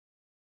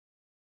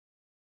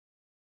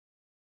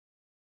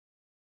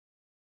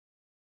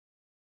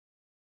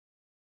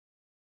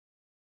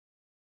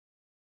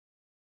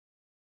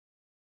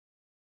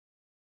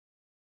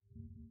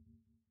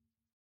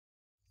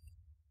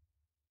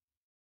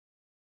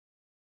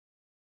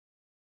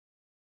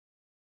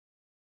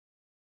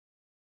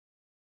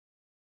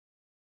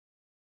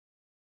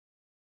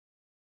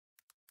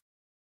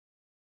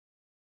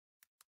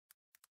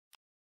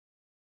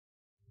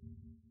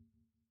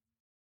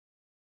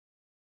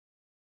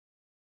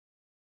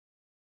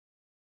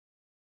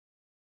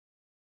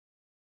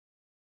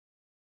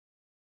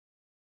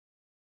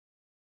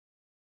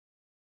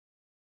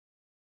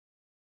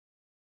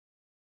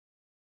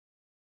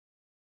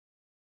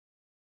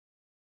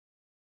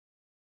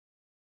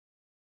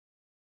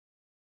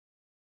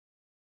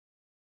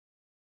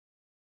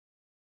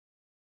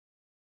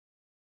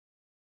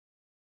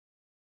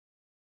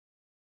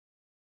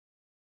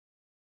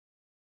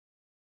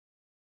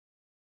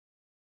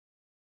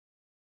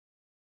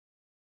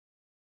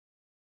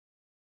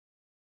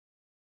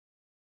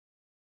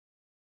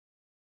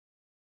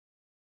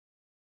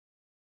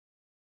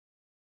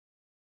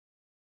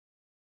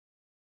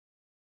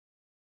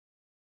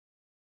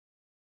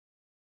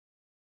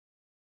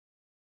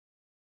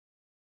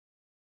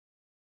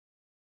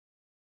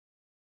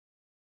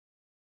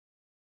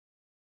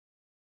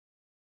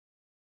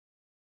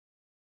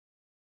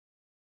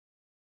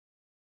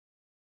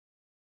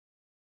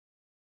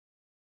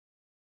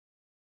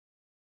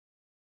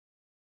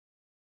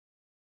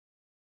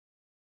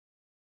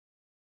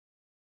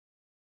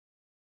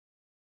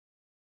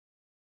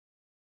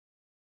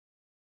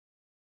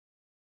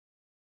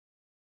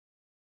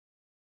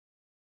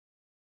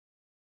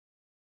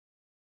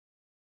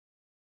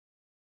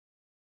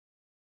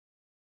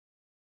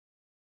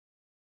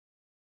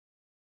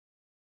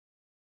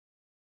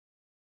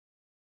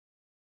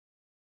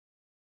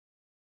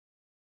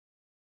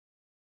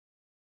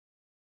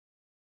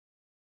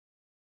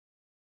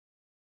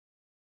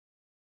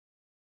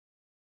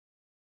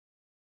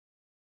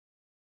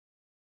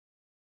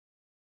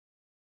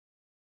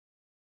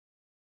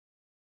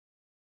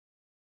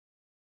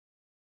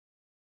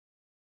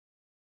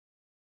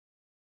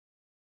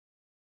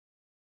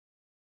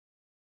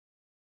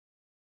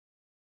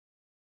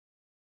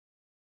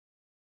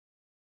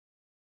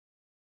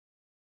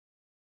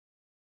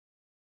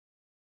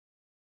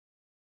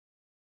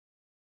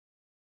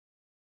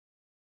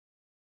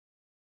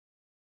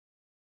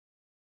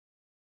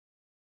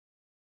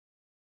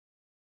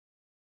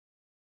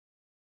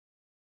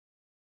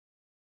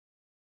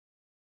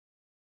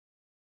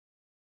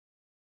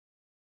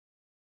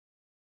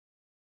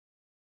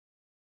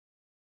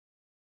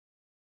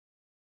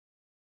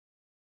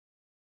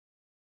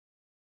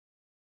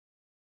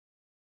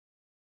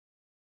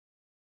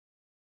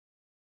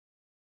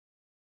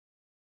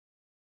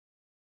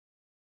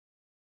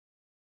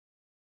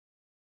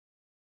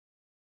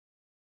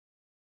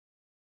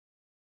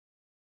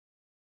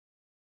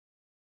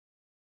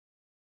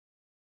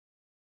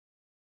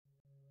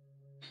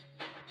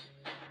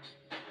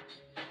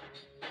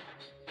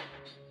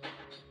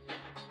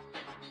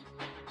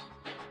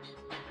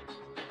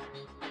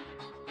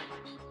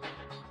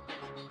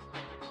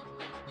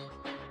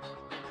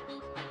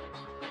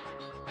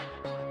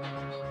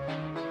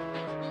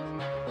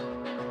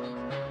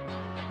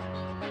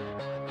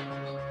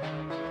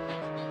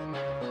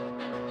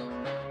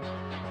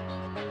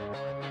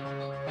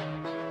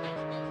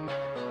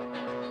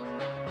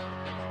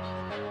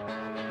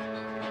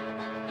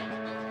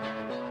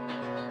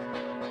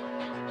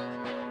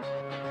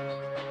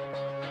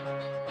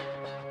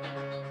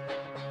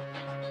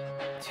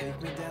Take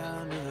me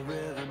down to the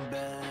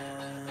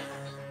riverbed.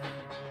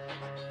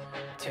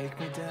 Take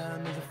me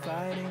down to the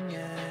fighting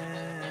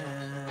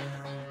end.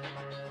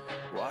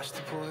 Wash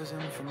the poison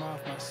from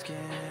off my skin.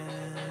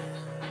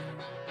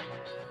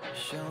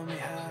 Show me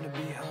how to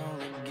be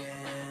whole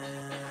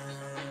again.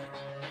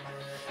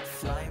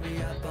 Fly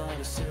me up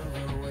on a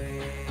silver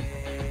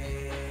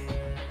wave.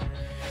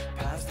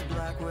 Past the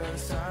black where the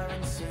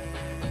sirens sing.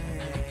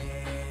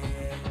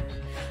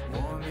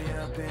 Warm me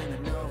up in the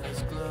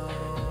Nova's glow.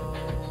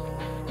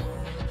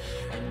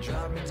 And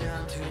drop me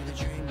down to the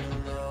dream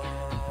below.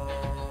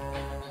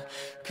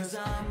 'Cause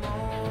I'm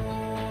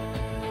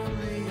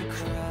only a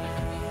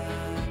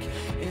crack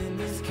in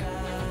this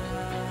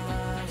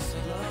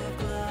castle of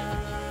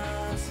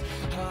glass.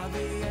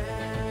 Hardly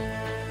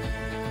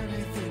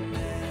anything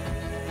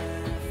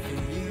there for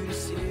you to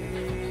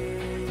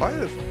see. Why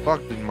the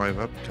fuck did my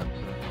webcam?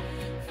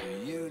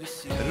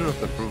 I do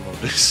not approve of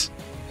this.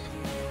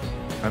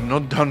 I'm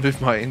not done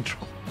with my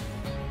intro.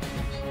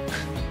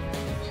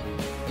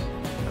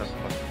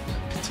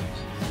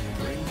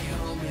 Bring me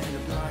home in a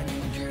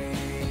blinding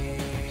dream.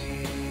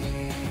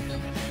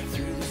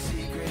 Through the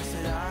secrets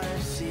that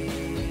I've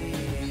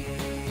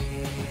seen.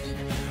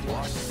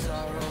 Wash the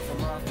sorrow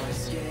from off my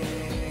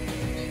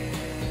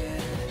skin.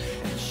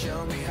 And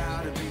show me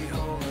how to be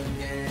whole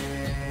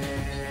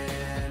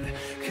again.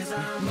 'Cause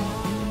I'm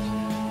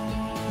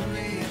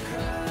only a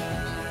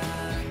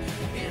crack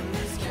in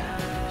this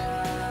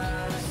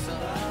castle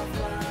of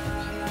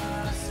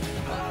glass.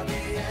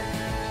 Hardly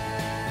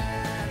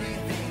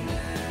anything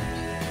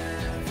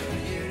there for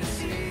you to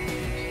see.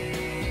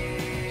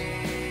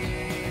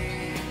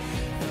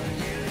 For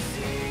you to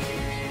see.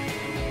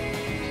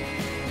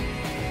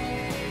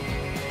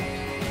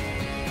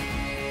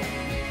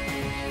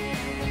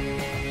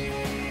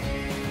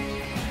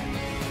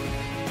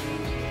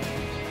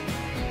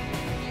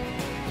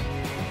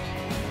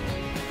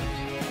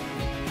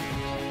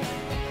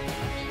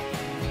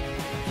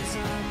 Cause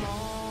I'm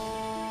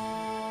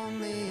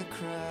only a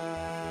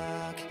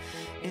crack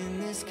in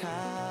this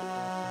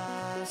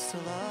castle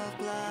of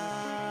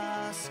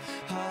glass.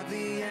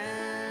 Hardly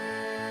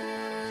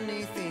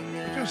anything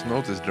I just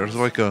noticed there's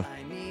like a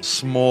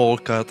small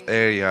cut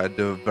area at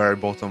the very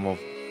bottom of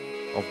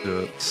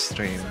the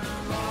stream.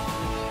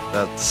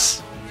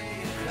 That's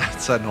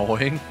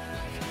annoying.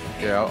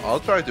 Yeah, I'll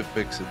try to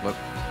fix it, but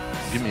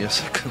give me a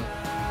second.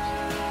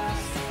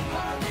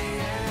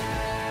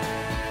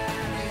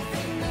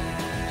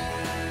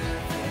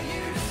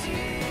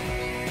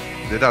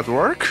 Did that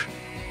work?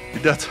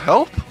 Did that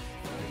help?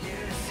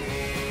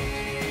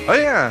 Oh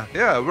yeah,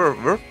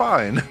 we're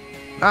fine.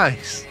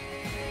 Nice.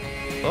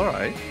 All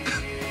right.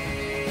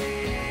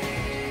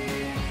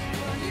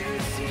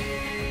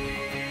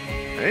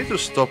 I need to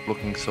stop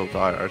looking so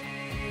tired.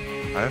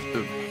 I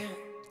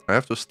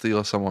have to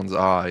steal someone's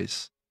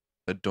eyes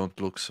that don't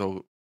look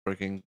so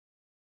freaking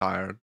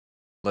tired.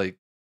 Like,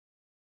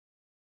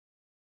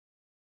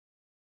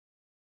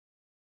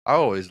 I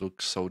always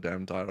look so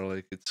damn tired,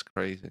 like it's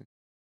crazy.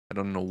 I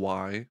don't know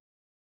why.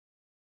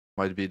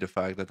 Might be the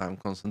fact that I'm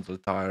constantly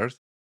tired.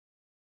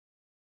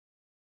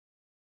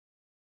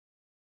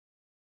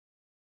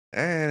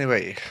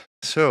 Anyway,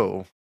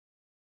 so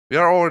we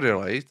are already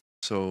late,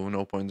 so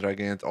no point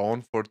dragging it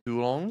on for too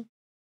long.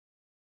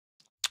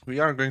 We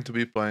are going to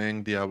be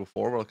playing Diablo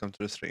 4. Welcome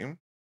to the stream.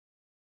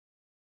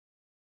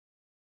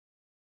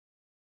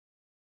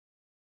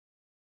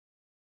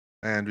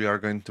 And we are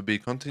going to be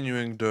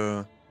continuing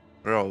the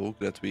rogue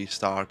that we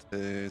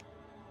started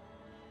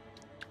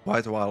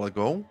quite a while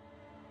ago.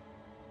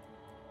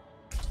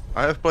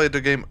 I have played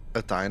the game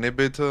a tiny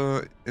bit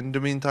in the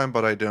meantime,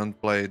 but I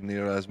didn't play it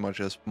near as much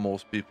as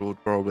most people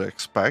would probably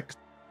expect.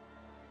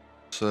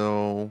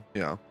 So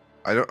yeah,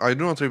 I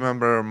do not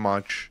remember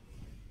much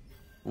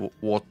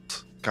what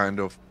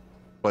kind of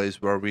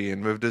place were we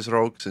in with this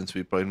rogue, since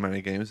we played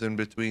many games in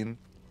between.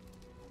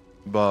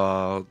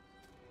 But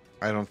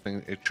I don't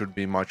think it should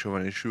be much of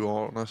an issue,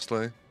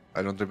 honestly.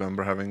 I don't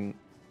remember having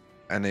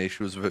any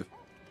issues with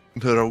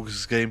the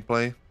rogue's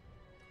gameplay.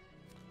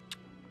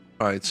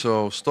 Right,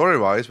 so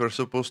story-wise, we're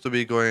supposed to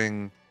be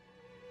going...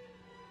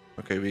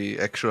 Okay, we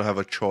actually have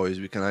a choice.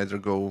 We can either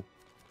go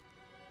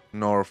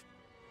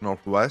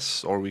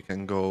northwest, or we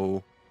can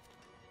go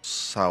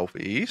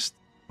southeast.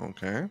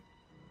 Okay.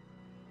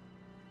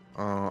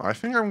 I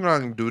think I'm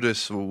gonna do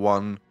this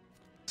one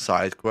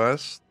side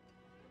quest.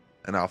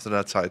 And after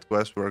that side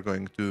quest, we're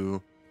going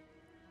to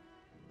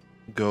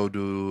go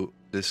do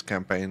this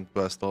campaign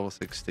quest level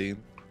 16.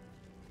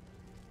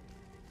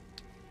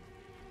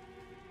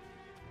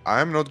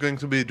 I'm not going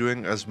to be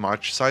doing as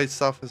much side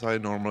stuff as I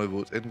normally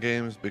would in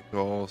games,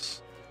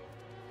 because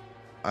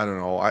I don't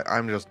know,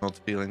 I'm just not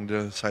feeling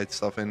the side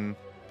stuff in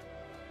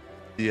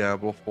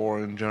Diablo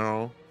 4 in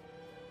general.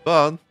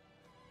 But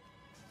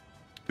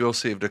we'll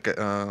see if the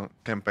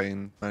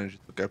campaign manages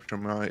to capture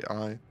my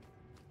eye.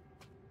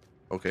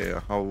 Okay,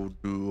 how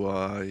do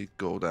I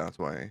go that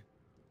way?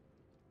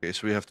 Okay,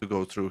 so we have to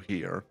go through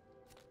here.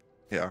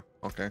 Yeah,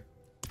 okay.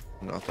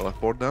 I'm gonna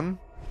teleport then.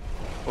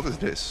 What is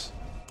this?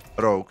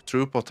 Rogue,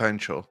 true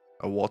potential.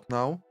 A what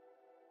now?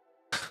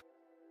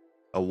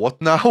 A what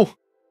now?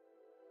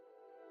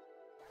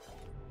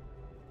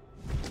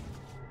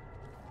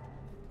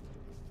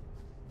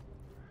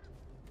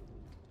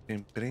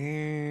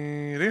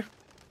 Imperia.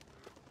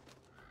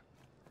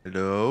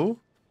 Hello?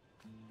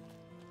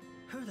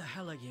 Who the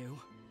hell are you?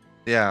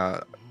 Yeah,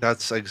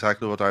 that's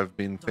exactly what I've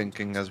been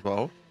thinking as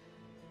well.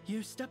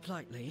 You step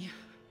lightly,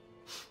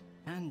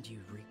 and you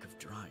reek of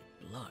dried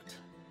blood.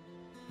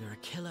 You're a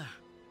killer.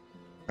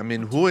 I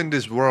mean, who in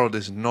this world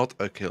is not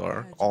a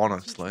killer,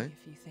 honestly?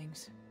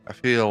 I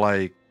feel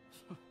like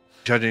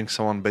judging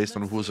someone based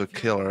on who's a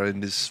killer in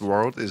this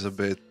world is a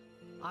bit,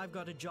 I've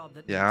got a job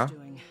that yeah, needs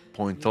doing.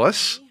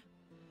 pointless.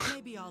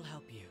 Maybe I'll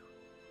help you.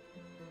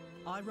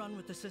 I run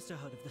with the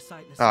Sisterhood of the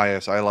Sightless. Ah,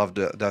 yes, I love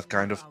that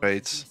kind of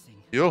traits.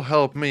 You'll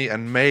help me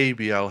and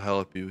maybe I'll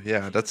help you.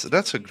 Yeah,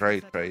 that's a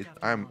great trait.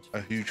 I'm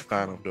a huge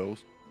fan of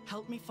those.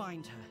 Help me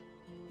find her.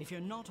 If you're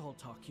not all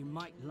talk, you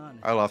might learn.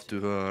 I love to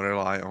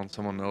rely on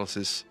someone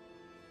else's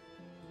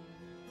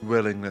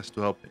willingness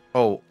to help me.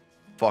 Oh,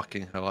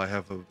 fucking hell! I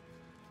have an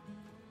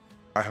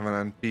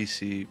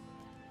NPC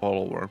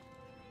follower,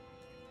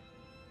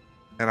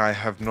 and I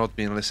have not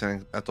been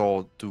listening at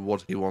all to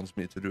what he wants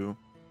me to do.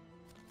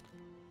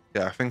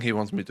 Yeah, I think he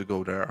wants me to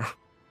go there.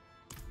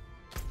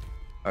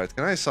 Alright,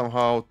 can I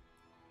somehow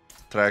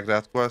track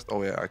that quest?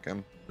 Oh yeah, I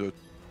can do it.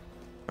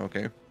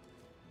 Okay.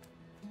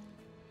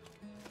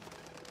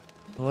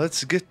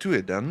 Let's get to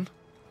it then.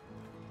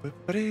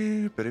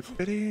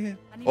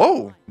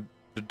 Oh!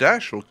 The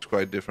dash looks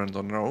quite different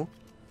on row.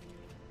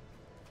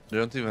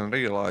 Didn't even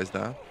realize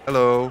that.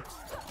 Hello!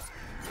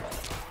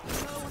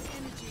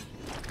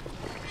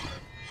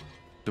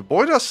 The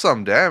boy does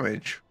some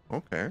damage.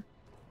 Okay.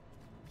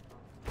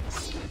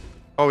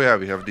 Oh yeah,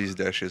 we have these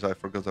dashes. I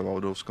forgot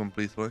about those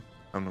completely.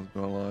 I'm not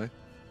gonna lie.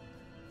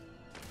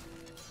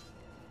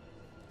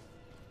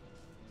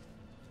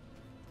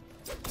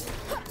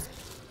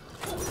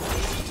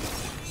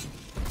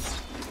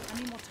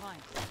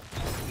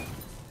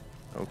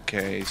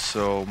 Okay,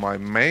 so my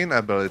main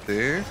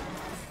ability,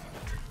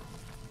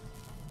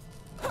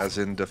 as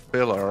in the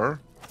filler,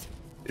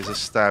 is a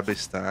stabby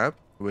stab,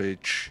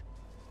 which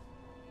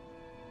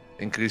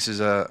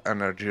increases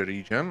energy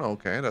regen.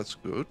 Okay, that's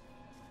good.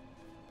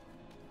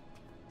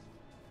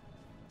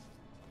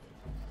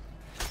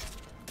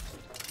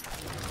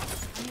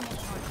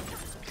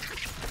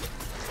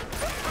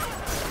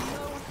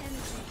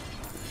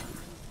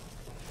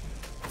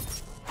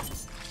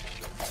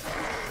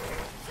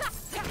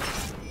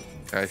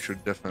 I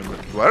should definitely...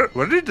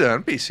 Where did the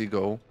NPC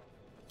go?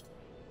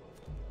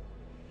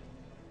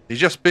 He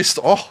just pissed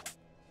off.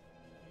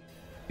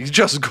 He's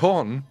just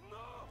gone.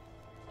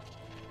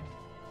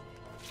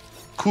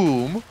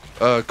 Cocoon.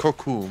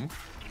 Cocoon.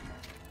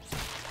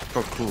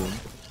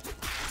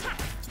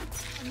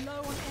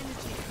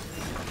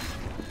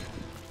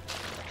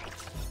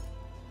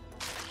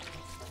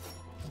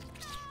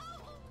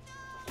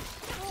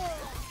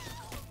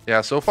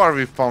 Yeah, so far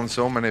we've found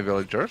so many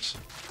villagers.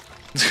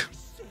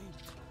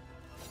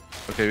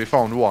 Okay, we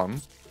found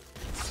one.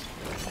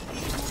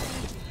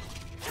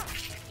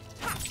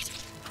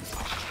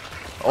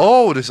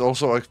 Oh, this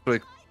also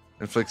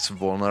inflicts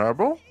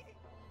vulnerable?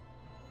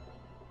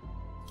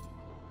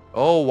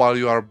 Oh, while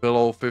you are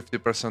below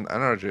 50%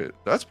 energy.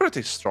 That's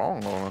pretty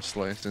strong,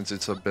 honestly, since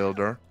it's a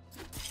builder.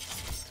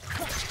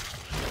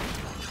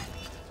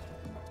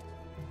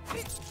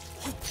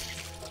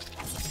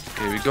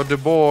 Okay, we got the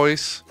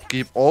boys.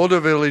 Keep all the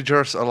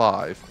villagers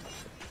alive.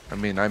 I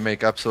mean, I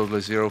make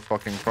absolutely zero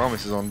fucking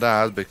promises on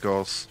that,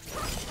 because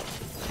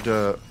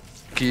the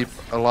keep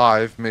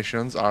alive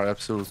missions are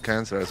absolute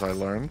cancer, as I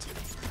learned.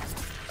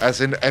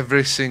 As in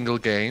every single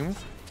game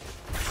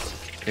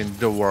in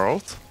the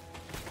world.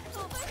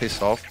 Piss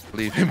off,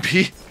 leave him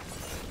be.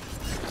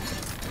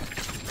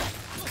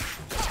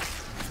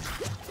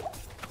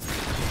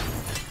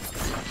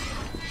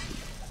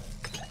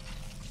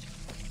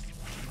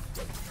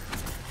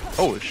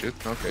 Holy shit,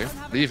 okay.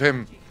 Leave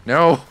him.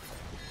 No!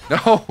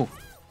 No!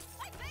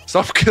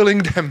 Stop killing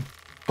them!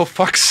 For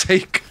fuck's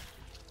sake!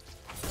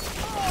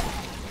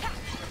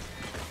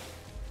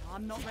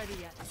 I'm not ready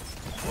yet.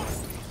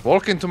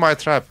 Walk into my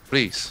trap,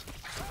 please.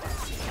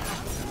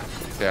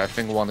 Okay, I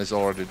think one is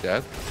already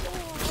dead.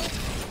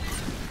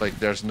 Like,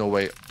 there's no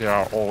way they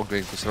are all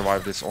going to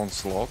survive this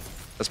onslaught.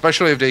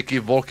 Especially if they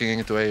keep walking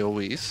into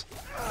AoEs.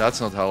 That's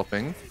not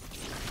helping.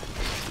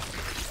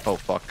 Oh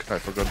fuck, I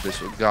forgot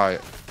this guy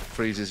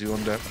freezes you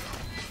on there.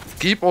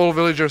 Keep all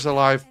villagers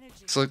alive.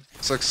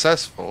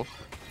 Successful.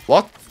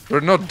 What?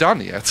 We're not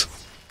done yet.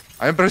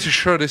 I'm pretty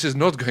sure this is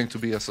not going to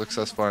be a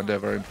successful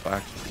endeavor, in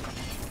fact.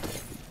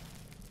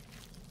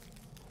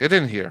 Get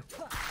in here.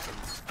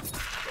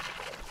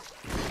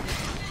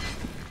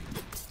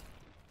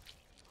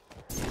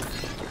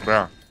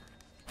 Bruh.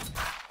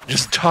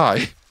 Just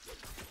die.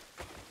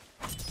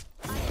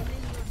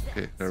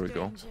 Okay, there we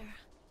go.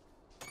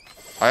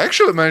 I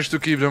actually managed to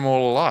keep them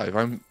all alive.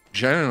 I'm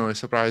genuinely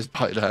surprised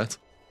by that.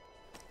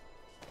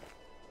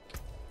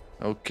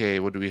 Okay,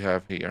 what do we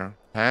have here?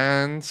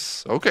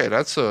 Hands. Okay,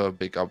 that's a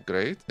big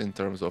upgrade in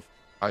terms of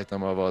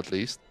item level at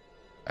least.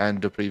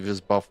 And the previous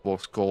buff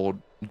was called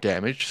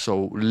damage,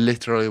 so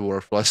literally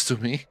worthless to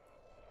me.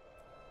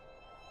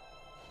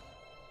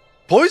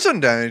 Poison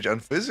damage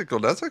and physical,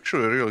 that's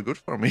actually really good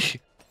for me.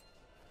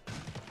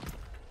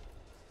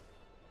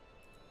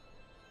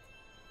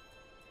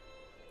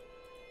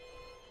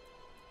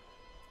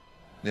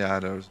 Yeah,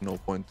 there's no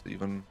point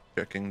even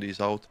checking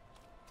these out.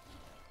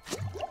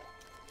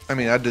 I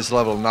mean, at this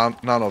level, none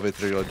of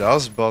it really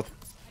does, but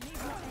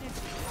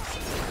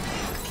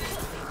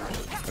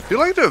I feel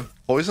like the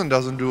poison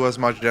doesn't do as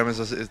much damage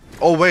as it...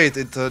 Oh wait,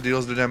 it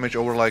deals the damage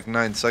over like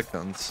 9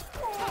 seconds.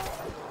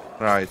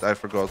 Right, I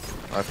forgot.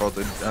 I thought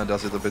it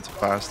does it a bit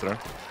faster.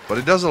 But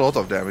it does a lot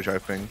of damage, I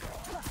think.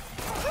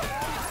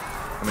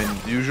 I mean,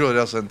 usually it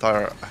does the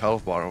entire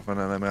health bar of an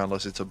enemy,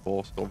 unless it's a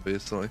boss,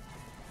 obviously.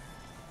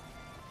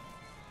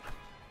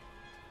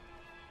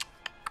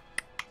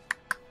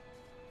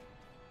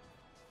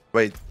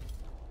 Wait.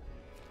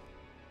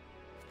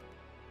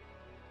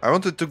 I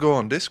wanted to go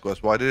on this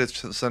quest. Why did it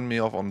send me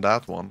off on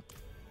that one?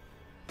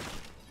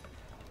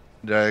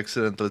 Did I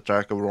accidentally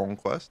track a wrong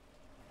quest?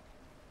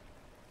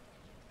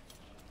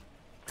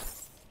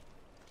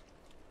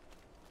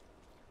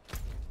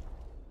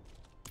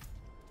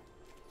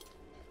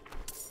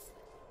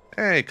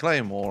 Hey,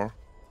 Claymore.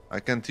 I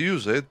can't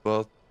use it,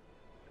 but...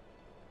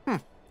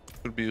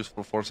 could be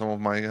useful for some of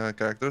my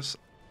characters.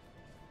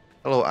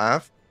 Hello,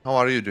 Af. How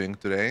are you doing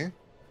today?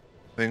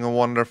 Having a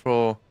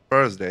wonderful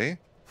Thursday.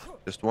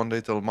 Just one day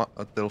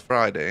till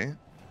Friday.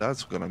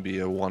 That's gonna be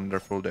a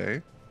wonderful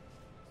day.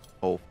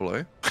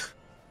 Hopefully.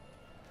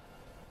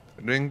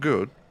 You're doing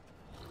good.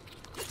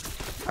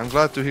 I'm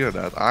glad to hear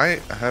that. I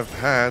have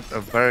had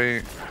a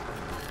very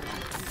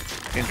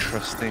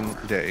interesting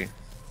day.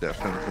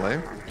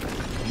 Definitely.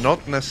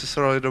 Not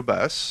necessarily the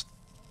best.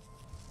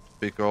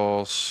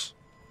 Because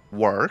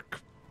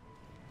work.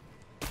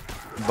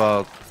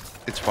 But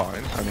it's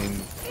fine. I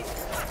mean...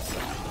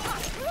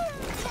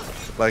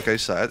 Like I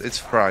said, it's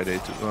Friday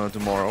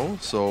tomorrow,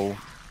 so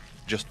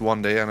just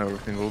one day and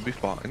everything will be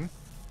fine.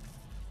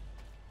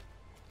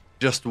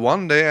 Just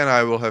one day and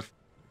I will have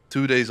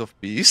 2 days of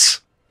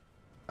peace.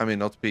 I mean,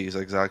 not peace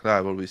exactly,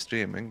 I will be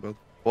streaming, but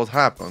what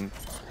happened?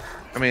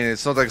 I mean,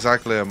 it's not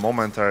exactly a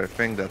momentary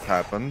thing that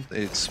happened,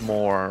 it's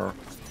more...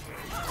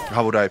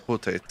 How would I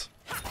put it?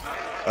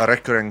 A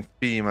recurring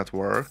theme at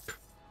work,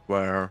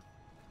 where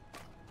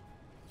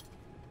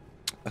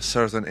a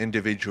certain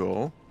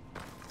individual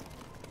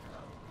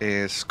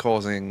is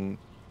causing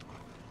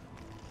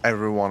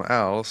everyone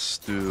else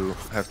to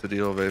have to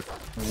deal with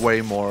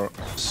way more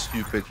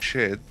stupid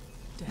shit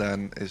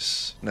than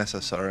is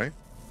necessary.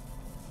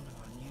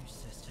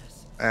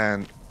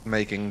 And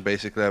making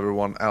basically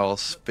everyone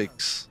else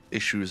fix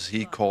issues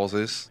he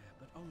causes,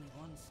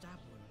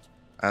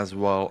 as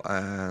well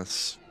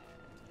as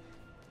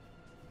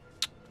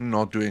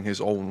not doing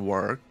his own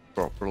work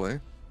properly.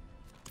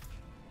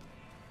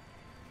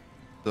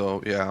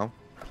 So yeah,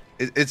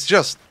 it's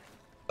just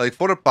like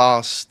for the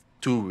past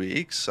 2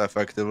 weeks,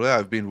 effectively,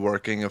 I've been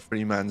working a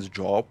 3-man's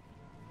job,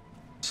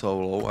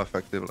 solo,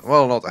 effectively.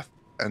 Well, not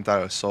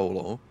entire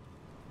solo,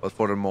 but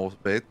for the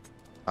most bit,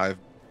 I've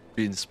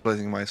been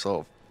splitting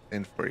myself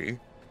in 3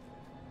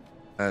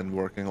 and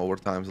working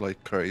overtimes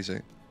like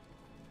crazy.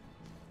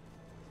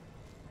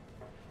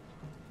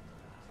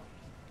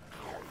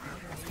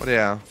 But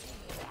yeah,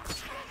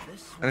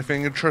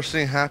 anything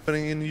interesting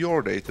happening in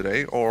your day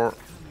today, or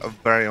a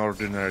very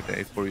ordinary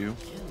day for you?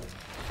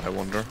 I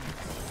wonder.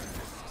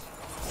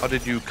 How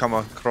did you come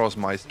across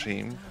my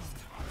stream?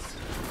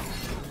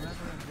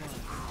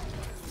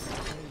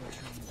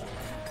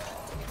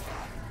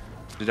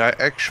 Did I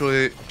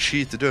actually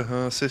cheat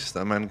the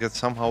system and get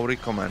somehow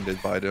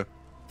recommended by the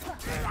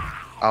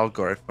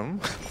algorithm?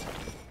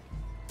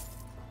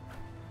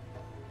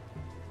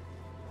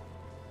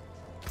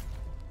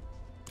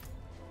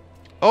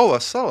 Oh,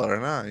 a seller,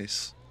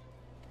 nice.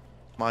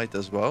 Might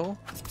as well.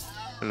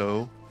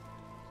 Hello.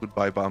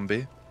 Goodbye,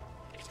 Bambi.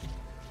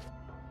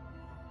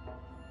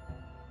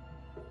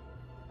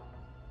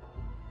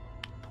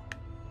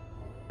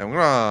 I'm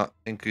gonna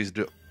increase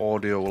the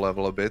audio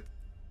level a bit.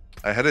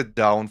 I had it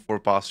down for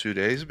past few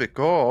days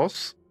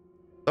because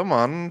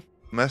someone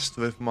messed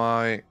with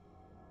my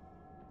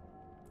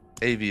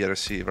AV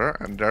receiver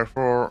and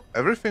therefore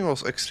everything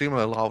was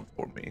extremely loud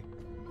for me.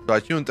 So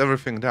I tuned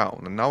everything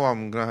down and now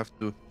I'm gonna have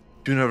to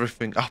tune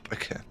everything up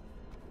again.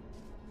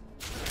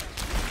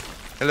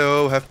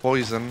 Hello, have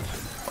poison.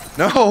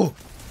 No!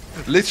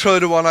 Literally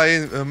the one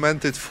I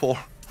meant it for.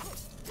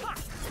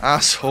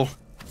 Asshole.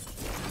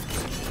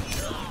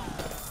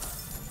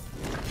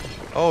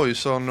 Oh, you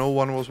saw no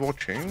one was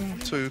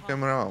watching, so you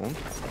came around.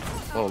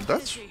 Well,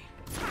 that's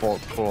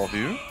thoughtful of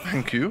you.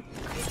 Thank you.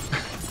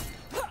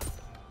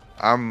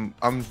 I'm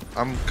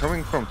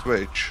coming from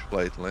Twitch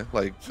lately.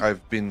 Like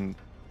I've been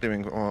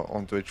streaming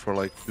on Twitch for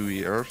like 2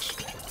 years,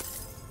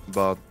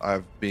 but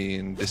I've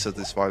been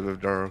dissatisfied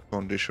with their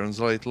conditions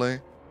lately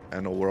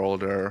and overall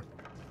their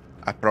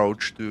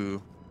approach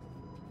to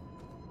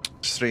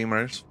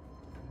streamers.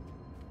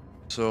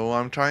 So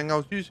I'm trying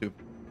out YouTube,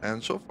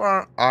 and so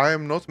far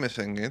I'm not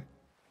missing it.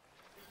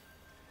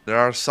 There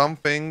are some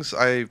things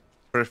I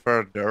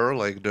prefer there,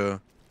 like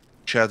the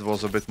chat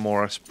was a bit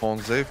more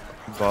responsive,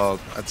 but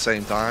at the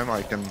same time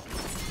I can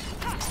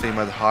stream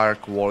at higher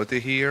quality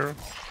here,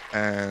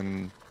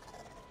 and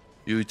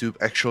YouTube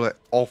actually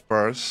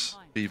offers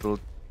people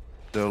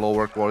the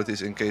lower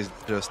qualities in case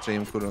the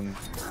stream couldn't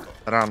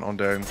run on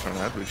their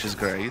internet, which is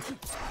great.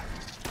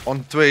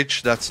 On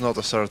Twitch, that's not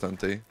a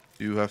certainty.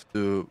 You have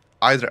to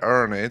either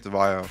earn it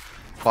via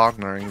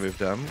partnering with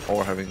them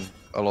or having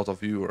a lot of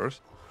viewers,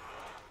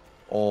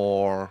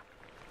 or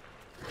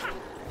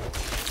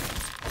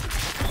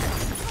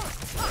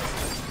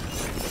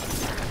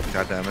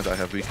god damn it, I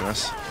have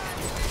weakness.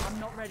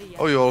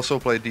 Oh, you also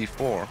play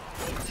D4.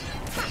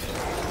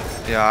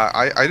 Yeah,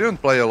 I didn't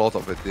play a lot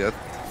of it yet,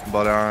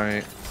 but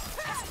I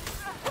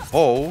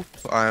hope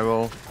I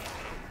will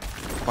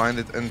find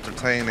it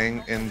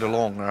entertaining in the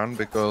long run,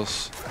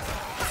 because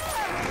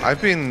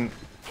I've been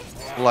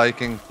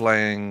liking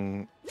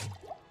playing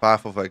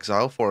Path of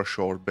Exile for a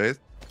short bit,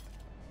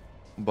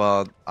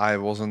 but I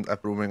wasn't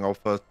approving of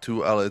a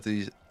too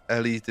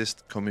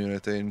elitist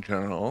community in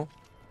general.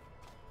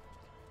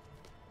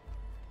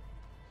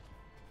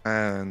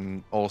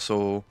 And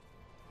also,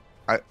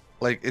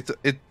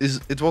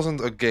 it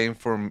wasn't a game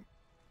for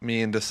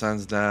me in the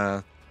sense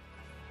that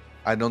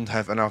I don't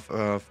have enough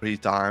free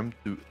time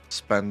to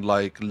spend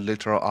like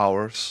literal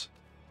hours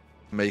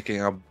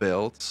making up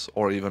builds,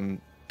 or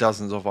even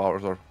dozens of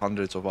hours or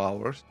hundreds of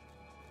hours,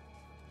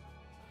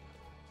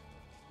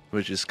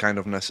 which is kind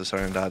of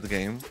necessary in that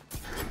game.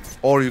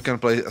 Or you can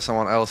play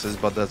someone else's,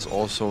 but that's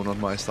also not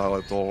my style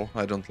at all.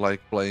 I don't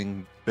like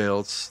playing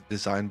builds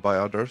designed by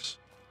others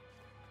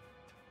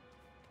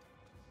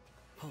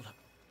Hold up.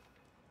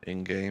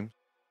 in game.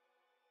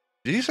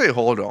 Did you say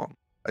hold on?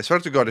 I swear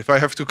to God, if I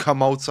have to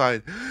come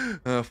outside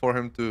for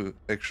him to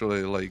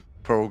actually like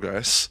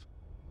progress.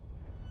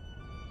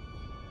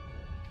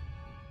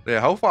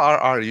 Yeah, how far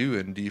are you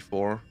in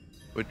D4?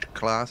 Which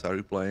class are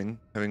you playing?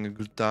 Having a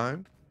good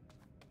time?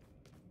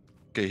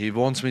 Okay, he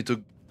wants me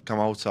to come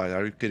outside.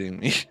 Are you kidding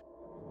me?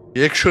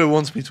 He actually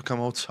wants me to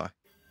come outside.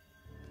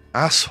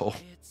 Asshole.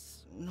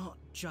 It's not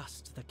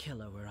just the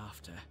killer we're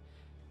after.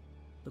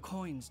 The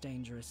coin's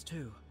dangerous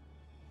too.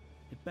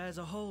 It bears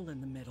a hole in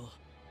the middle.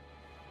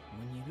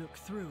 When you look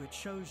through, it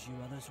shows you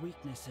others'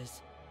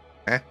 weaknesses.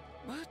 Eh?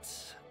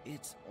 But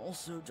it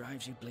also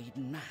drives you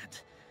bleeding mad.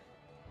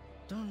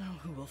 Don't know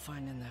who we'll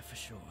find in there for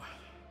sure.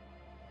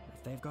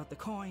 If they've got the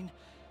coin,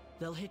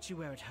 they'll hit you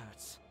where it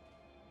hurts.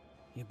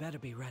 You better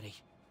be ready.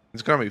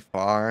 It's gonna be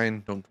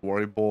fine. Don't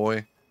worry,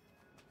 boy.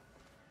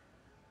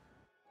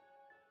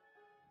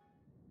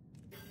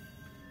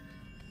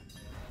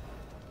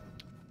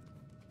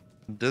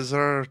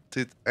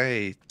 Deserted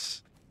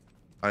 8.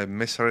 I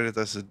misread it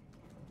as a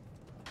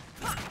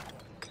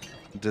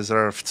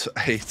deserved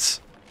 8.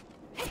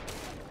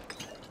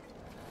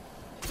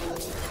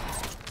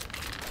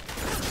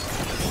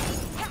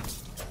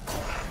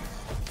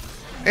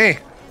 Hey!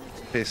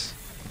 Piss.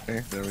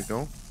 Okay, there we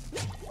go.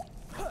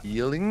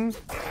 Healing.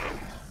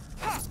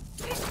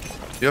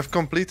 You have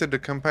completed the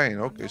campaign.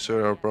 Okay, so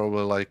you're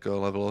probably like a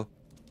level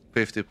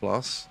 50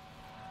 plus.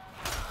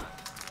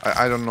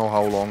 I don't know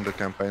how long the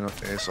campaign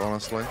is,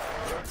 honestly.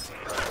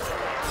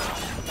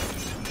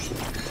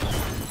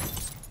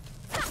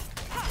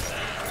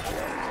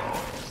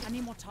 I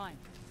need more time.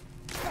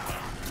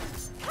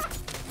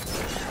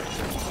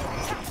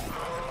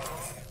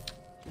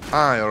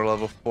 Ah, you're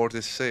level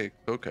 46.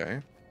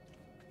 Okay.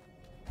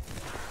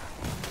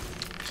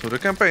 So the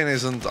campaign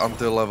isn't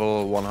until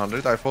level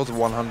 100. I thought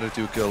 100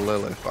 you kill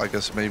Lilith. I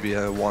guess maybe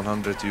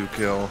 100 you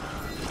kill,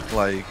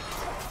 like,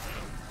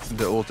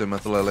 the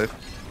ultimate Lilith.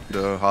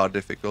 The hard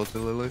difficulty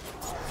Lilith.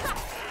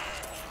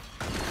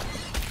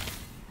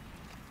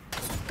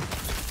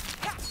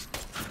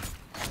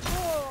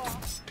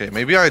 Okay,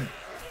 maybe I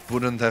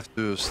wouldn't have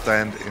to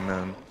stand in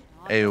an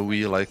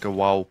AoE like a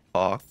WoW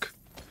park.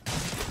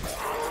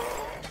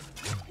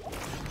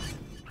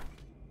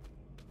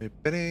 Do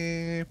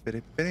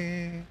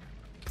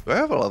I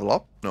have a level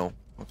up? No.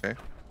 Okay.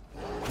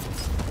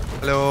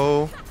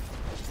 Hello.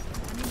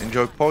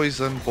 Enjoy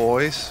poison,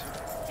 boys.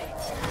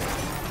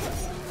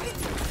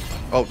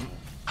 Oh,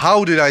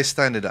 how did I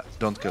stand it up?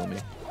 Don't kill me.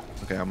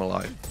 Okay, I'm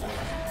alive.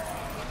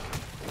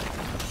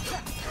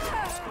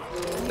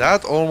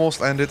 That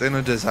almost ended in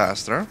a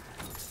disaster.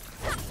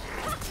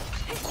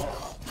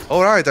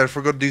 Alright, I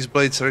forgot these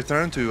blades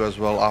return to you as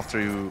well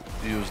after you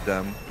use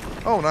them.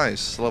 Oh,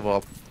 nice. Level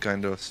up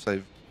kind of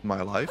saved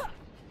my life.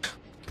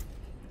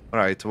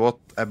 Alright, what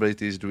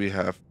abilities do we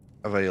have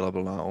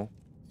available now?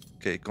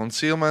 Okay,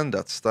 concealment,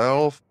 that's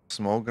stealth.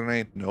 Smoke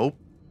grenade, nope.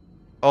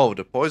 Oh,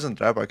 the poison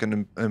trap, I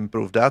can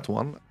improve that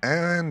one.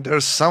 And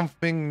there's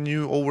something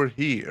new over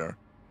here.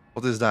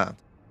 What is that?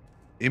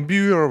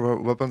 Imbue your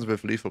weapons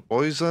with lethal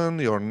poison.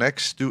 You're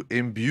next to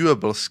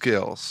imbuable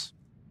skills.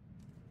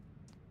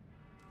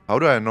 How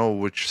do I know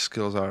which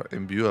skills are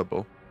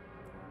imbuable?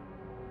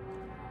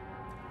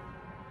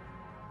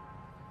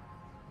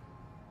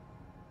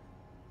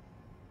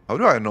 How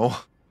do I know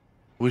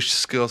which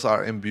skills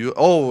are imbued?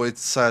 Oh, it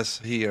says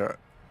here.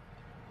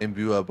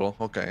 Imbuable.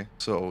 Okay,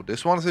 so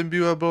this one's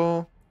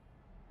imbuable.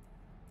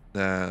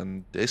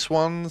 Then this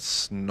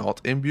one's not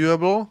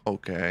imbuable.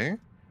 Okay.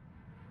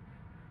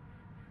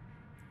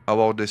 How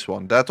about this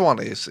one? That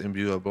one is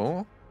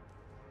imbuable.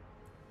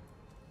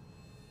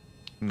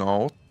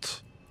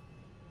 Not.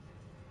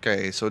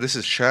 Okay, so this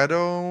is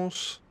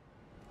shadows.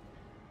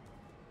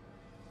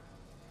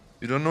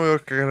 You don't know your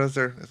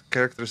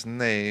character's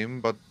name,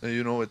 but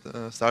you know it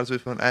starts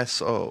with an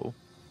SO.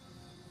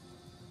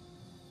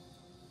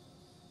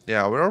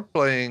 Yeah, we're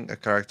playing a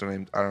character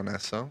named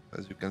Aranessa,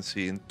 as you can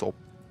see in top,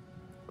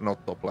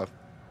 not top left,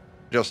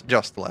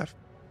 just left.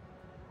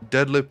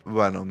 Deadly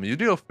Venom. You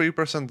deal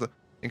 3%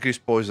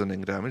 increased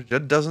poisoning damage.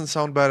 That doesn't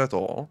sound bad at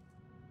all.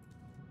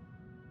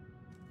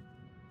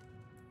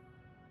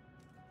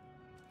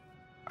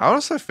 I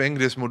honestly think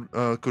this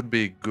could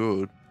be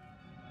good.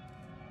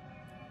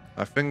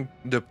 I think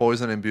the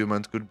poison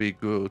imbuement could be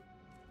good.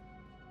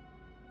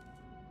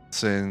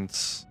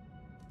 Since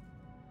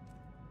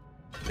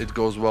it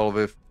goes well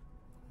with...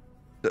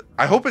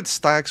 I hope it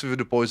stacks with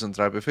the poison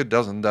trap. If it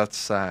doesn't, that's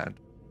sad.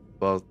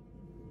 But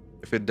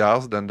if it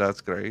does, then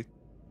that's great.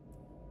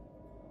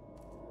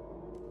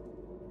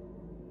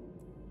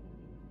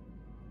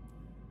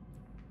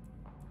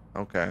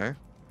 Okay.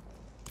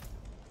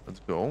 Let's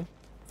go.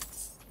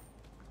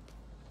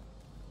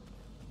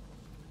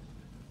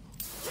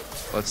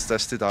 Let's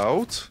test it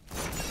out.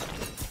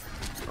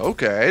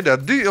 Okay,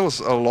 that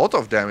deals a lot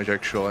of damage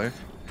actually.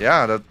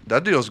 Yeah,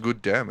 that deals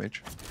good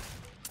damage.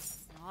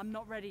 I'm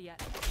not ready yet.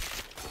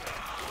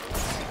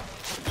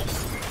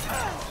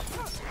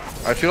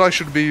 I feel I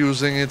should be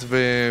using it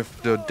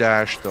with the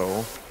dash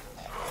though.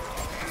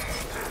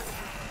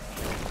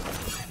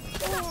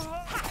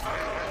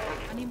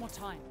 I need more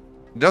time.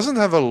 It doesn't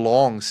have a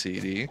long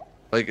CD.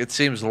 Like, it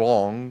seems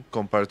long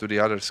compared to the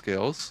other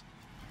skills.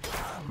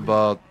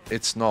 But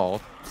it's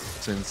not,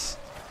 since...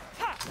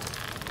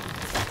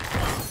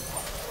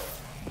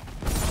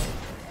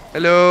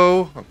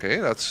 Hello! Okay,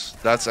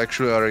 that's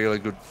actually a really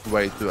good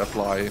way to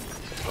apply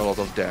a lot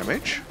of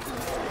damage.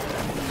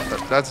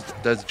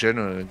 That's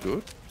genuinely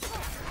good.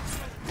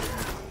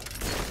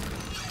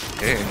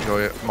 Okay,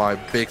 enjoy my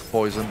big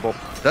poison bomb.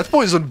 That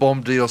poison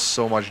bomb deals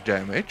so much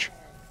damage.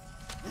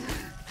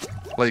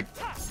 Like,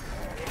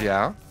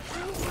 yeah.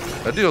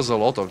 That deals a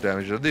lot of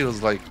damage. That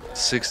deals like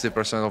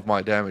 60% of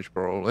my damage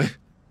probably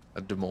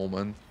at the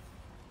moment.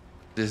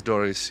 This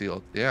door is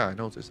sealed. Yeah, I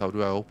noticed. How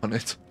do I open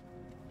it?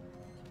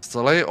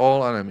 Slay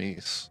all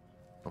enemies.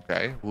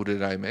 Okay, who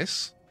did I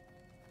miss?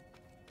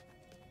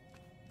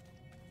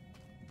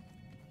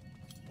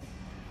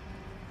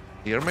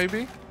 Here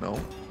maybe? No.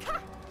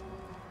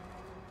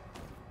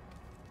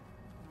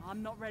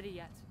 I'm not ready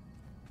yet.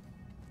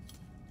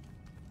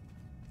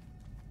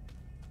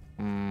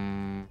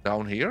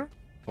 Down here?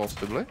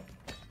 Possibly.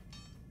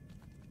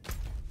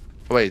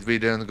 Wait, we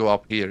didn't go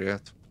up here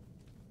yet.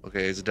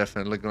 Okay, it's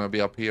definitely gonna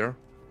be up here.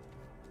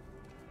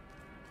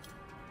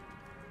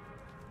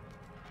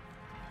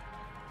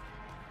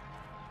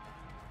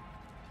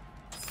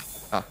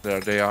 Ah,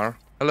 there they are.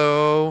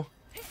 Hello!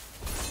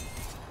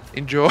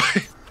 Enjoy!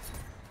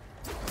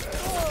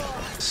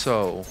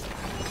 So...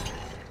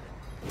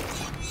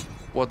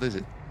 what is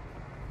it?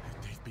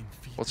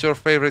 What's your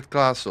favorite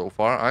class so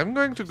far? I'm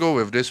going to go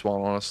with this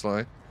one,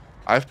 honestly.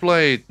 I've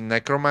played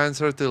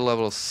Necromancer till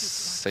level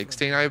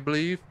 16, I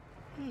believe.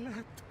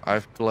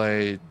 I've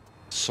played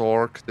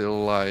Sork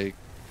till like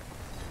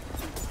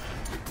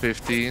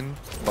 15.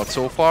 But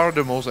so far,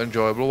 the most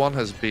enjoyable one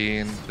has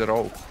been the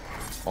Rogue,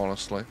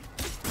 honestly.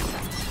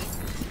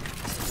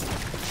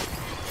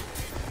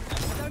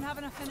 I don't have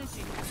enough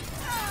energy.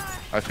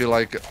 I feel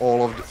like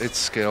all of its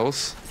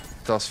skills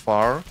thus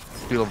far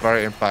feel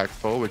very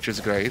impactful, which is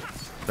great.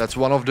 That's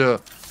one of the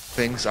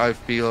things I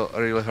feel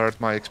really hurt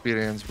my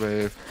experience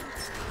with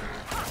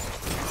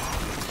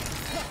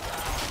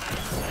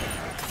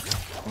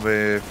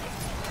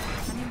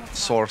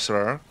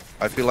Sorcerer.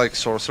 I feel like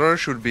Sorcerer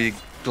should be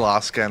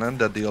glass cannon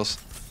that deals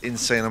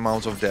insane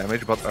amounts of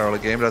damage, but early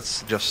game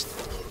that's just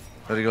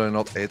really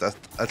not it,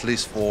 at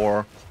least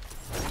for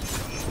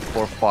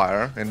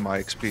fire in my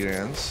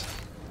experience.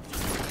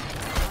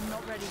 I'm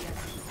not ready yet.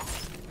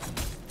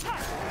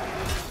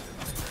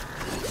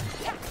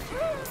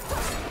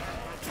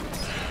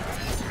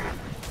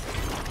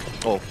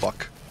 Oh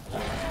fuck.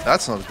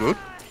 That's not good.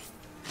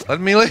 Let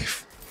me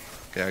leave.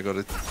 Okay, I got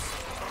it.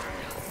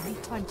 I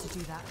need time to do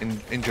that.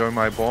 Enjoy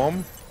my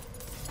bomb.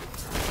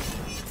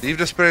 Leave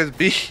the spirit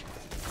be.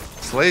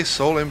 Slay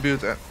soul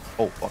imbued.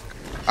 Oh fuck.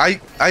 I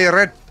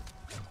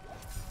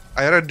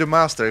read the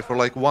mastery for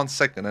like 1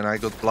 second and I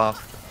got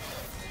blasted.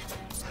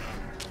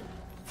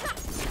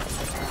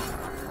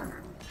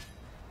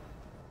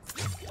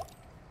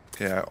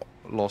 Okay, I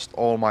lost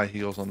all my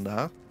heals on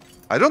that.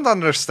 I don't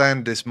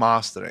understand this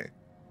mastery.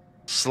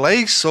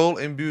 Slay soul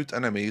imbued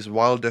enemies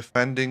while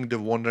defending the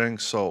wandering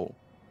soul.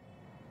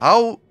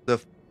 How the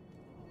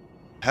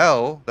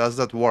hell does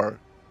that work?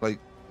 Like,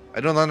 I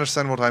don't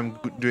understand what I'm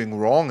doing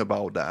wrong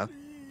about that.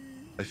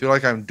 I feel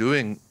like I'm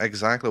doing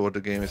exactly what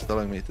the game is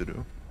telling me to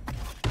do.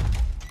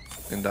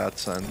 In that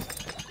sense.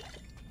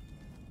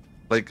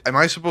 Like, am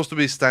I supposed to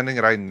be standing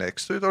right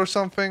next to it or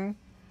something?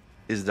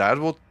 Is that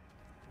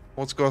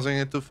what's causing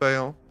it to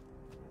fail?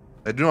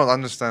 I do not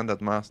understand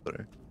that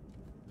mastery.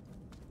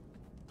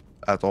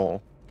 At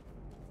all.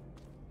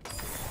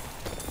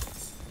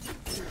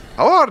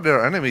 How are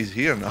there enemies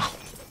here now?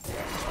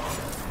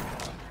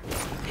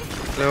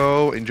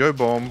 So, enjoy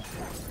bomb.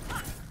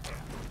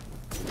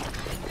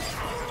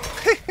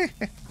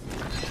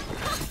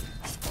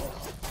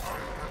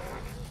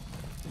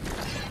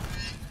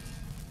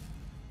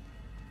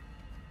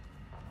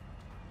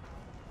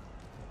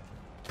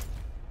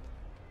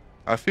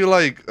 I feel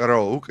like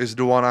Rogue is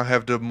the one I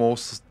have the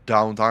most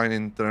downtime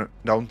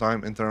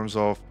in terms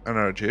of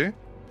energy,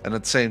 and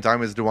at the same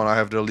time it's the one I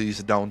have the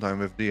least downtime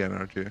with the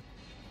energy.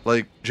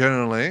 Like,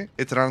 generally,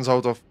 it runs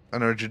out of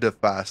energy the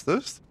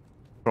fastest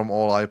from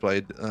all I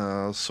played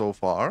so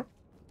far,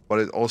 but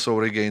it also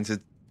regains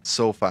it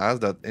so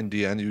fast that in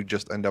the end you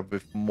just end up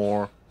with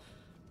more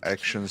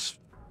actions.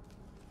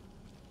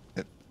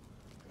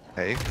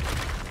 Hey.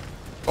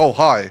 Oh,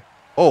 hi.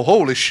 Oh,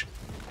 holy sh...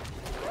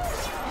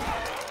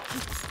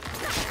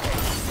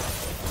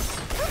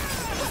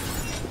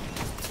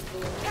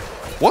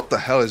 What the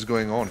hell is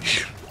going on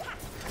here?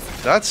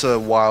 That's a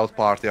wild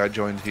party I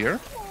joined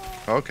here.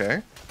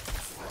 Okay.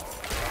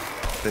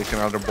 Take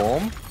another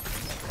bomb.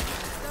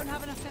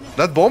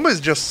 That bomb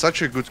is just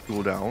such a good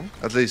cooldown.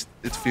 At least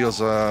it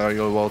feels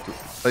real well to...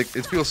 Like,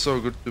 it feels so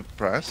good to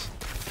press.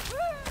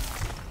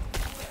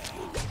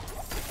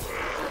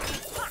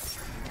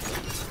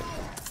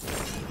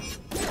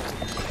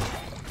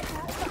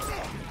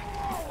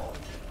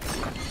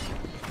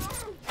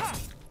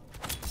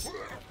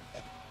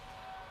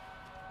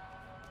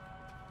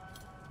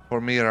 For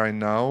me right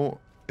now,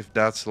 if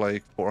that's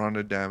like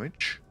 400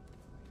 damage.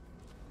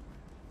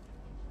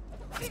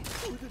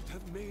 Couldn't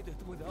have made it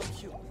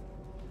without you.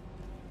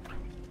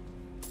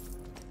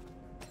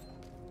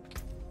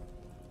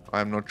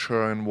 I'm not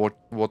sure in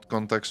what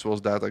context was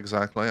that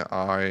exactly.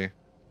 I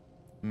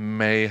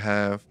may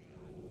have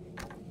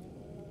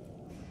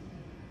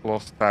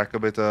lost track a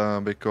bit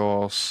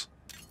because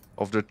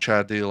of the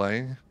chat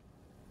delay,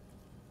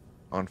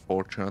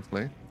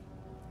 unfortunately.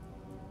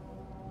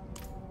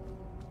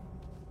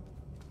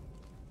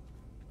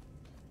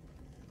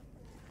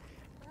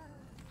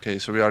 Okay,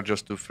 so we are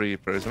just 2 free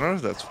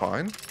prisoners, that's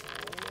fine.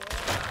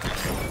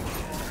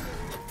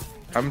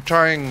 I'm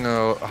trying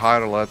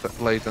higher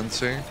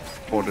latency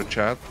for the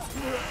chat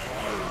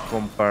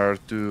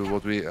compared to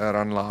what we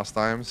ran last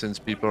time, since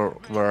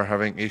people were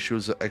having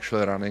issues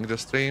actually running the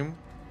stream.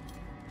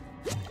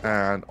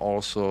 And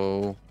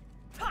also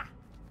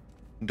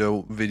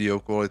the video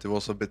quality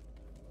was a bit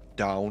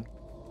down.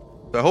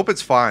 So I hope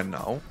it's fine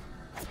now.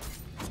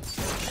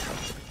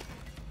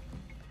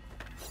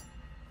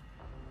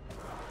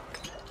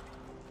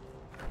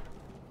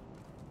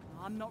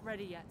 I'm not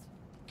ready yet.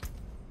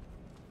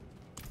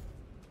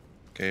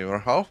 Okay, we're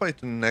halfway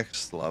to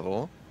next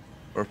level.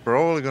 We're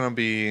probably gonna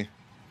be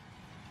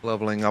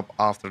leveling up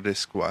after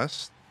this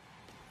quest.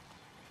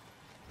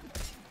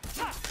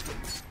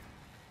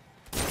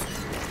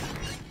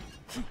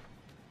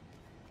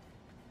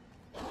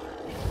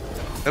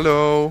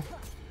 Hello.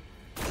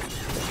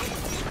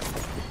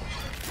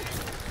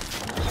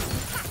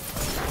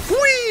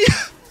 Whee!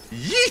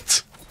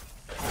 Yeet!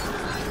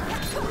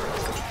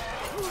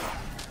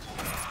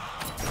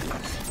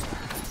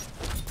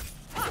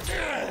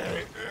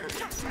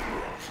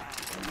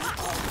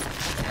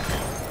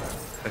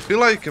 I feel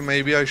like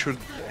maybe I should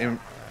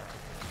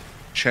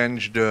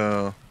change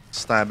the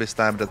stabby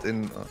stab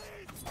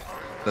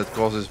that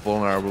causes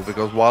vulnerable,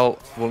 because while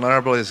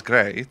vulnerable is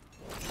great,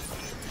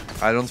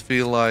 I don't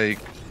feel like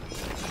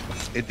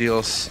it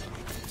deals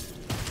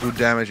good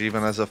damage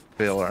even as a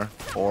filler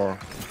or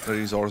a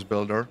resource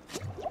builder.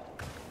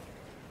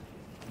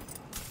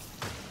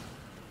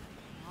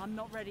 I'm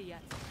not ready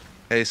yet.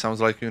 Hey,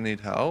 sounds like you need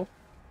help.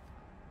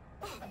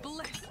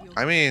 Bless you.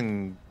 I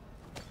mean,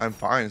 I'm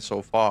fine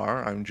so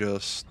far. I'm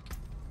just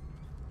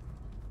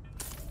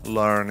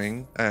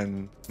learning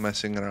and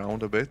messing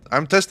around a bit.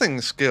 I'm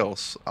testing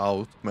skills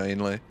out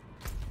mainly.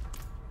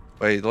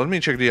 Wait, let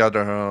me check the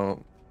other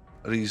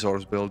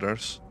resource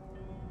builders.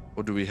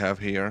 What do we have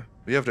here?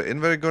 We have the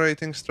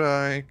invigorating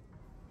strike.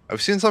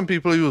 I've seen some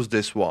people use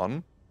this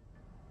one.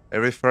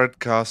 Every threat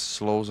cast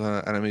slows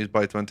enemies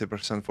by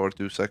 20% for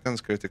 2 seconds.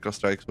 Critical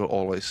strikes will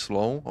always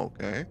slow.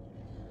 Okay.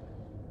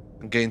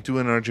 Gain 2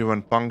 energy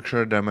when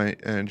puncture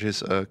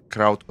damages a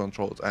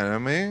crowd-controlled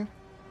enemy.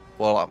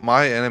 Well,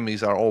 my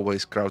enemies are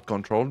always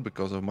crowd-controlled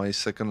because of my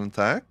second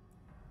attack.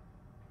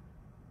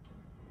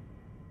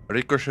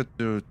 Ricochet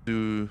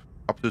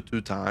up to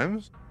 2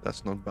 times.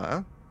 That's not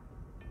bad.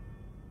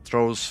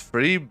 Throws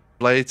 3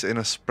 blades in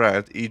a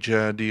spread, each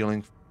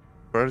dealing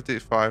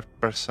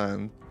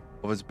 35%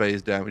 of its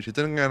base damage.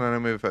 Hitting an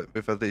enemy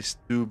with at least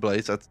 2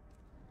 blades at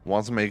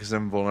once makes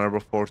them vulnerable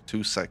for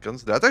 2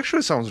 seconds. That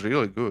actually sounds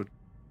really good.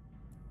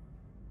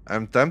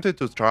 I'm tempted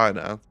to try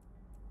that.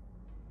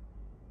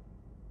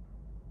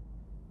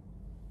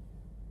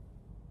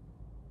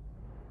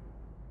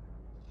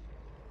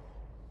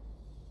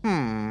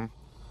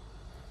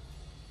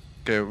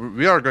 Okay,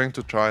 we are going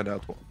to try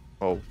that one.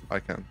 Oh, I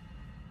can.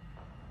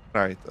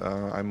 Right,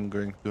 I'm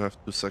going to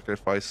have to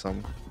sacrifice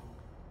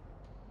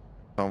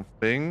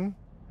something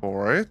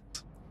for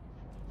it.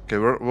 Okay,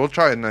 we'll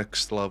try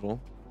next level.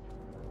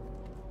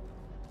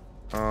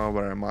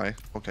 Where am I?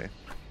 Okay,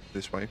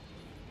 this way.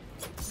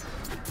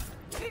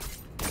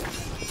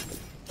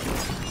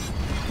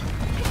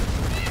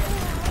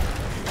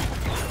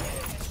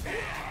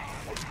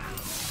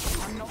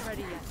 I'm not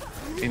ready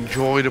yet.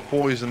 Enjoy the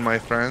poison, my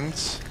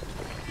friends.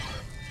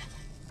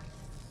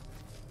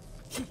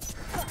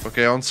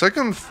 Okay, on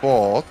second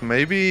thought,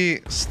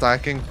 maybe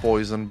stacking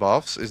poison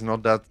buffs is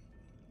not that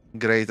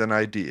great an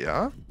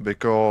idea,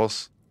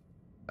 because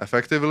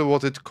effectively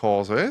what it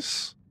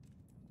causes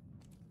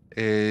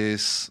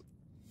is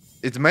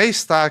it may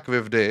stack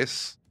with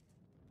this.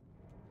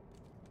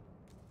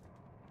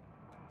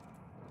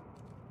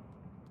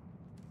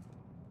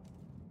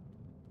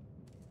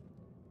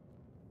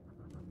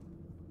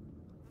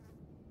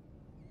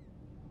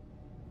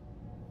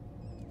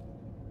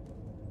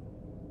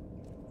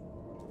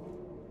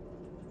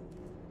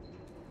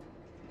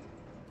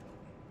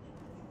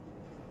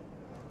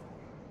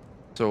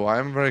 So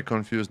I'm very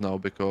confused now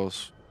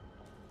because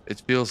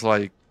it feels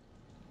like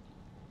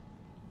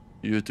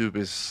YouTube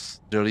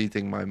is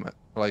deleting my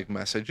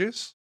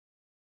messages.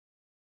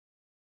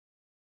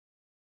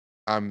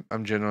 I'm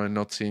generally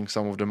not seeing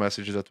some of the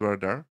messages that were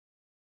there.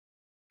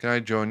 Can I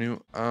join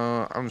you?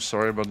 I'm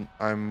sorry, but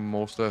I'm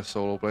mostly a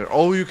solo player.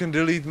 Oh, you can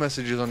delete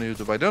messages on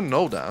YouTube. I don't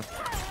know that.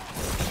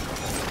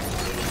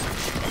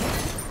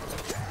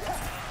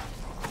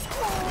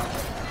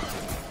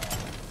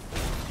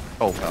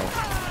 Oh hell.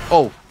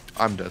 Oh,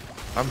 I'm dead.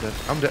 I'm dead.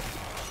 I'm dead.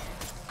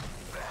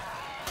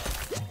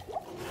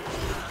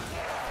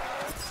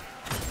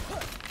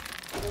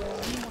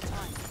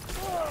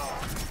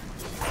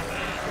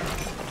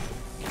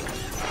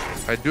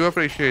 I do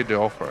appreciate the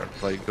offer,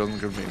 like, don't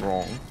get me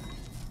wrong.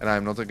 And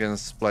I'm not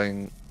against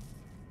playing,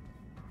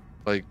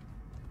 like,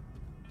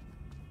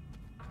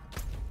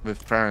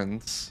 with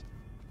friends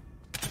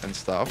and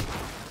stuff.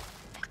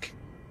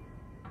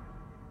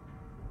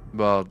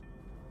 But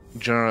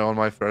generally on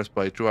my first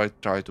playthrough, I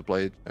try to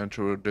play it and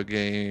through the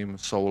game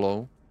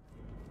solo.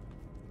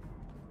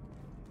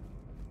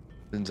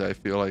 Since I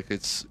feel like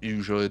it's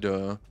usually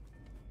the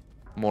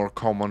more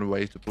common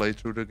way to play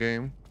through the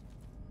game.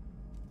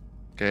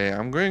 Okay,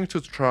 I'm going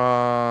to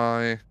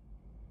try...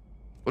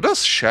 What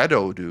does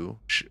Shadow do?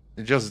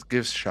 It just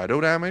gives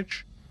shadow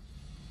damage?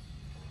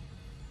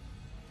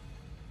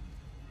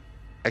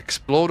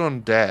 Explode on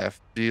death,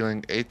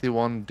 dealing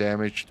 81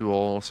 damage to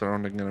all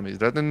surrounding enemies.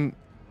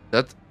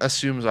 That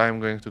assumes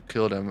I'm going to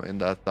kill them in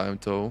that time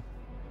too.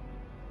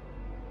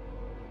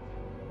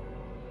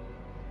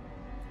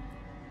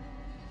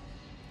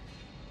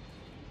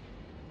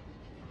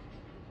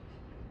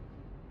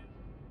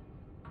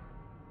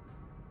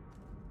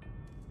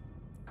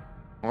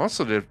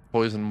 Also, the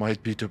poison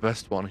might be the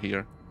best one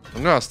here.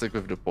 I'm gonna stick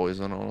with the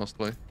poison,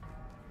 honestly.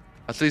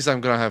 At least I'm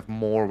gonna have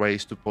more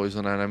ways to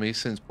poison enemies,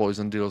 since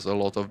poison deals a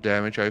lot of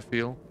damage, I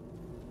feel.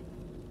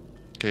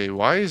 Okay,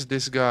 why is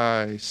this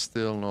guy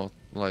still not,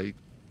 like,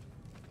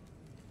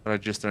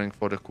 registering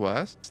for the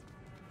quest?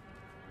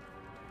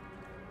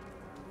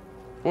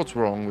 What's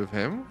wrong with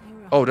him?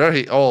 Oh, there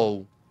he...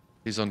 Oh,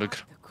 he's on the... The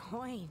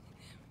coin.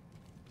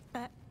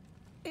 But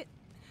it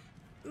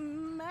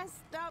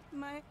messed up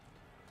my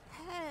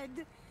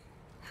head.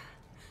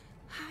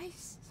 I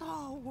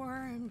saw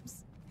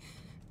worms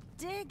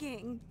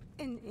digging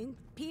in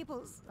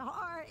people's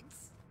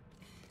hearts.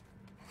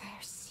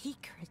 Their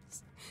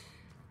secrets.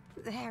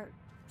 Their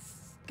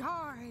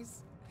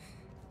scars.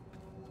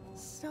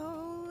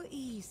 So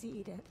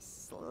easy to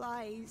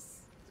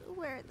slice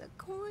where the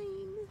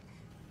coin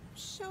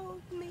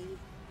showed me.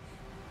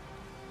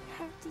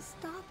 Had to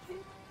stop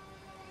it.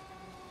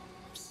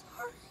 I'm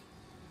sorry.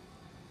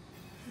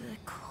 The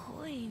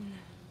coin.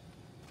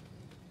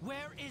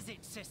 Where is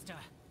it, sister?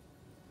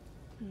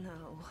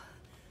 No.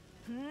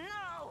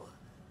 No!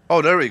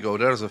 Oh, there we go.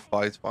 There's a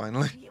fight,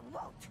 finally. You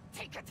won't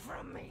take it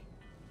from me.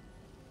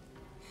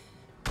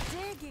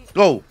 Dig it.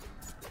 Go!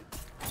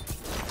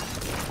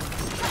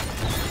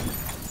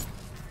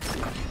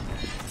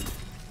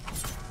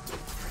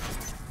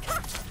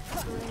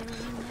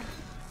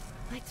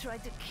 I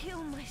tried to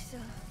kill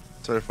myself.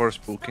 Sorry for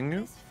spooking Stop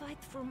you. this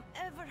fight from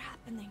ever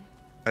happening.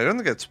 I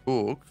don't get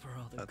spooked For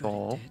all the at good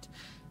all. it did,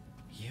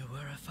 you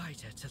were a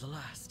fighter to the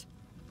last.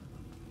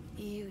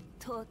 You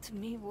taught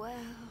me well.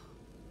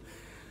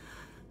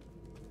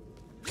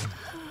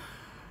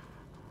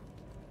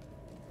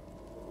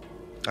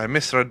 I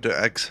misread the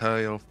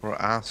exhale for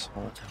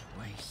asshole. What a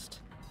waste.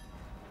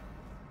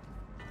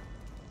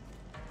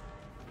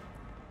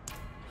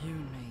 You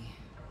and me,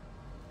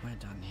 we're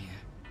done here.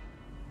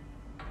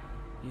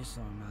 You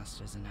saw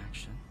masters in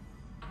action.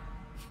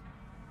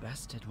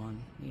 Bested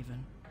one,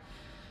 even.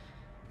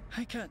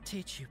 I can't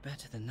teach you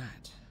better than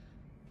that.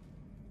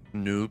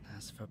 Nope.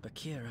 As for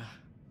Bakira,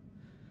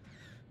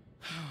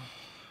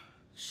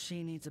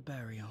 she needs a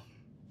burial.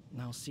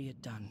 And I'll see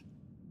it done.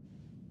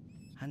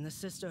 And the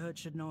Sisterhood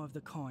should know of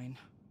the coin.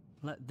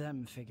 Let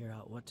them figure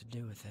out what to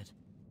do with it.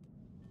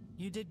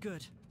 You did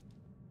good.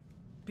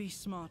 Be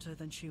smarter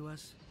than she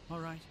was,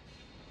 alright?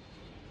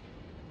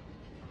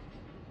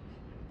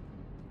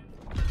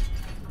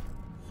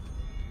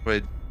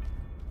 Wait.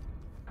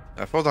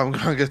 I thought I'm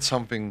gonna get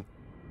something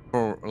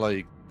for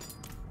like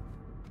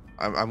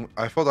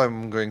I thought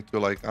I'm going to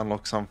like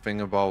unlock something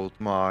about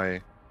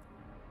my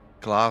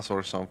class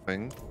or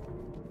something.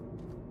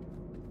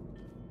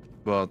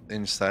 But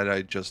instead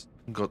I just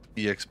got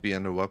EXP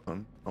and a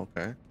weapon.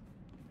 Okay.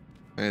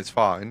 And it's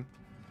fine.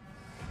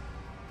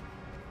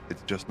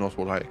 It's just not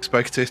what I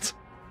expected.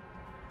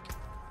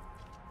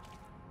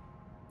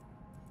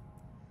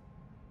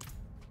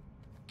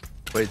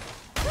 Wait.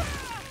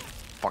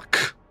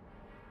 Fuck.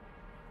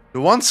 The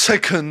 1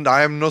 second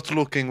I am not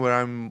looking where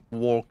I'm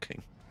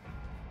walking.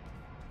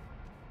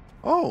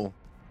 Oh.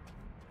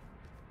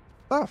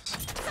 Stuffs.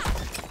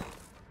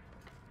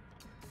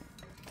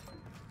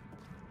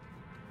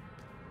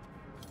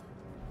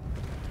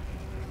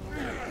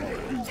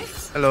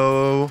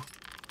 Hello.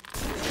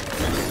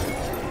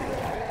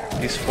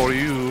 It's for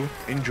you.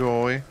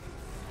 Enjoy.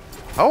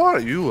 How are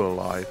you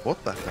alive?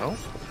 What the hell?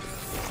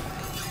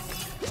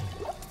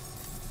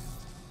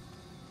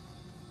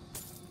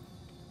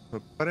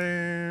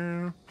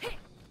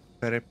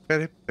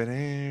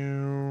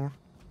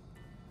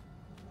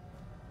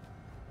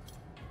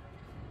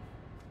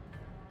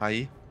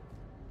 Hi.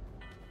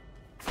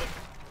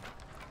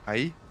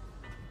 Hi.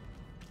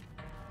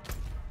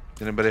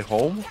 Anybody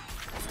home?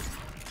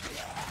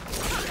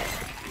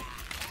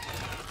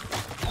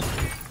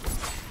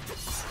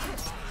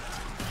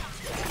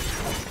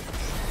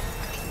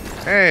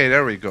 Hey,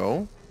 there we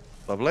go.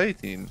 Level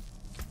 18.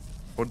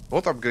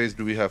 What upgrades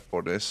do we have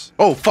for this?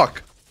 Oh,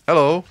 fuck!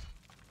 Hello!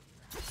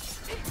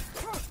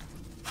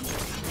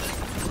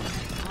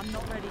 I'm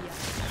not ready yet.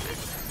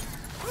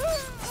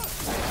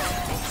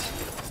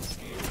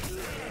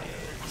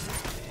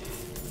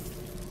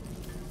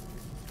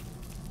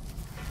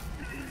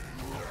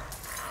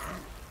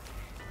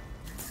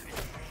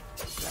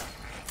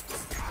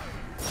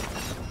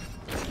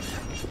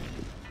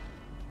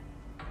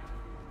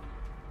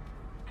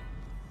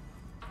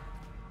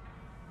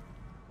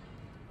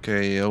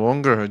 Okay, a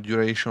longer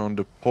duration on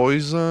the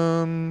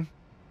poison.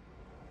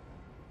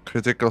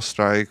 Critical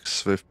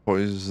strikes with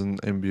poison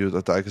imbued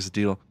attacks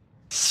deal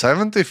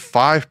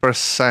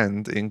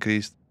 75%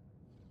 increased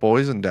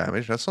poison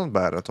damage. That's not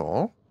bad at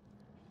all.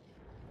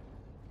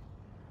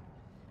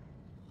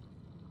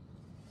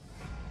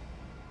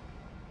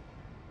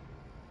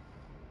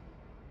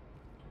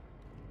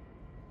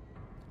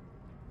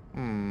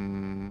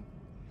 Hmm.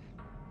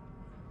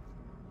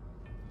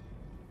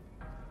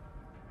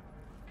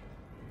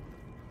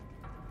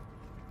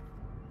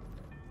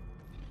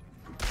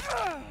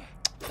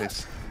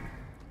 This.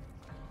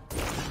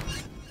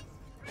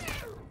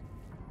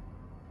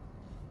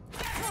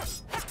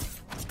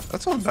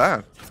 That's not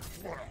bad.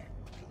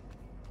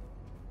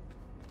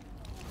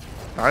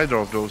 Either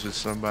of those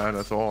is not bad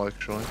at all,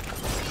 actually.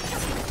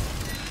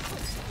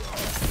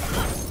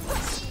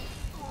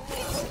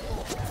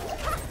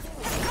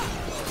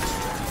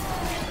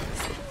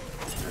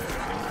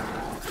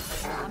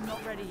 I'm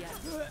not ready yet.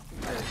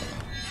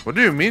 What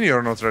do you mean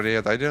you're not ready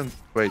yet? I didn't.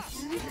 Wait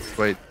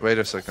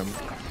a second.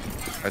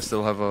 I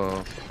still have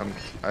a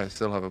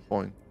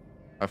point.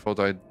 I thought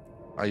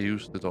I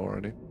used it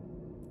already.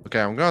 Okay,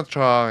 I'm gonna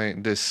try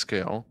this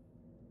skill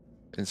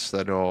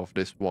instead of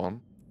this one.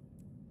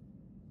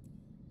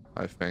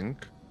 I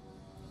think.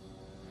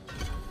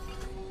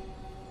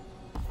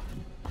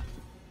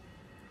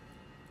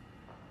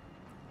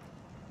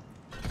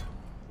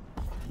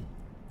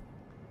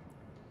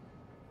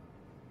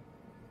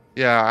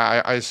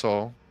 Yeah, I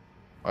saw.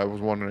 I was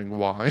wondering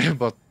why,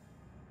 but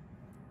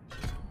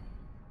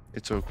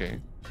it's okay.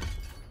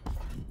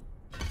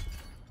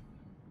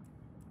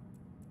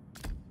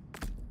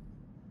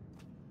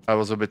 I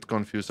was a bit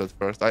confused at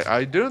first.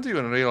 I didn't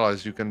even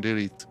realize you can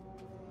delete,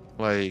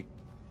 like,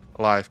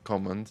 live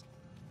comment.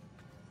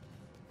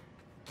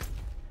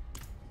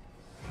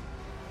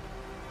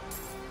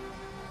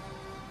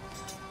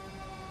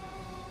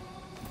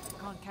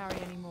 Can't carry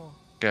anymore.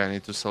 Okay, I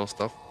need to sell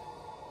stuff.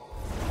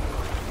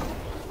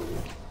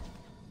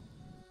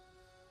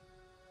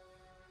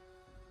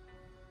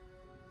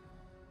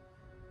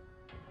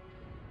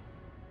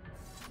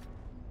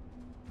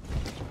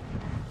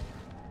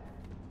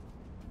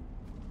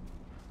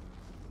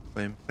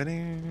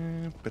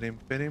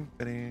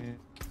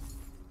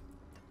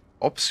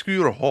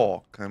 Obscure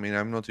Hawk. I mean,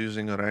 I'm not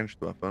using a ranged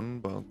weapon,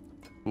 but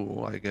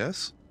cool, I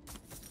guess.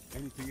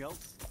 Anything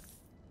else?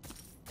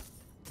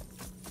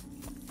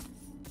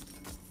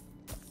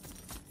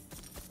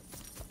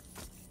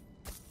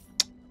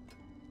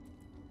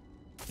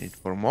 Need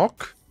for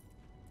mock.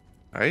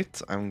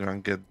 Right, I'm gonna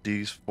get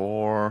these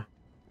for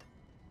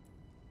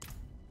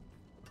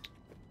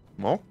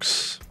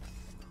mocks.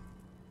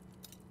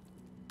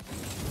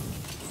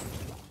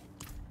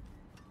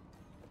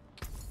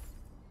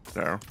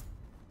 There.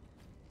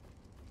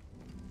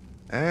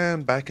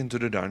 And back into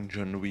the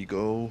dungeon we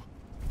go.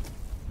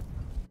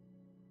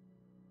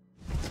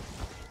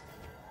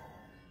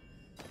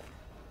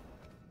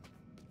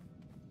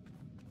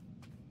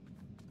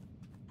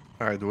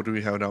 Alright, what do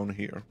we have down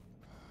here?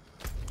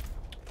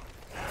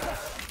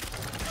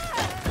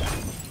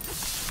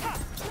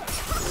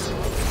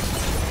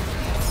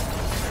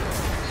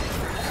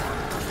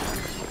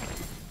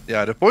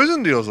 Yeah, the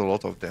poison deals a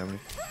lot of damage.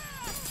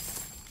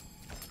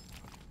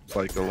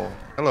 Like a lot.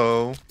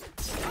 Hello.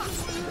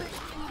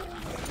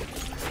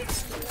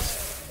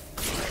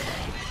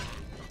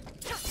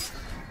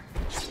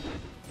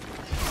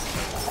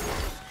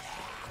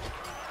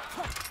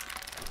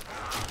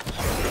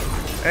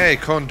 Hey,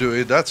 can't do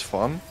it. That's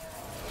fun.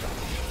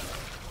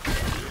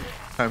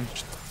 Time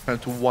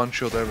to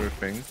one-shot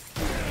everything.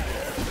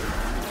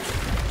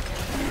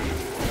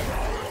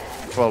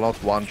 Well, not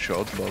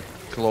one-shot, but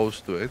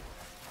close to it.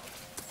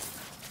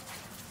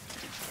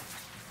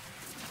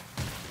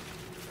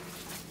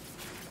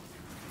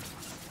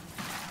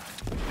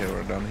 Okay,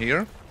 we're done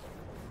here.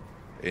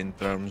 In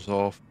terms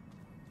of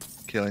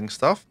killing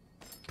stuff.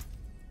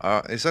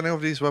 Is any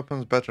of these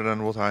weapons better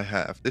than what I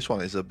have? This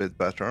one is a bit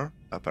better,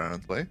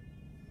 apparently.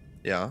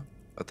 Yeah,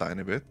 a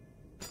tiny bit.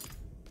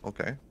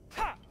 Okay.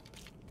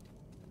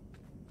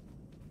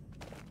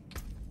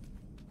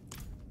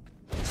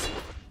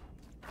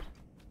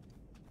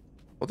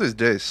 What is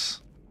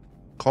this?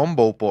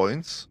 Combo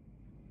points.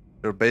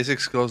 Your basic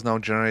skills now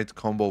generate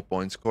combo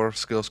points. Core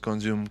skills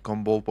consume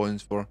combo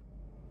points for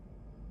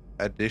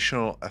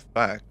additional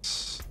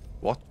effects.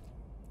 What?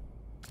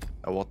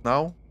 What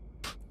now?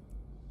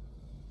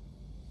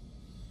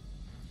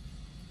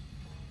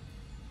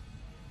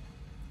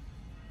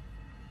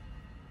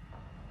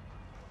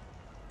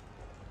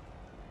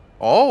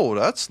 Oh,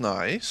 that's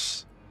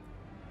nice.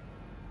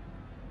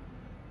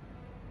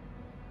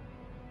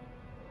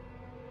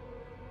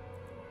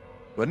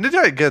 When did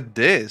I get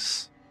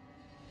this?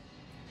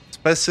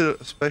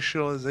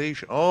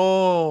 Specialization.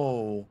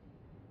 Oh,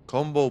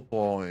 combo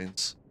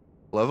points.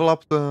 Level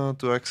up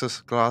to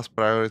access class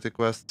priority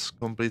quests.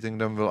 Completing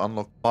them will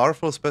unlock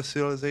powerful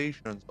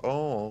specializations.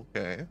 Oh,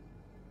 okay.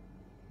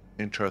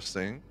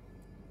 Interesting.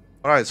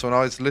 Alright, so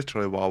now it's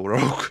literally WoW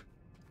Rogue.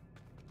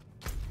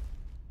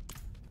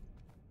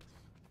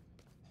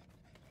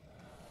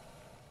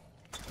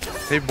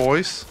 Hey,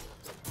 boys.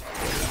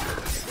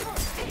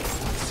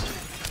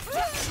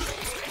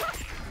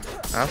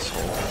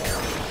 Asshole.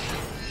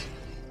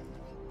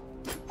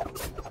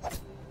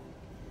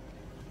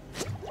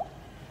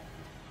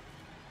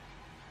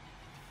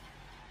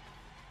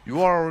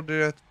 You are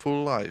already at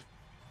full life.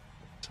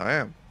 Yes, I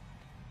am.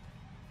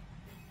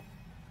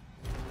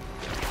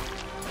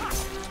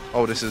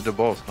 Oh, this is the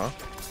boss, huh?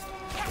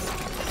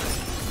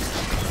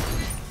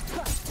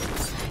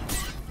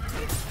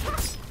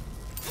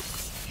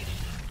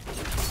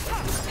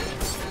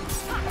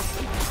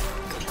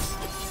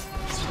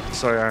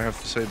 Sorry, I have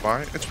to say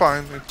bye. It's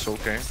fine, it's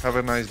okay. Have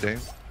a nice day.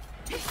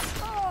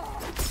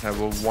 Have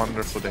a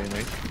wonderful day,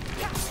 mate.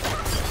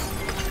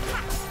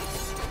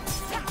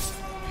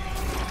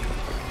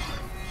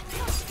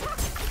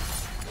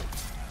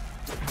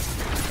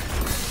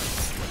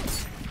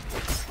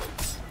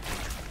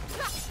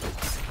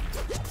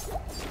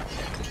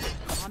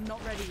 I'm not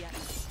ready yet.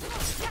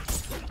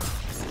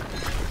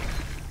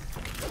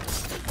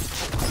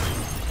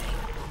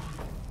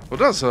 What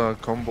does a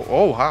combo?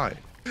 Oh, hi.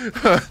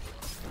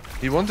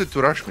 He wanted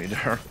to rush me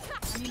there.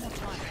 I need more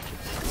time.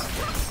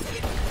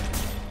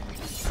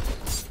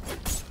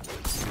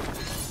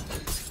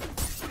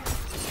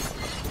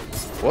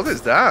 What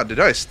is that? Did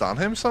I stun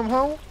him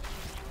somehow?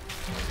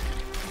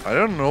 I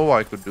don't know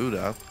I could do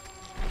that.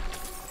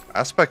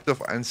 Aspect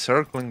of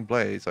encircling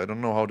blades. I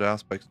don't know how the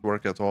aspects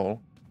work at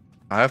all.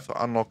 I have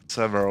unlocked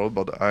several,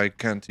 but I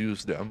can't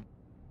use them.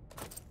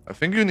 I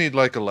think you need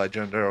like a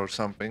legendary or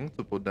something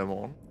to put them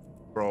on.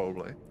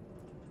 Probably.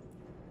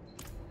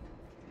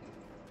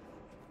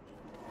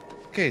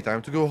 Okay,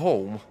 time to go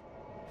home.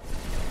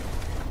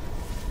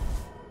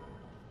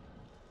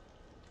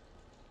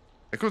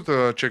 I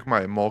could check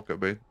my mock a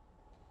bit.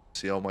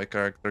 See how my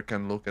character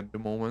can look at the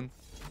moment.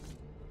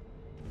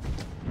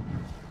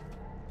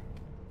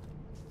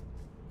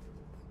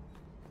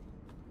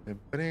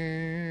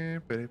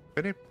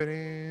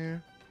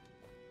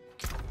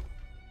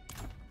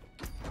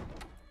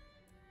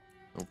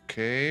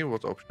 Okay,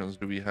 what options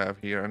do we have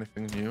here?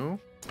 Anything new?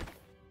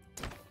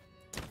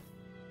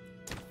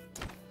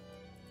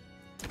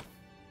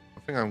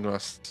 I think I'm gonna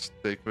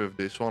stick with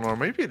this one, or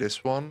maybe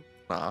this one.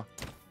 Nah,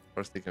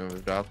 we're sticking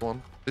with that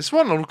one. This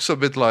one looks a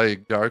bit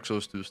like Dark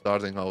Souls 2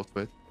 starting out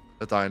with.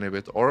 A tiny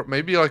bit. Or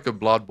maybe like a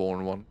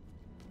Bloodborne one.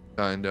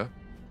 Kinda.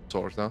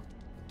 Sorta.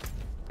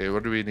 Okay,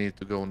 where do we need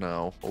to go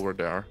now? Over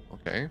there.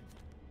 Okay.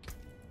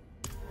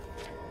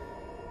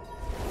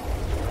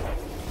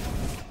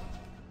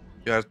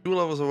 Yeah, 2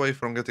 levels away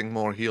from getting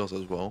more heals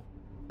as well.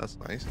 That's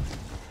nice.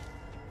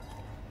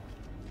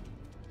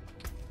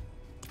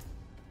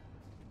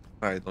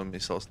 Alright, let me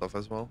sell stuff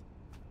as well.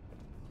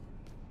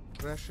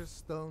 Precious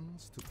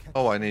stones to catch.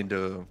 Oh, I need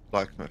the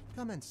blacksmith.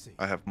 Come and see.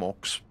 I have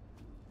mocks.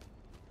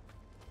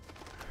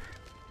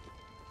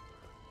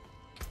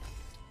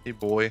 Hey,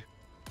 boy.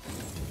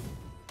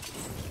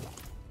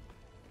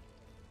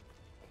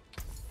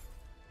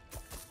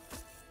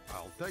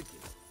 I'll take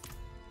it.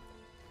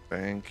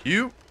 Thank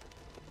you.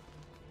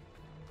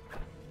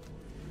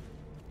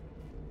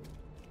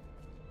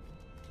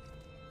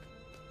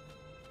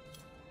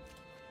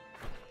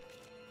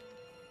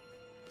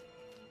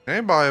 Can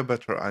I buy a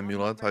better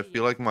amulet? I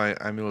feel like my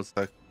amulet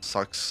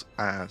sucks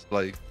ass.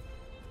 Like,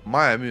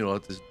 my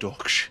amulet is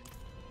dog shit.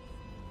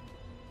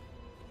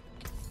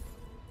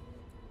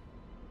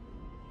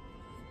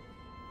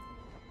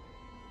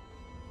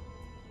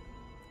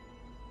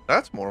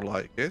 That's more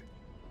like it.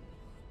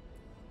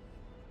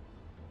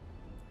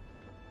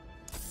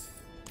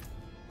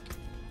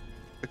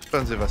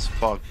 Expensive as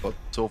fuck, but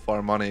so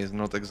far money is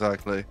not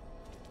exactly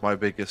my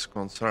biggest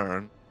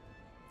concern.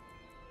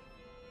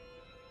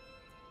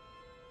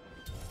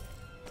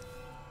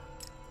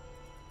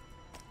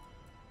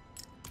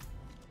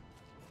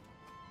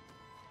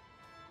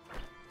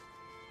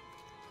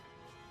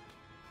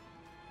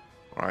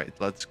 Alright,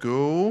 let's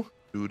go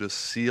do the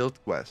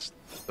sealed quest.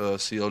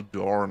 Sealed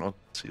door, not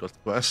sealed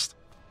quest.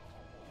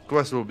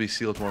 Quest will be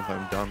sealed once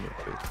I'm done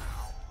with it.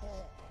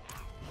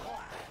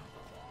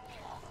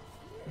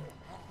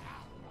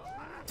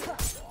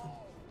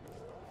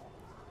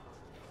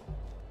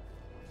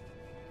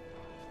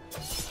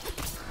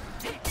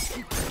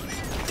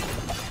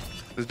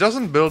 It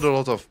doesn't build a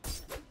lot of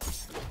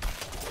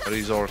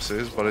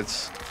resources, but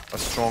it's a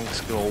strong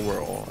skill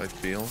overall, I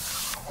feel.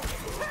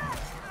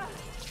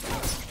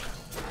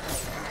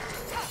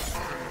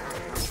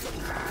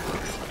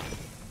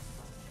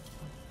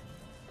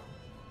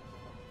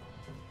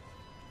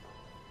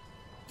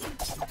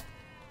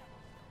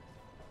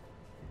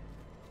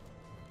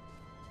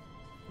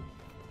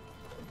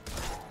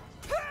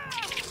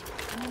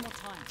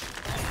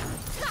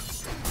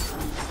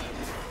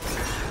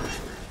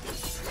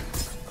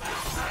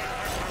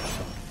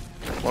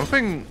 One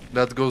thing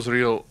that goes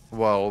real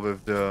well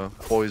with the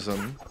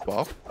poison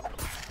buff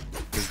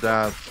is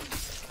that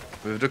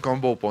with the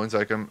combo points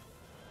I can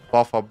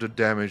buff up the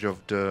damage of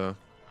the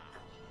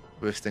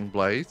Twisting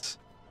Blades,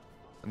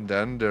 and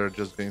then they're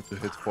just going to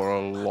hit for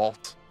a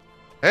lot.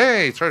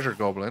 Hey, Treasure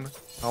Goblin!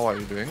 How are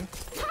you doing?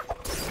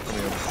 Come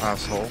here,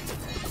 asshole.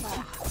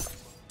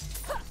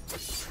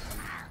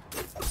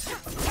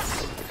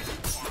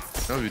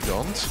 No, you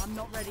don't. I'm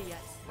not ready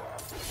yet.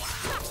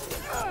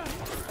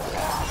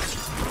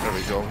 There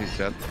we go, he's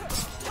dead.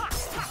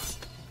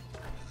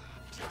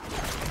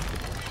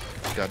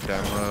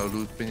 Goddamn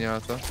loot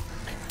piñata.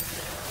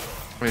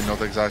 I mean,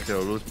 not exactly a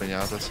loot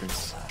piñata,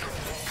 since...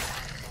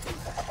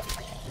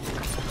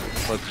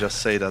 Let's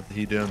just say that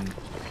he didn't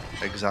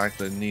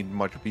exactly need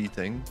much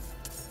beating.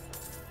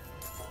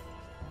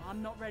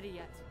 I'm not ready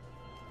yet.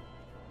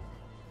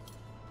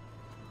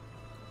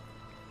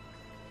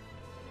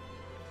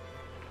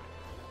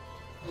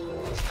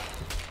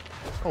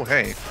 Oh,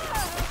 hey.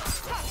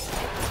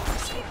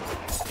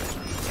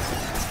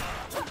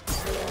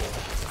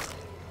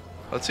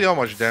 Let's see how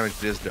much damage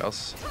this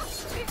does.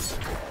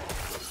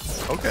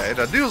 Okay,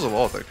 that deals a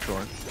lot,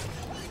 actually.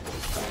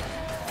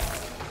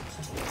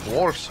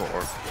 War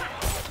Sword.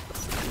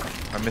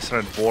 I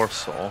misread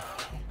Warsaw.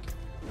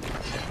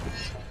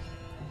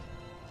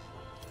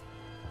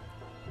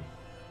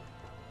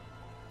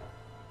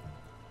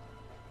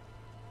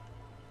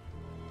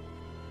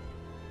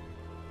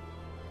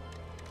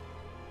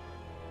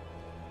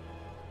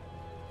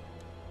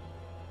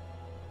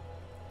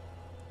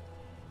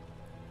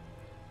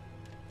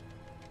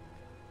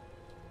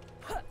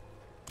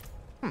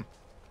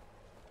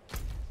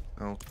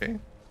 Okay.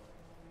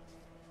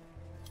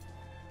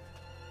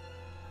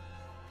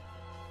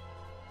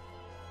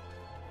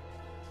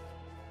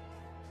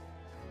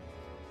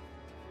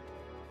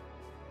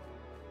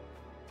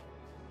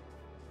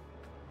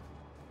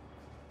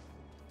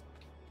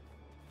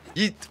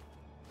 Yeet.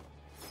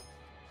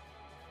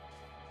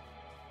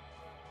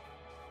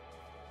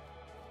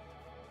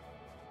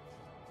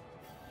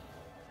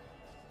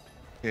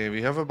 Okay,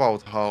 we have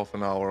about half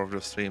an hour of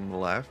the stream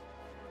left.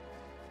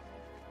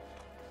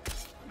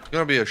 It's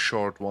gonna be a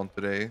short one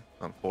today,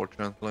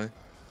 unfortunately.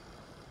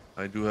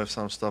 I do have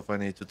some stuff I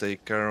need to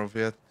take care of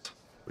yet,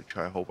 which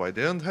I hope I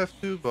didn't have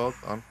to, but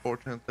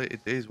unfortunately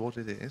it is what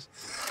it is.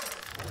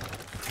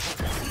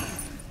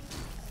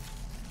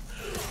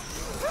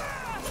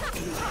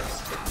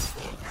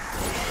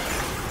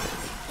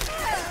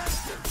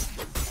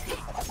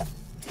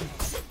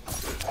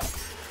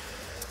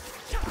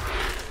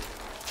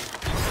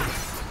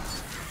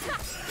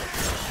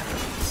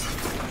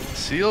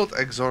 Sealed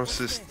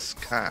Exorcist's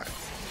Cat.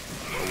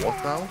 What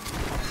now?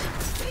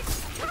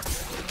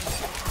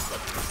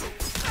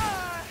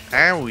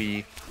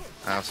 Owie,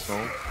 asshole.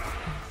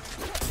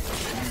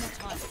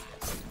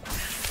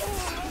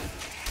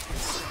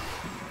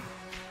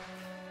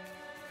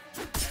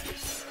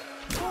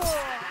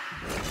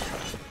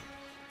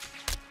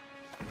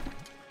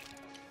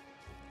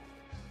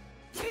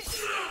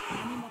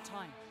 I need more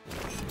time.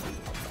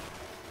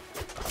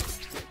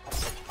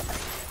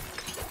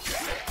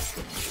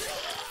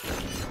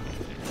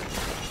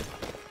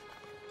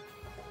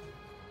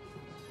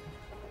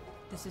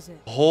 This is it.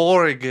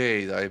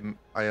 Horrigate.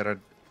 I read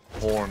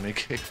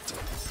Hornigate.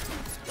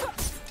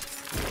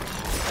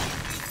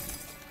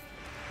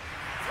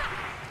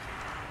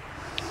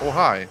 Oh,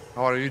 hi.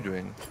 How are you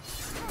doing?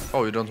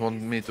 Oh, you don't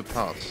want me to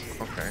pass.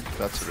 Okay,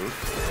 that's rude.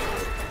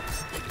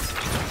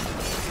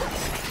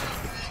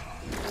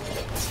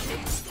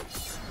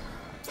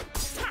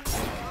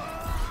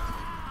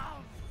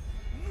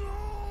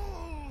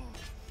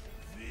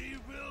 We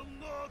will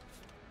not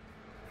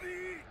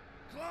be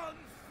confined.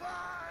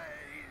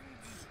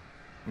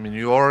 I mean,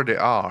 you already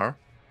are.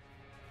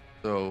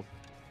 So,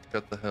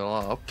 get the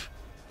hell up.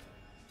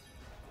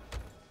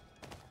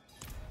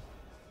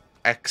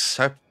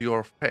 Accept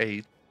your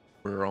fate,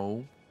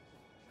 bro.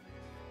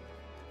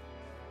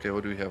 Okay,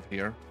 what do we have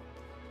here?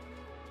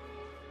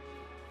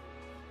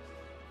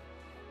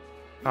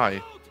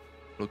 Hi.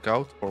 Look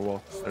out for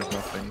what? There's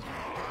nothing.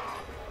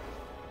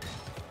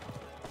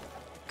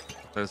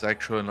 There's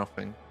actually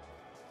nothing.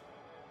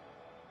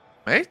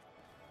 Mate?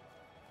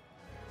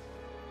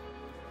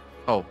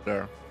 Oh,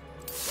 there.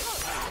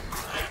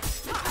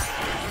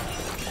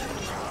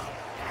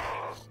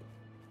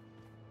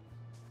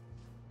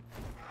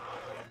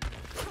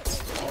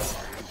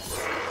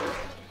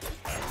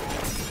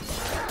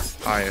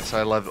 Ah yes,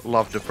 I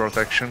love the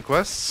protection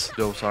quests.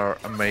 Those are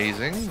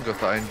amazing.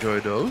 Gotta enjoy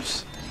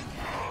those.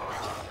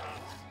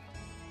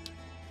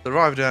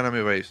 Survive the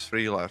enemy waves.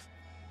 3 left.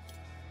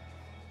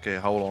 Okay,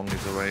 how long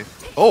is the wave?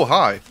 Oh,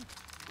 hi!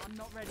 I'm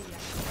not ready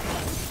yet.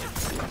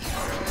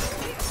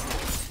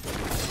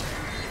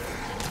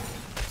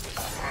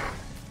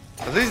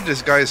 At least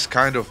this guy is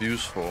kind of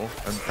useful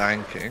and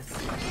tanky.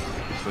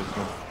 So it's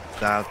not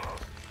that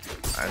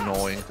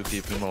annoying to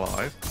keep him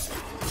alive.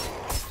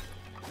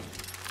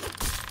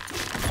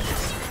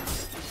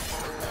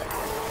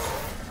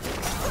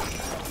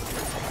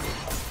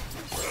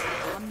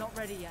 I'm not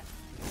ready yet.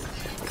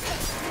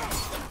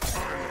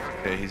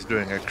 Okay, he's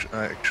doing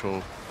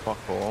actual fuck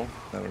all.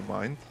 Never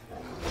mind.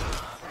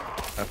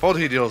 I thought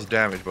he deals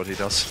damage, but he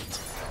doesn't.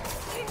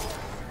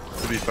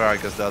 To be fair, I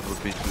guess that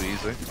would be too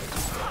easy.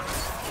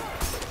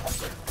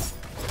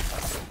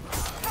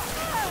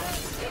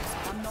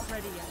 I'm not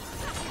ready yet.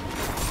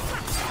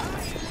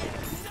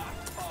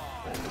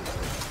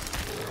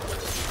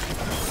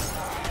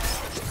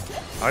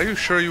 Are you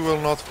sure you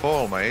will not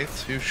fall,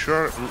 mate? You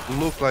sure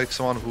look like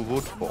someone who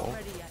would fall.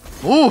 Ready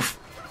yet. Move!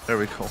 There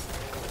we go.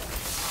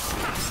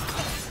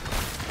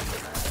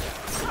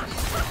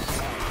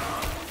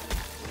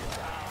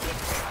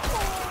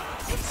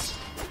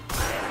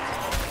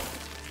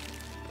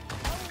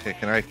 Okay,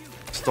 can I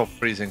stop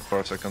freezing for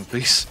a second,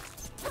 please?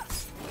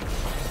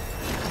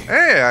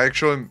 Hey, I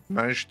actually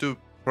managed to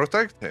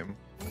protect him.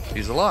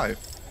 He's alive.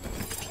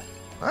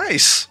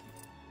 Nice!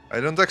 I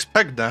don't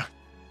expect that.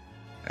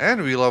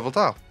 And we leveled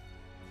up.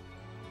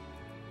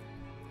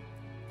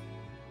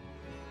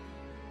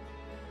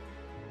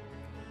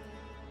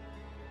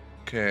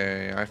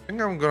 Okay, I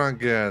think I'm gonna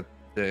get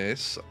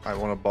this. I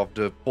wanna buff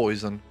the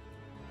poison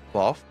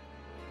buff,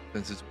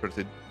 since it's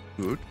pretty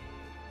good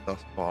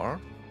thus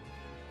far.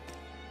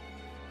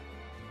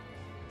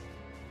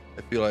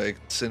 I feel like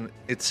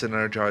it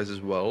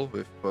synergizes well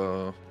with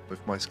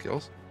my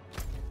skills.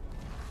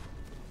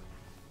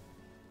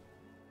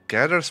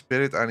 Gather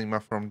spirit anima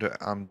from the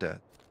undead.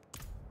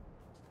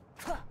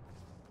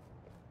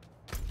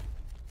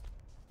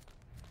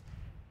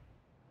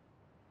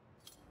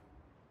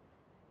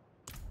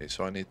 Okay,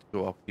 so I need to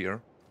go up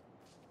here.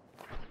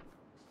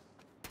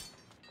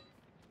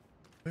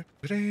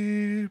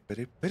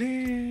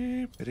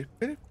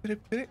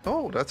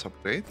 Oh, that's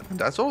upgrade. And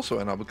that's also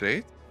an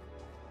upgrade.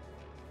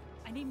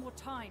 I need more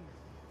time.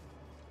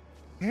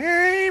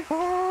 Hey,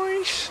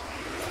 boys!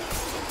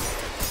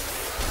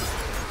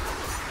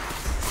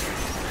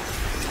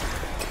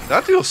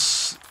 That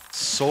deals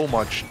so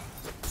much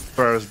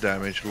burst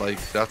damage, like,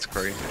 that's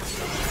crazy.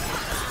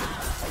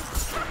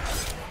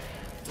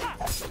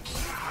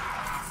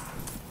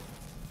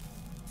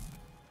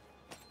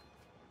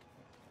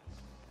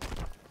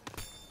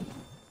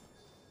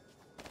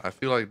 I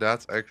feel like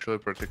that's actually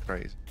pretty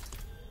crazy.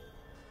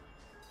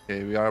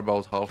 Okay, we are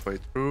about halfway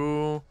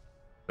through.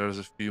 There's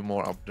a few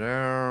more up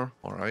there.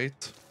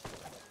 Alright.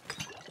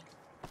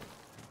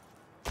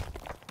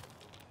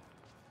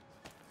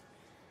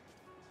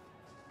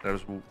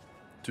 There's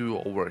 2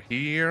 over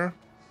here.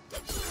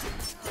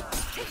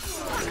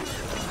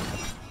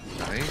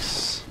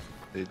 Nice.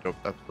 They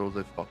dropped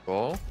absolutely fuck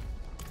all.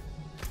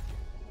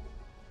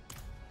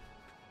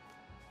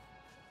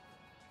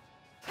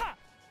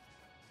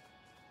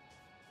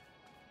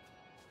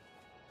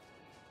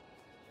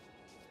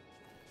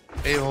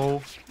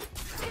 Ayo.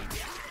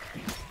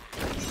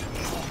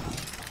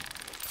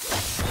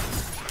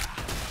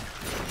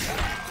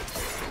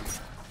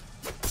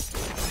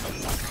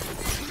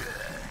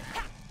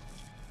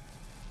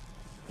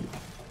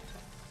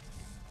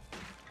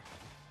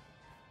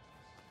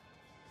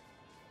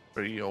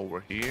 Three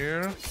over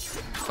here,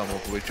 some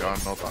of which are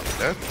not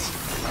undead.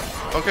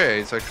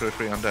 Okay, it's actually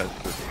 3 undead.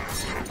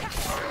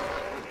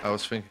 I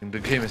was thinking the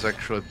game is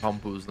actually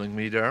pampoozling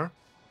me there.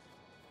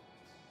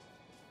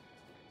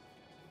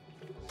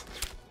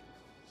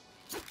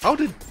 How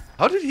did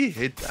he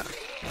hit that?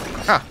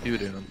 Ha! You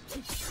didn't.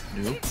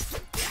 Noob.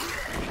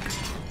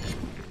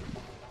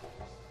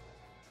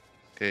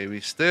 Okay,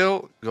 we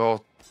still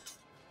got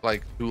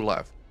like 2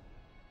 left.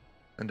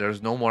 And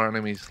there's no more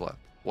enemies left.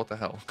 What the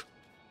hell?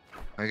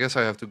 I guess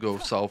I have to go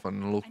south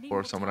and look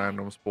for some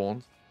random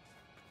spawns.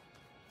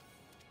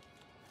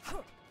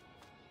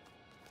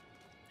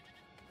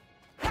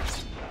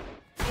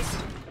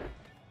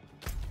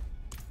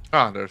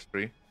 Ah, there's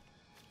 3.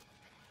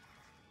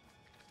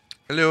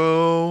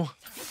 Hello.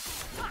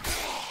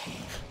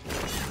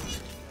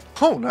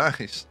 Oh,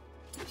 nice.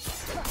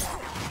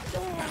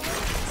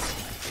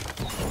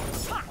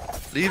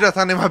 Leave that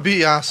anima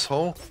be,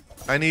 asshole.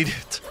 I need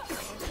it.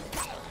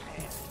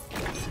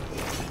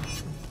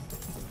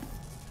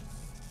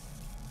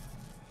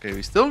 Okay,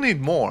 we still need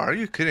more. Are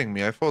you kidding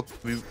me? I thought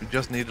we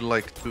just needed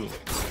like 2.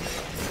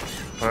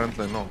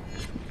 Apparently not.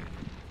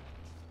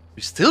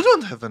 We still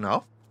don't have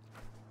enough?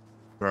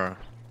 Bruh.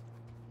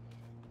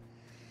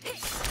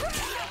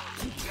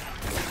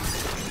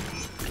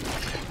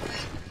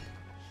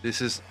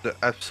 This is the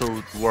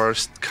absolute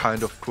worst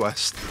kind of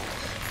quest.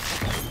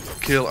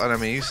 Kill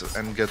enemies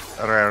and get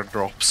rare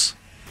drops.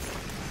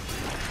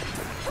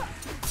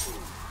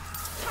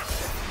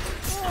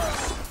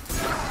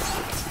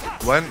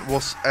 When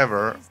was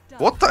ever?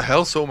 What the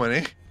hell, so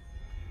many?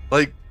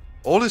 Like,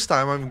 all this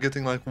time I'm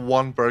getting like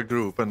 1 per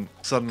group and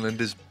suddenly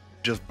this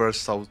just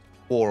bursts out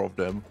 4 of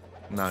them.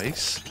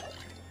 Nice.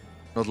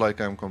 Not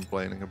like I'm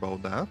complaining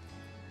about that.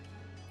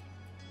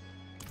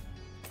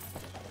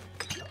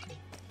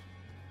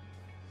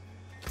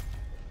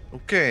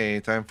 Okay,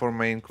 time for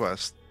main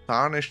quest.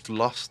 Tarnished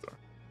Luster.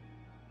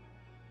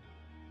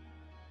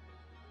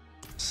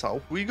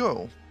 South we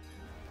go.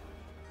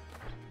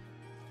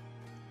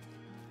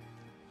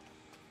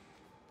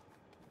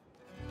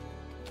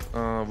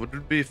 Would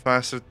it be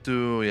faster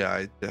to... Yeah,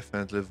 it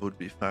definitely would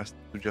be faster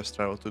to just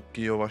travel to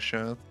Kiowa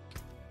Shed.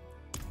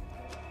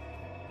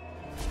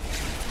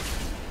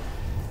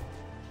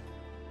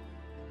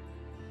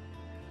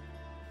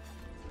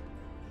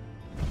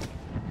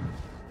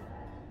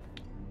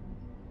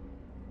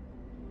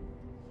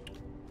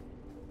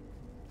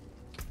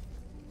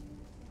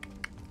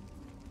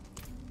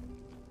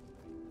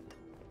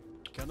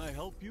 Can I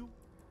help you?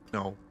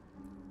 No.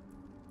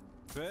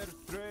 Fair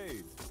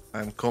trade.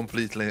 I'm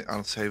completely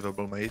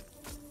unsavable, mate.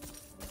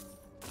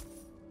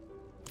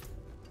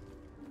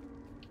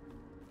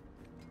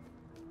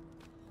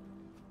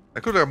 I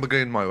could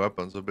upgrade my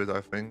weapons a bit,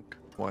 I think.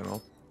 Why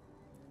not?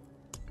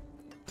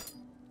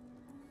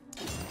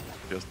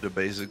 Just the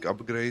basic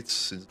upgrades,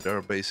 since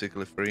they're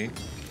basically free.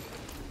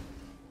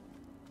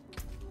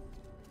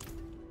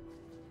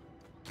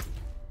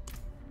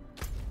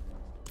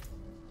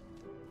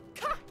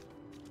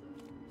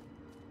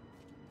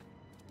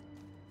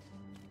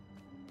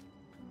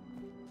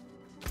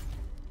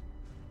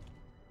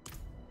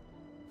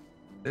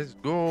 Let's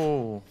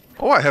go.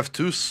 Oh, I have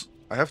two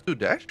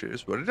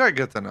dashes. Where did I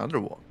get another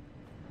one?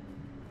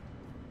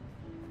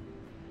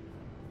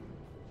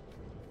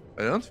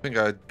 I don't think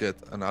I'd get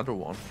another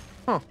one.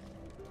 Huh.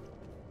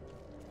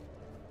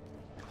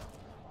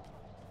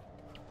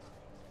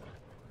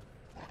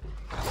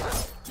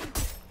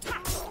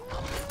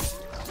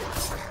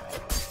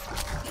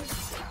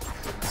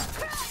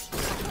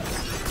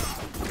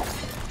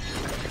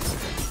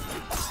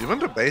 Even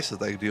the base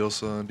attack deals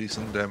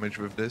decent damage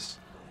with this.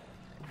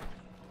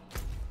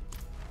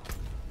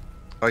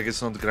 Like,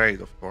 it's not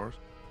great, of course.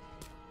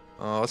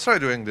 Let's try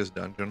doing this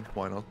dungeon.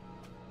 Why not?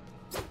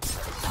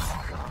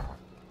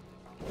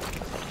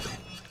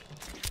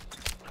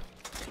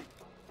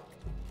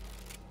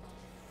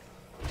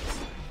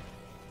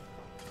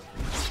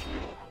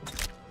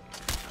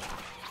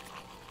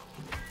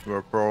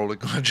 We're probably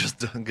gonna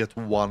just get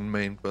 1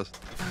 main quest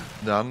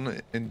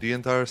done in the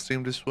entire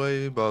stream this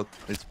way, but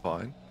it's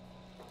fine.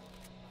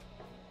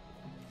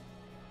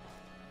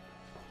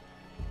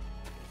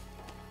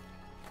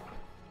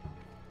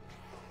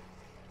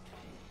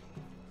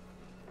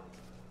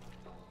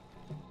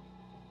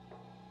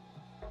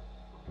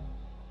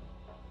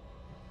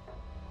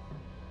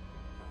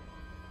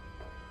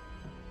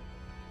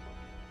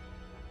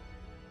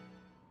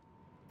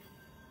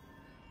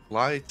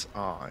 Light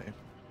eye.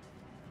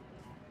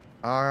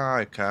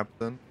 Aye,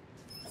 Captain.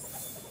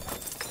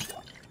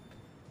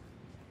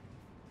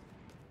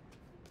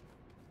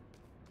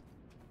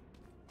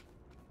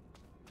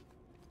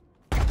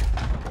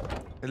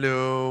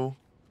 Hello.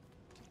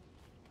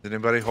 Is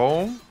anybody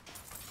home?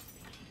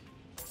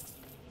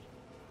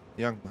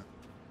 Young man.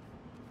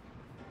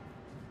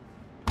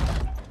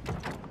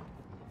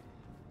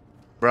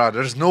 Bruh,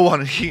 there's no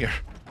one here.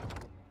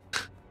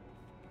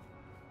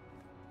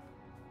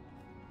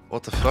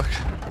 What the fuck?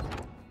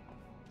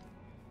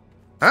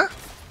 Huh?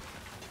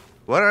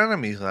 Where are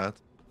enemies at?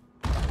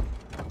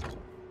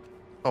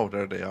 Oh,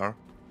 there they are.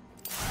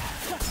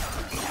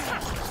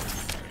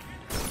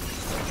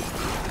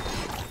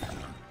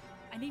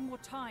 I need more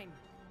time.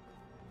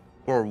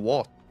 For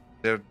what?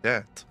 They're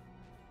dead.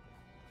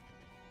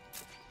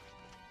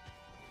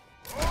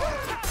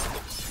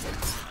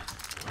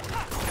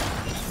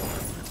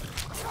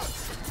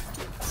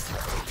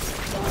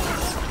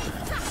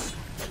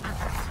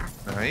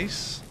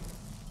 Nice.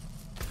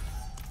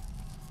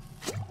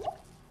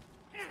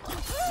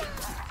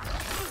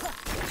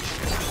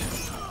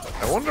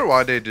 wonder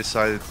why they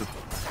decided to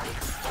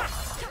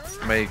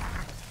make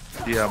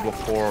Diablo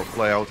 4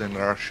 play out in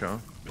Russia.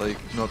 Like,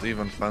 not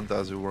even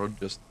fantasy world,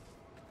 just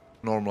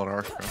normal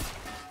Russia.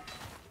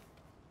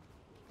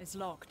 It's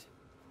locked.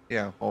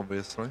 Yeah,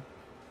 obviously.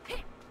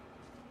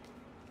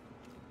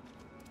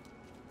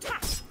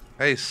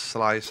 Hey,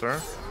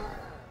 Slicer.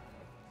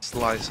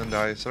 Slice and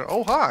Dicer.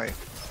 Oh, hi!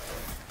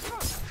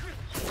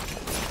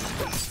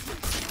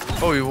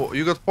 Oh,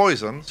 you got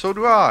poison? So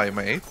do I,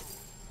 mate.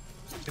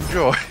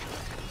 Enjoy.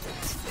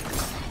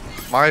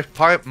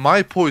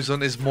 My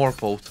poison is more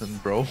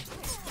potent, bro.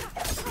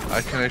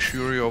 I can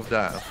assure you of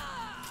that.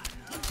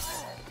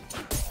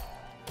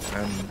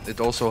 And it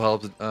also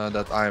helps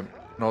that I'm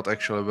not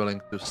actually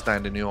willing to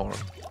stand in yours.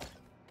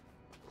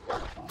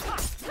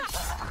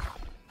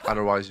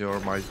 Otherwise,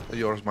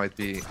 yours might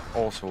be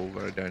also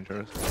very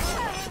dangerous.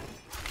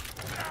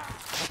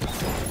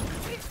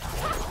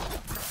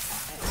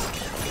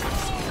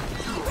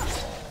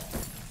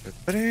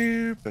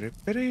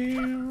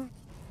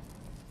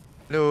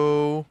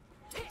 Hello.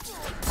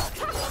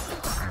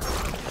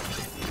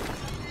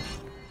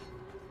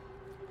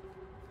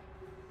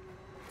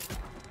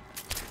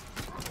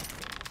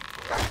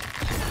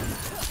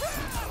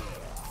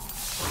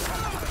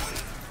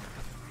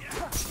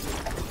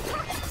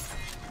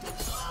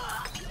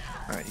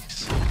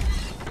 Nice.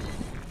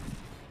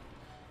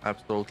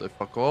 Absolutely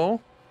fuck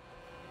all.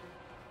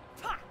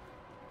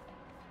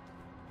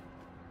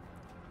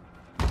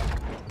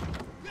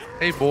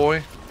 Hey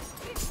boy.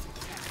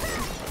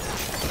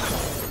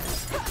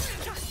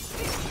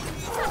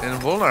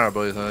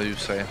 Invulnerable, you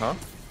say, huh?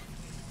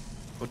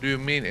 What do you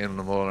mean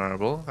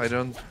invulnerable? I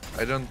don't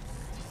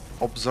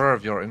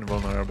observe your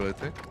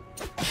invulnerability.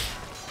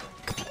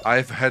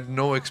 I've had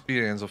no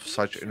experience of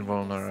such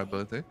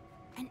invulnerability.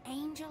 An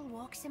angel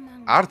walks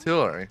among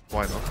Artillery,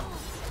 why not?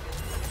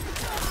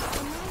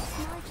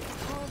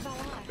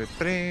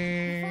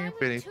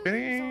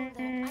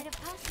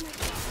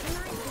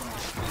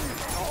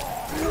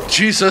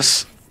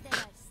 Jesus!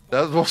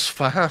 That was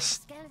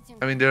fast.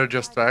 I mean, they're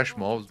just trash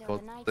mobs,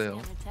 but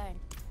still.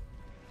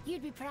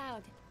 You'd be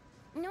proud.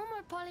 No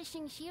more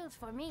polishing shields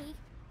for me.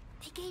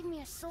 They gave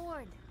me a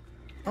sword.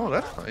 Oh,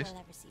 that's nice.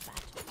 We'll never see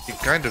battle. He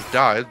kind of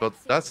died, but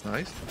that's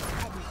nice.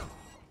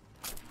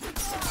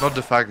 Not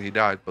the fact he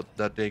died, but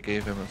that they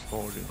gave him a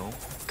sword, you know.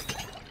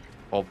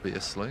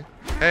 Obviously.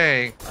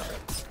 Hey!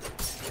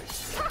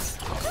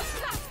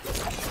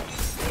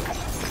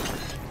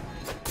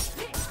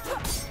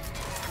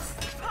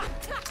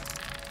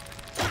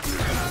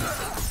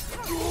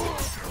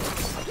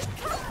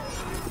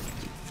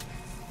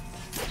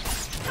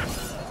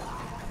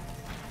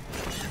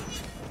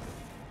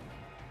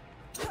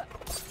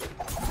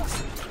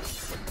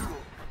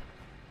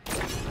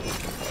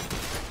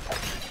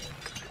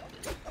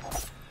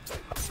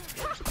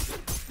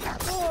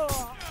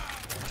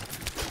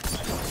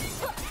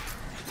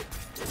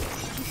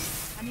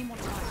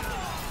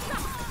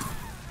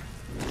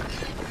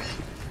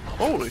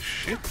 Holy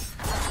shit.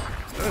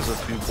 There's a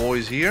few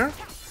boys here.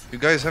 You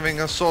guys having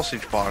a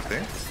sausage party?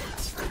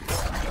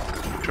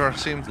 Sure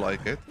seems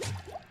like it.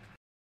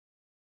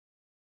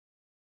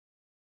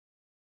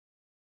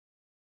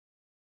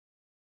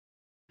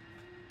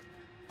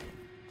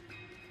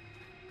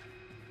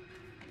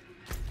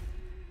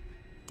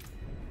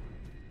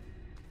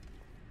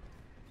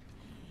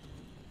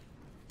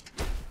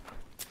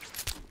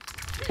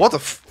 What the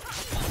f-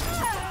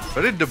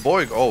 Where did the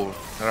boy go? Oh,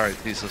 alright,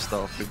 he's a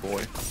stealthy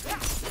boy.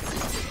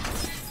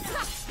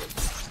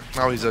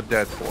 Now he's a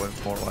dead boy,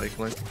 more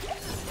likely.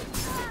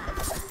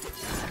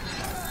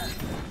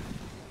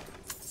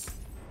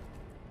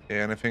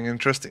 Okay, anything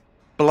interesting?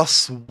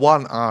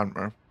 +1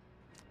 armor.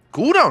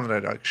 Cooldown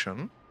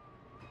reduction?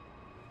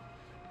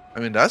 I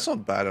mean, that's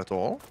not bad at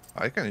all.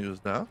 I can use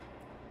that.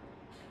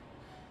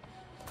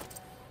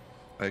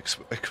 I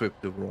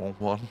equipped the wrong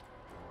one.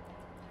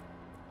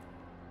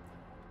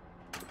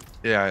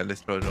 Yeah, I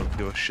literally don't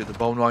give a shit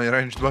about my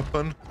ranged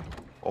weapon.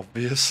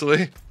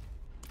 Obviously.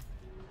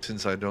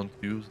 Since I don't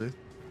use it.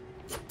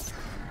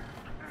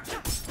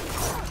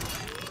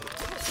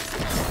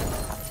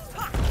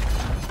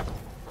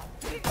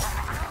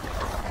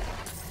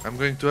 I'm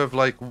going to have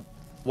like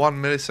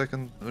 1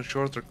 millisecond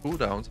shorter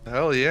cooldowns.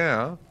 Hell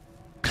yeah.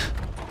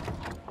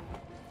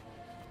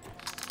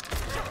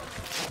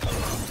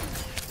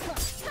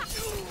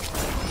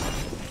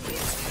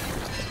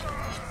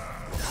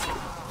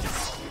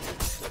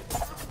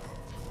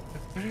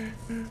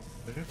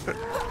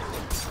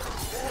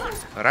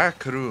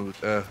 Recruit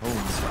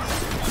home.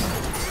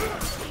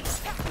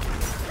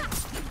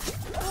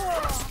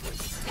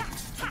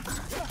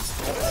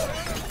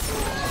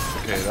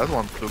 Okay, that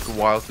one took a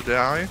while to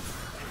die.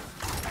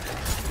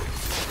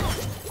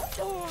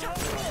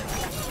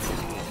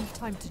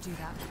 Time to do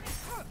that.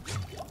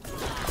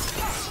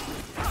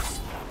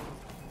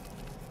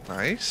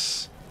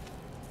 Nice.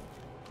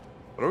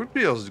 Rogue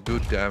deals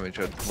good damage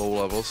at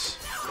low levels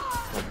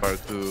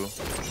compared to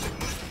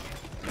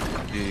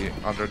the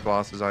other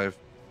classes I've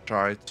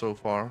tried so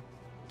far.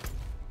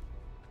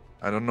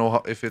 I don't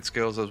know if it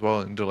scales as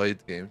well in the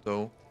late game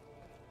though.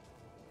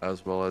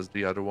 as well as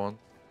the other one.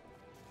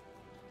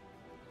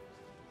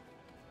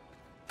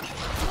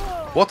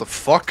 What the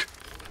fuck?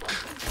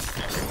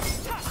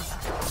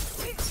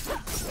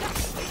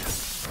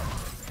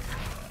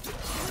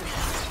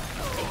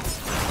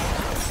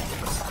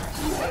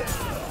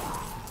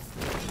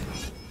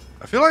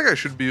 I feel like I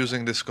should be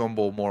using this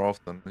combo more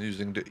often,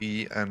 using the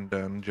E and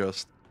then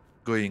just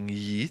going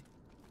yeet,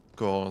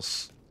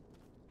 because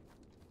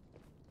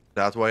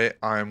that way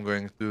I'm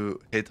going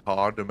to hit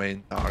hard the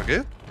main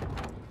target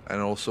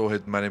and also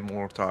hit many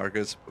more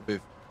targets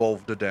with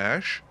both the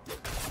dash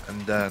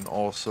and then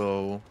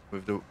also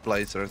with the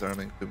blades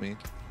returning to me.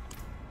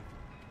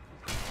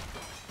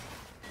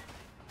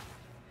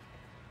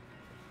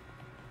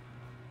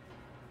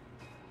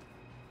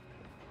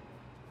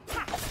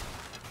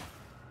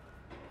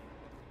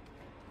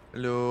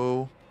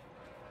 Hello,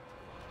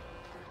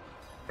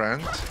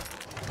 friend.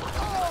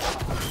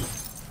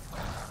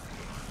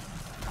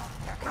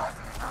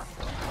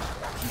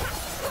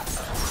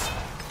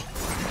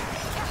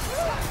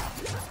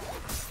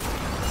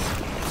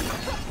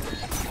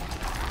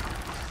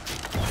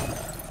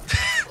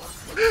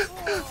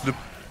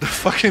 The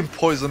fucking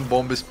poison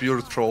bomb is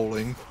pure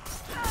trolling.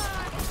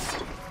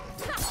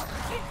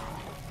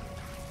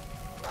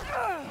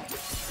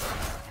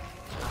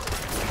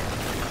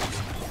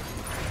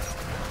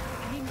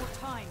 I need more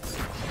time.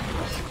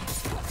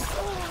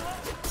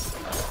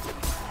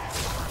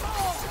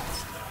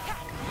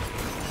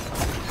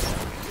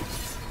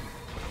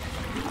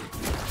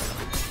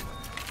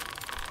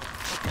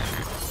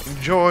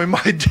 Enjoy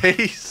my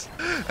days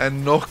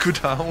and knock you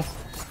down.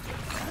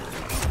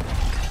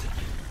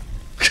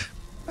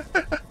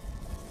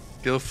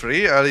 Kill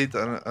 3 elite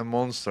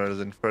monsters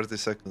in 30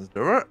 seconds.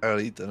 There were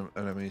elite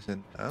enemies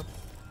in that.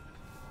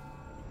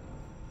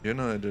 You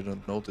know, I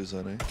didn't notice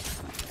any.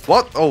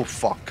 What? Oh,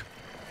 fuck.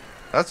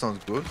 That's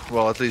not good.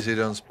 Well, at least he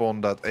didn't spawn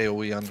that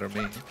AoE under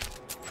me.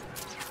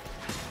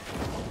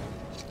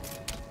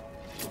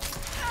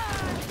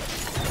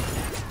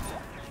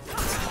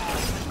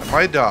 I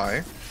might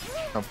die.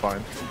 I'm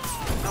fine.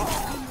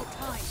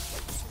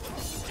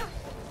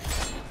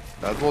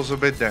 That was a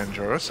bit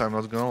dangerous, I'm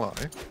not gonna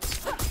lie.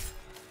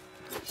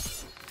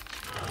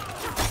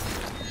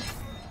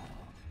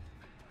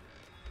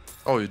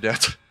 Oh, you're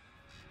dead.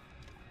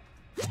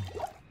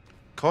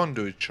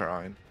 Conduit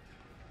shrine.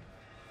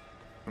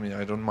 I mean,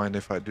 I don't mind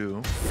if I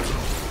do.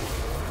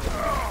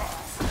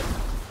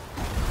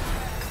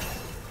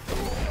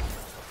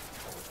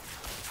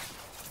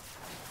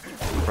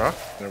 Bruh,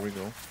 there we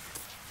go.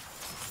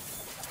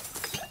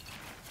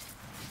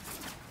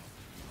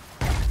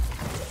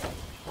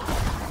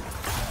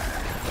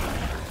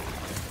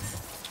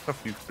 A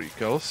few free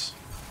kills.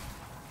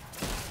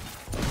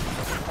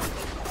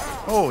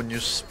 Oh, new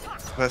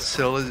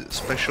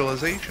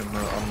specialization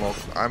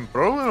unlocked. I'm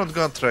probably not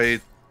gonna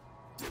trade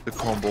the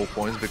combo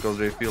points because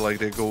they feel like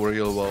they go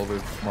real well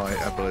with my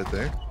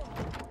ability.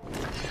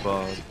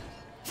 But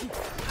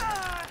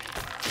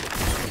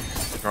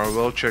I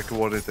will check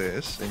what it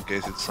is in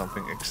case it's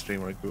something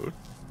extremely good.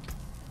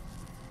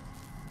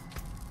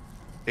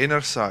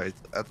 Inner sight.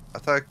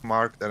 Attack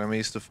marked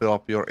enemies to fill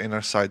up your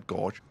inner sight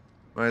gauge.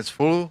 When it's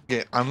full,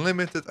 get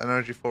unlimited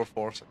energy for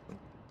 4 seconds.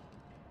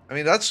 I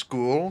mean, that's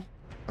cool.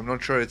 I'm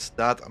not sure it's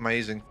that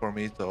amazing for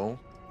me though.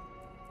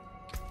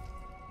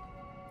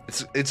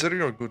 It's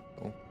real good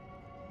though.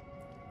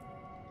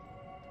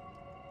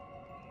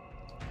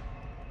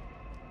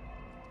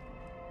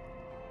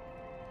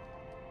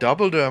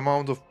 Double the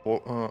amount of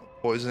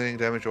poisoning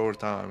damage over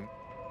time.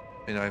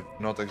 I mean, I've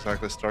not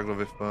exactly struggled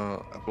with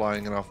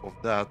applying enough of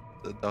that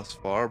thus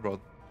far, but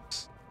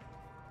it's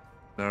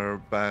never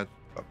bad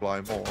to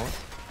apply more.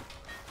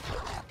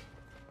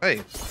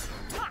 Hey!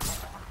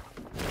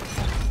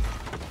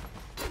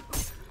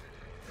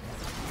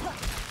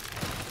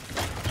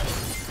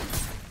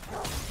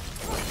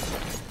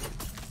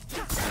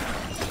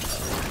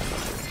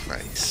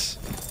 Nice.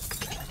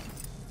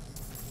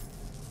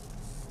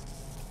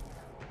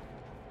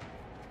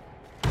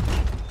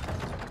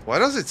 Why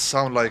does it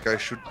sound like I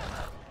should...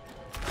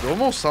 It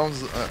almost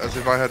sounds as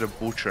if I had a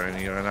butcher in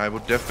here, and I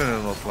would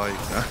definitely not like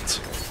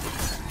that.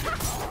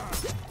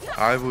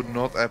 I would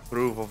not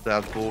approve of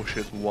that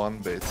bullshit one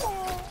bit.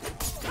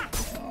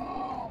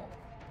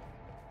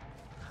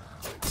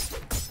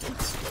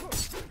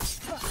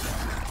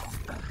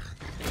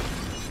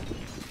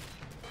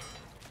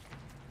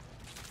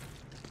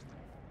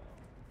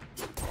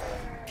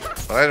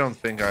 But I don't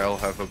think I'll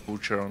have a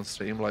butcher on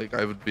stream. Like,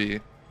 I would be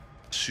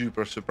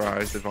super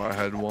surprised if I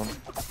had one.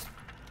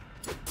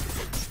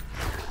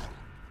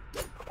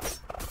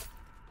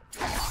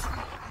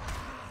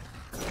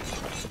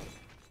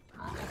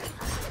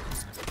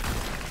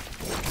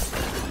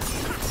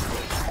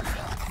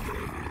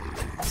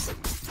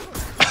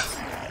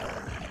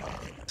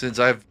 Since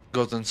I've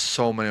gotten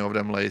so many of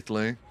them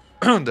lately,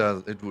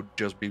 that it would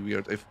just be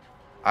weird if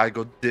I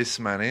got this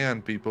many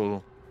and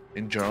people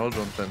in general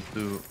don't tend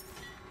to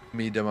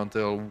meet them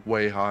until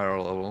way higher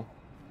level.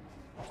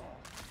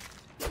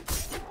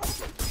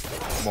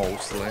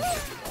 Mostly.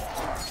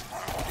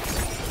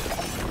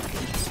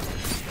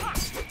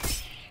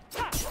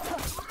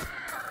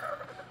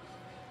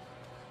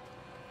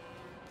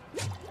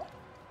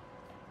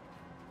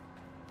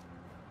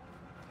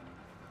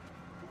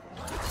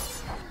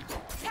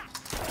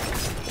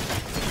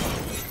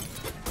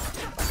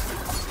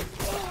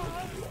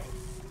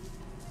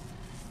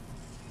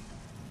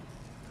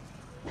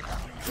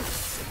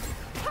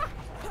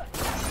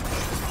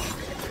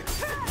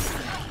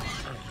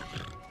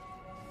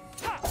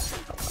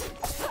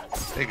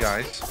 Hey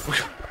guys.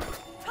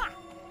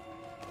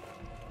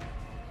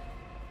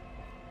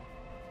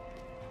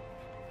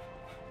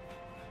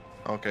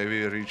 Okay,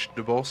 we reached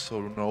the boss,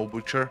 so no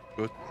butcher.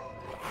 Good.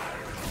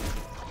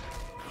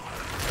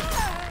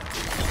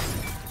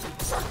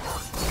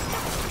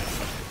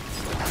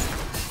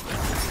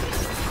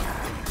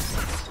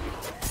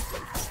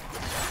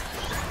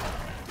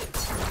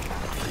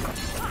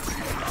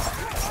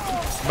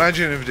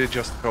 Imagine if they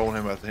just throw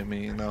him at him,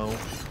 you know?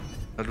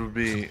 That would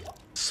be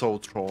so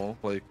troll,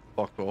 like,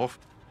 fuck off.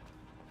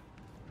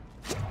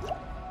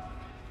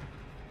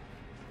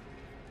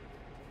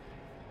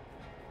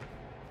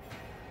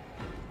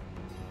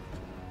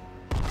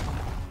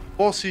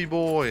 Bossy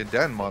boy,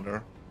 Dan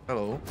mother.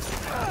 Hello.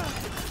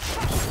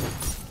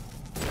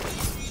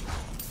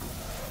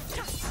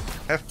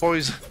 Have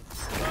poison.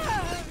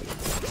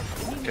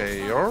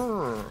 Okay,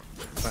 you're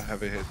a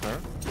heavy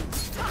hitter.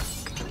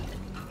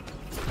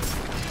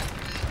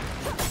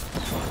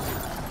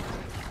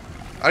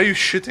 Are you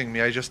shitting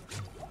me? I just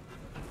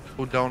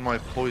put down my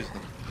poison.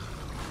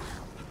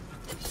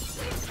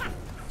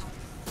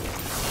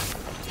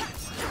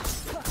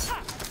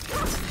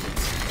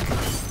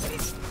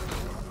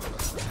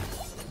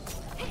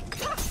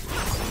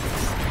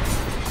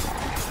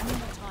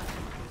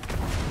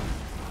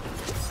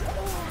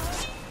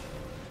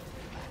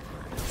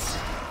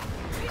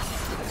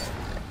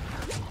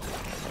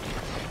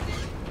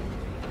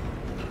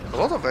 A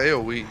lot of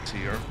AoEs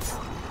here.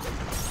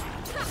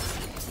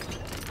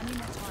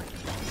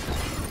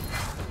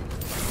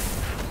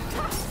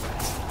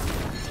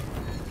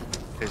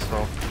 Okay, so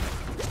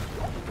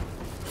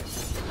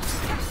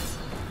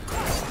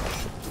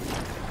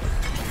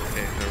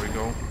okay, there we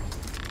go.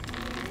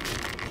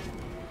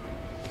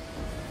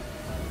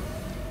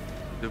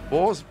 The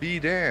boss be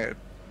dead.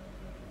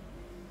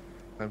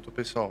 Time to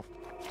piss off.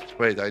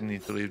 Wait, I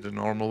need to leave the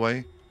normal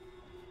way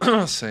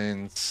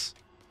since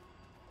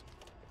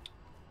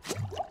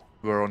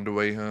we're on the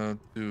way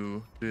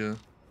to the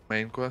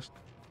main quest.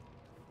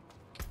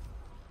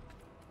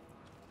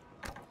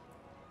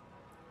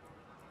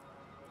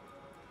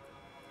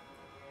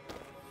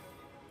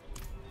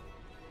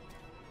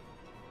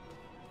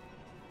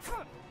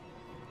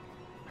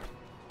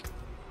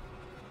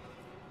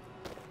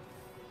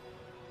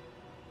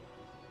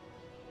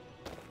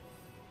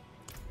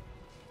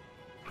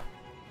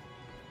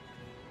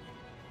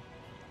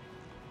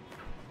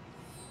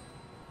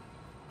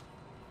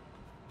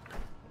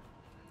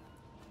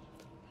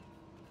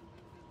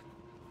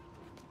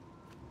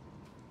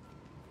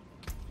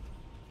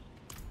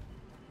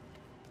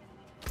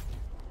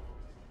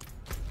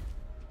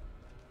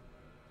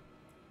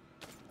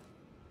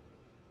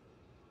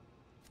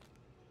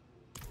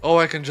 Oh,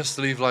 I can just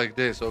leave like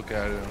this. Okay,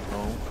 I didn't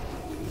know.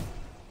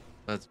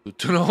 That's good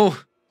to know.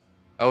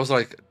 I was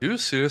like, do you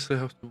seriously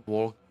have to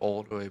walk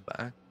all the way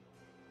back?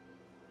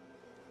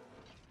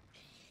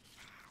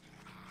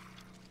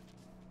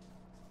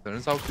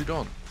 Turns out we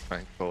don't,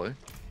 thankfully.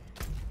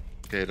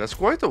 Okay, that's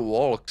quite a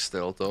walk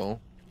still, though.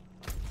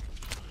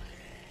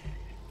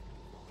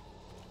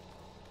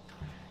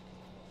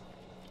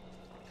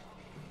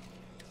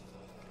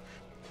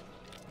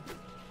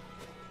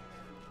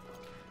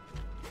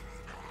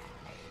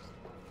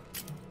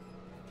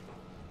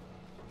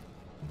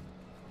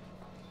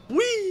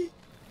 Whee!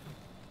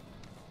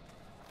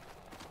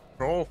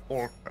 Troll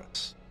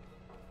Fortress.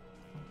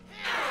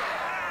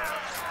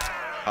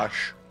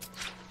 Hush.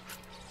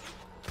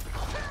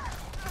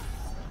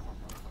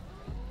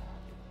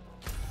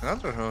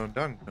 Another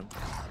dungeon.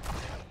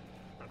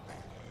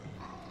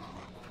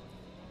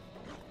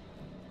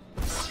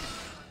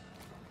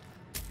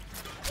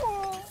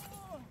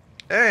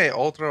 Hey,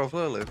 Altar of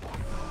Lilith.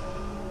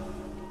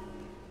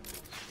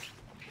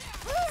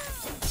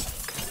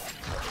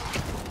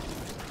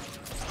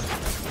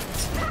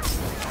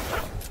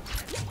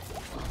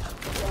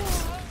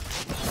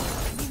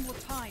 Need more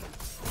time.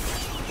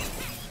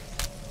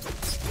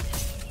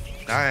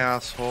 Die,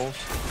 assholes.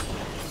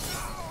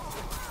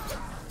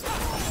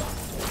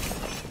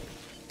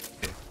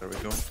 Okay, there we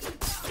go.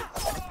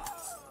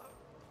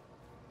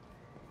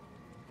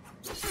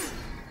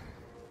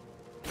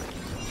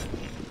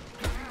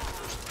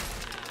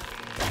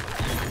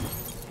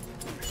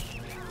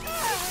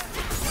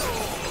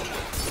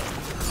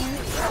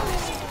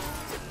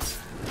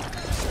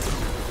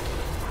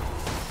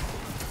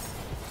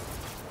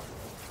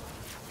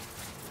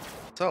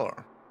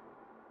 Cellar.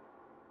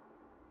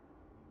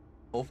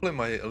 Hopefully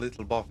my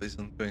little buff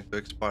isn't going to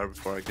expire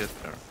before I get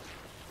there.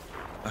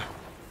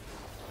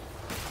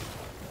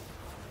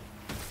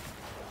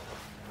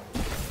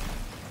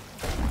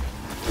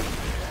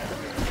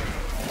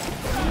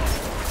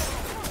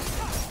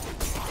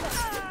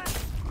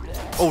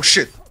 Oh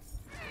shit!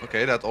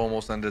 Okay, that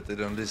almost ended in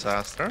a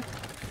disaster.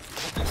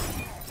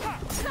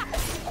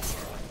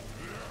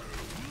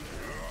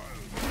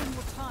 Need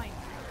more time.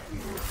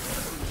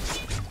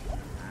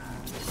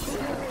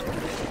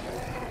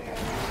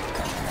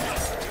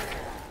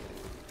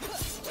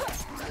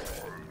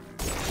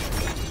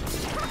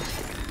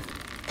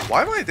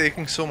 Why am I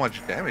taking so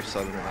much damage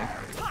suddenly?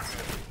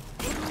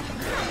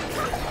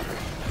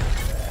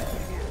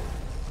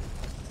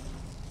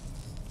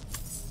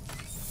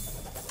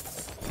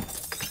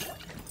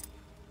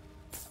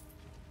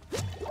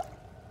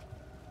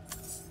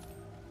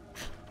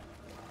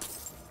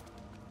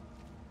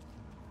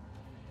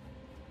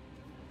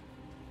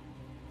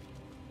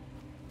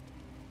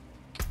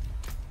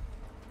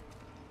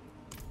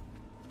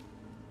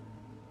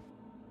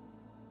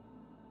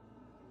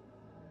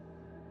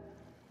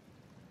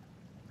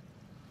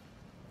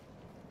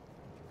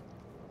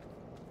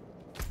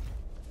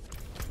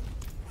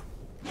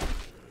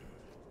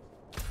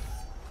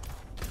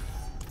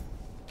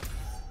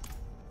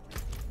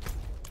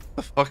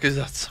 The fuck is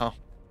that sound?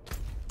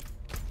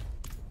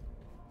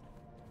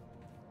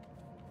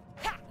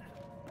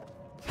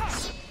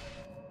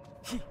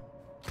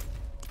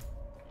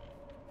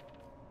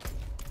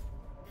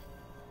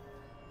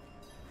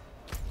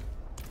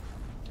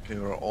 Okay,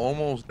 we're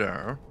almost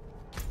there.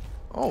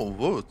 Oh,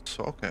 woods,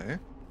 okay.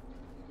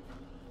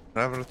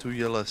 Travel to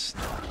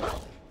Yellowstone.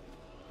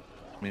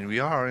 I mean, we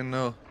are in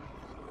a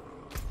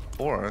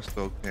forest,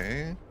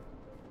 okay.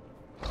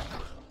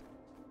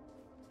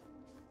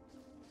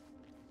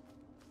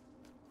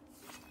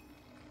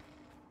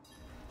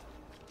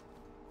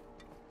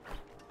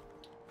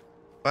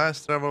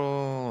 Fast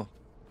travel.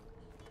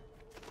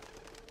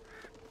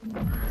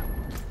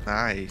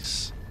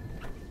 Nice.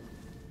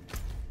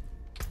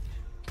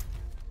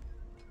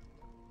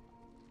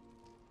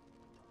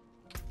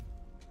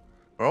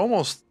 We're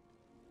almost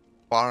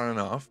far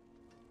enough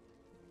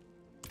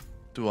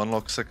to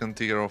unlock second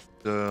tier of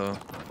the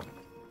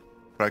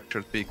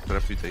Fractured Peak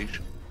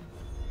reputation.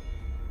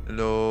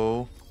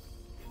 Hello.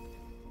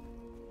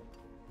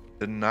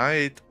 The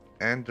Knight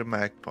and the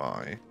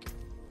Magpie.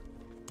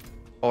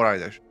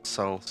 Alright, I should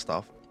sell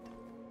stuff.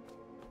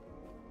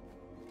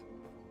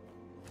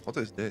 What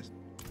is this?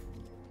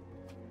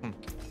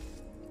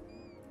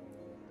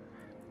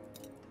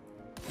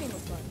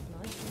 Painless life,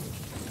 nice.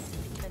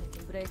 If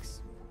anything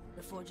breaks,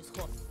 the forge is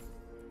hot.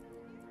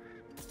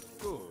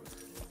 Good.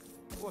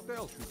 What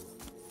else you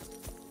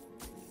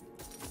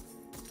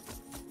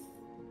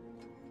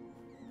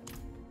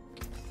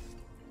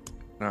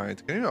do?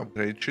 Right, can you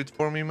upgrade shit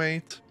for me,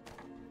 mate?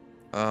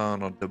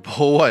 Not the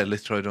bow, I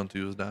literally don't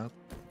use that.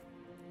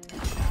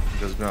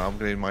 I'm just gonna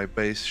upgrade my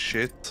base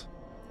shit.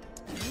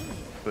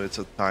 So it's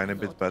a tiny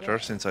bit better,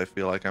 since I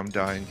feel like I'm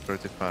dying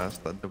pretty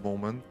fast at the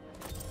moment.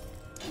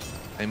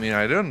 I mean,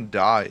 I didn't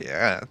die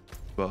yet,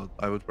 but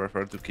I would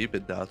prefer to keep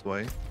it that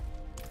way.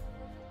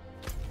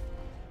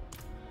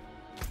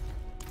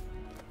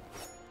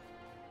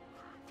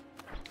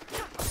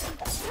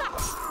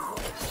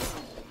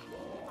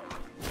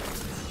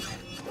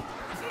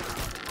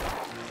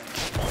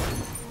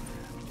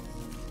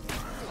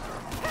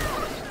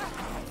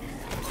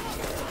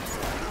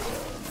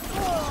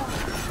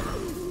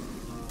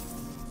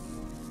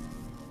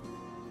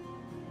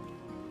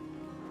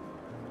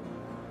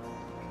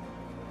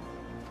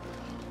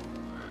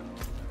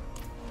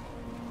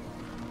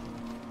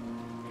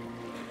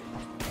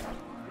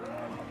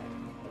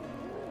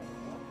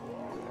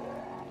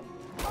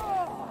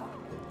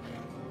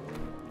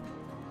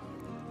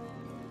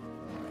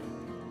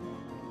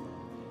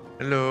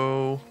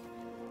 Hello.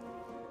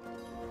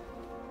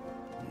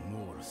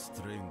 More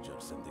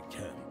strangers in the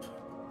camp.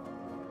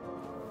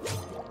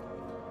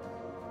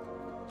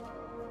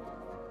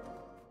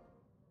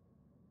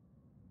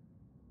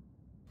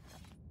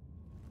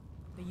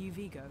 The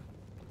UV go.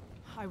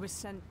 I was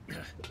sent.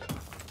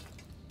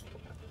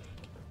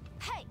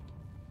 Hey!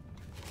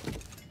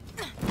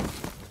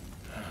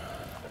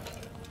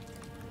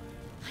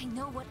 I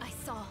know what I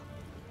saw.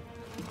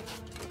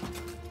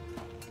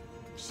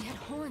 She had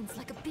horns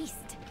like a beast.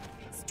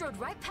 Strode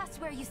right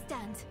past where you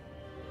stand.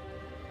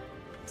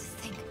 To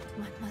think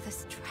my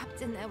mother's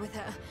trapped in there with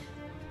her.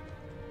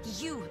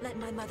 You let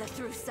my mother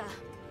through, sir.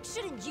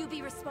 Shouldn't you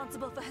be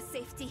responsible for her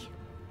safety?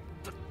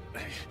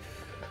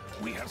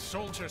 We have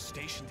soldiers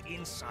stationed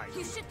inside.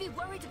 You should be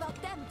worried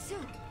about them,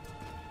 too.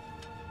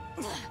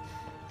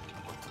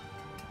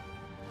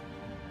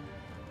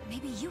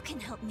 Maybe you can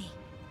help me.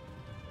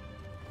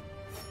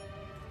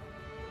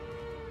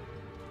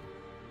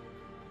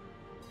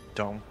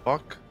 Dumb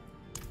fuck.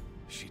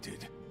 She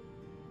did.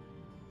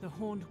 The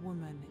horned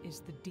woman is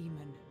the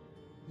demon,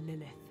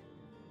 Lilith.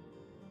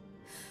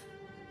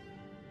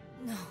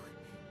 No,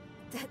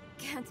 that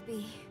can't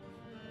be.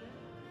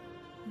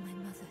 My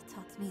mother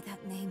taught me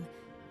that name.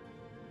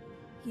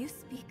 You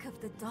speak of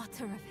the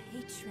daughter of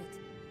hatred.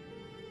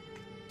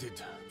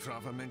 Did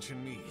Frava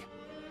mention me?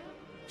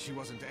 She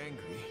wasn't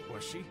angry,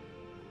 was she?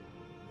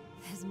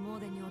 There's more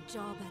than your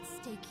job at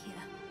stake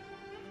here.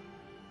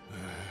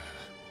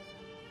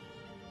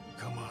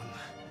 Come on.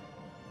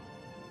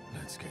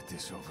 Let's get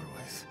this over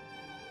with.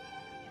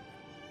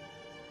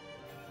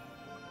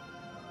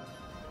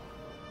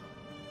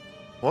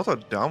 What a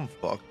dumb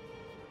fuck.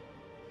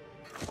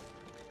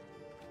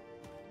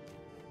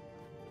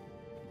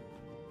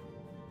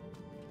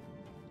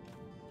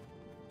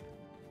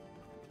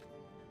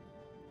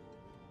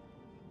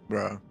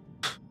 Bruh.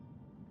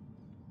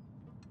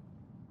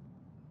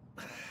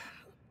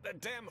 The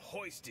damn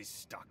hoist is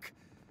stuck.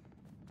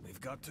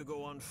 We've got to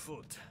go on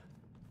foot.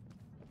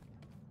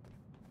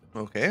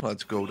 Okay,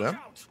 let's go then. Look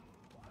out!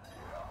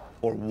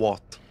 Or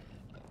what?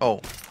 Oh.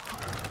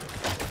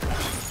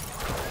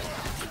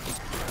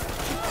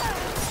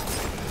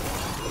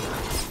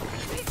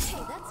 Hey,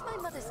 that's my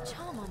mother's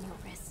charm on your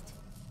wrist.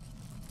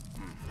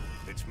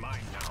 It's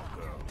mine now,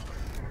 girl.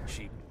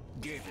 She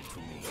gave it to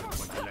me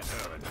when I let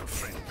her and her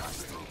friend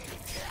pass through.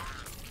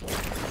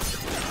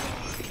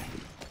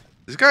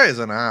 This guy is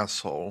an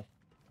asshole.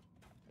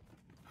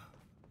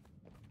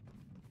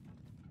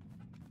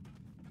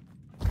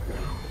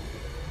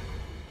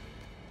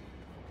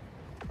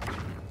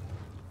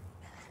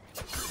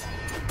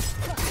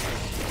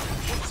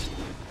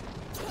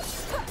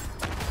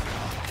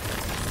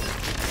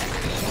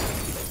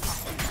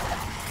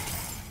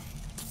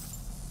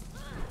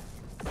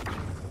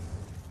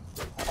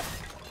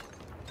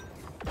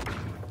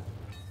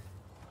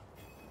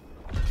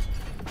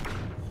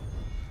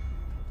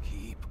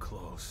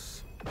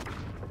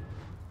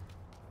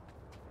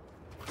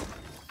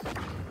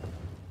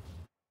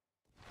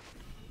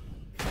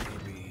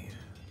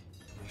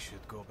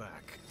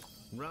 back.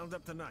 Round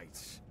up the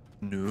knights.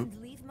 Noob.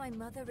 And leave my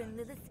mother in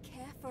Lilith's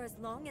care for as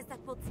long as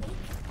that will take?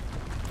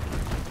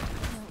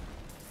 No.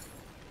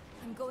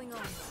 I'm going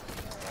on.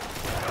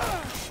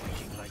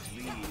 Shaking like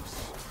leaves.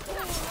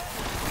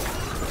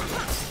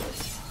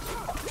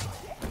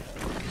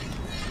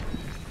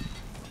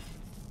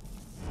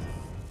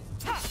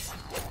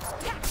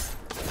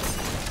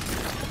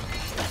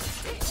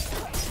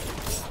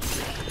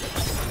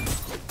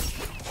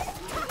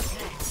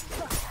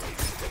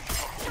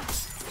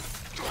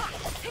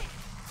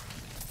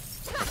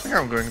 I think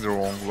I'm going the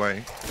wrong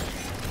way.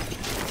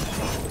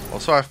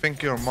 Also, I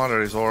think your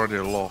mother is already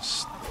a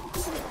lost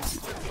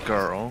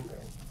girl,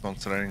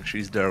 considering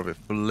she's there with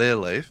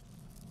Lilith.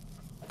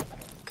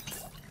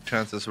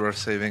 Chances we're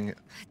saving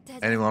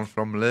anyone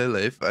from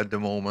Lilith at the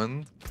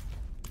moment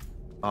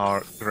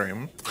are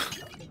grim.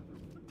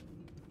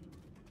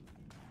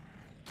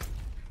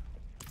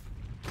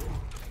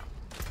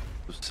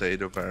 To say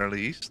the very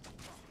least.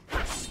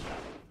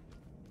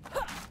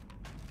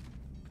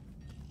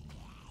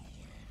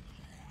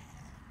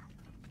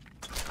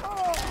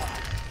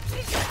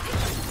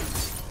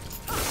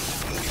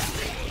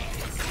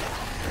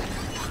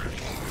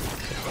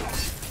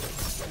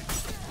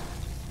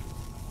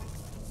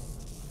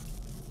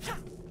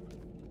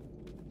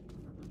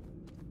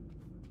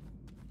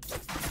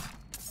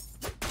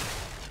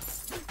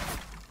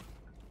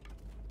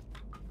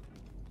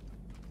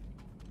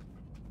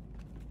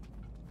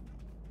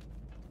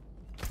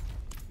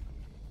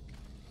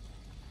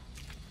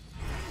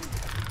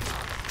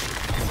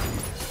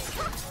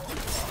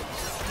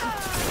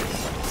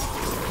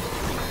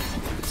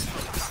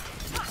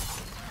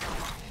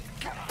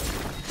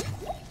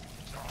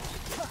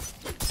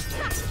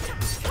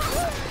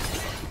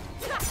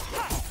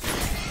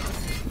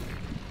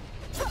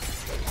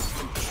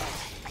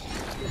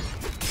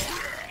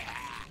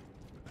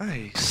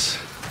 Nice.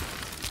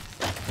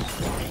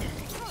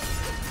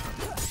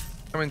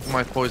 Come into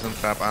my poison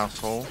trap,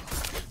 asshole.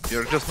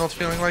 You're just not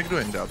feeling like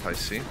doing that, I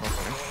see.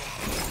 Okay.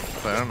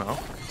 Fair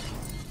enough.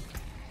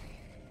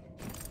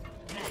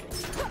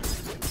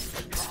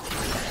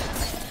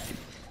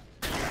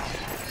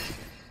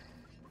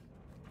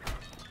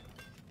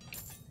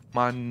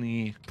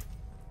 Money.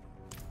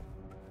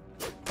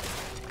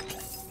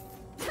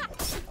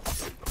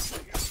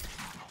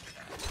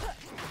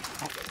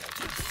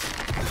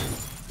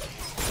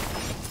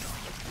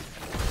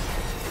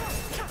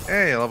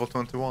 Hey, level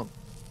 21.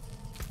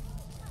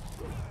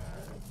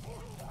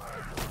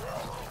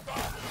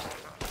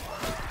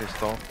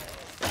 Pissed off.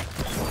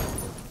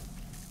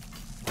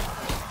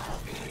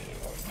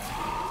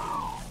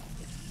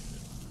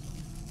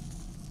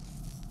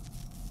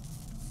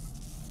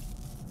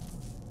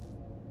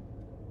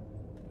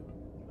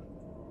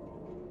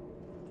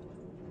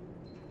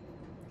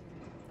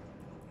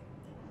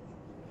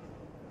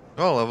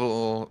 Oh,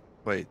 level...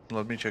 Wait,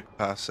 let me check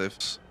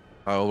passives.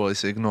 I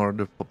always ignore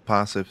the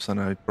passives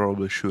and I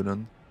probably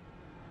shouldn't.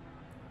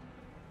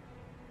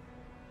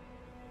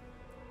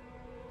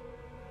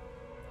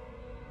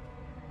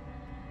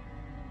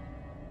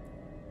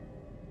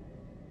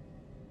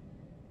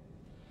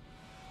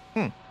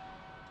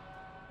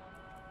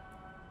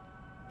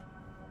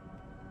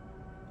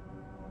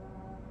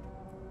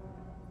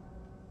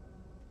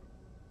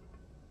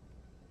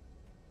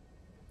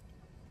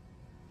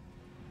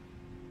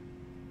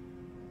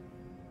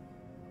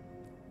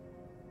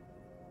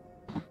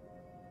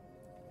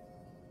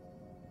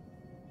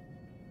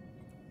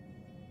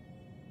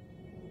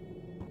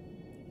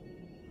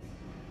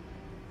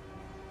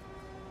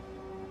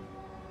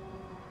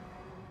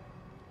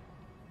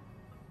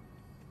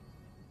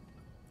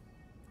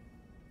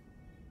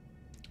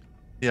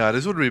 Yeah,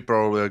 this would be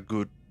probably a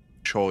good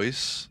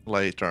choice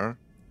later.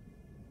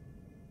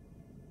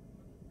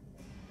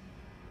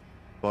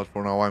 But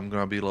for now I'm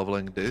gonna be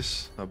leveling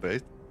this a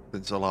bit,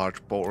 since a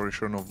large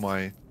portion of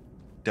my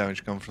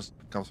damage comes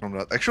from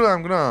that. Actually,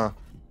 I'm gonna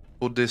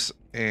put this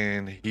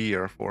in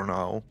here for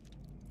now,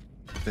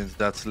 since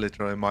that's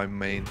literally my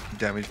main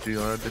damage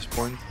dealer at this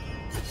point.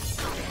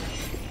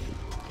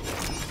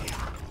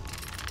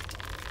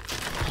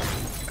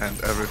 And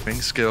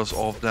everything scales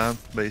off that,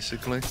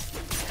 basically.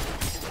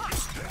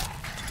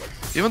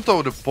 Even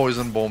though the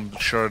poison bomb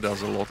sure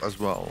does a lot as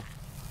well.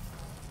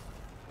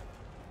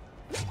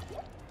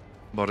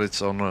 But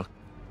it's on a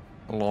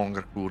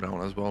longer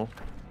cooldown as well.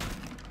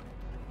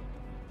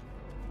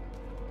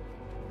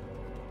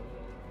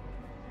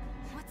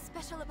 What's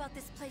special about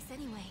this place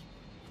anyway?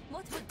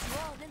 What would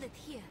draw Lilith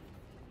here?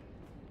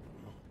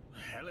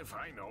 Hell if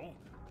I know.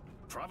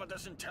 Prava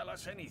doesn't tell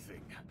us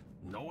anything.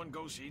 No one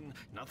goes in,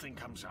 nothing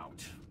comes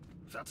out.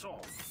 That's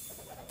all.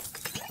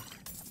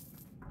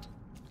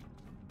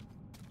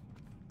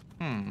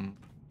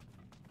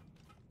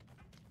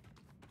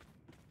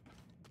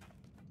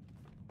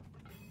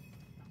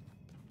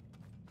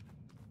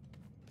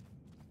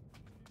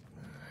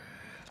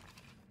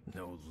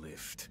 No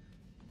lift.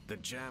 The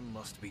jam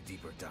must be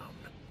deeper down.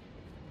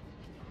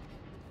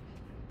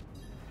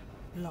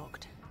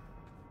 Locked.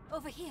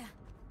 Over here.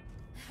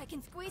 I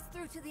can squeeze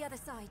through to the other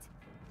side.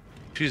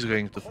 She's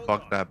going to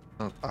fuck that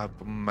up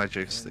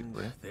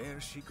majestically. And there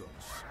she goes.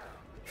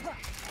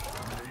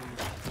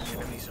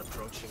 Enemies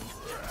approaching.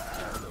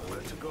 I don't know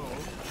where to go.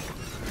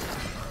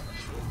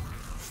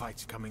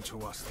 Fight's coming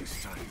to us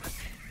this time.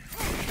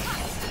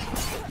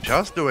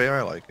 Just the way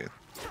I like it.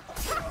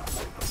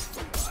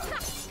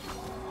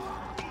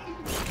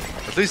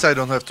 At least I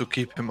don't have to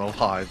keep him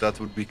alive. That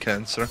would be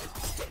cancer.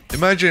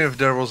 Imagine if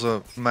there was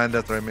a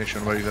mandatory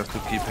mission where you have to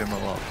keep him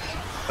alive.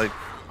 Like,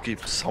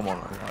 keep someone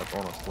alive,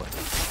 honestly.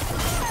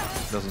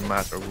 Doesn't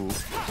matter who.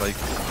 Like,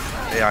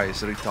 AI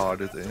is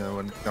retarded, you know,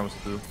 when it comes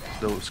to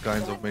those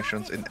kinds of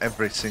missions in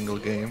every single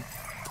game.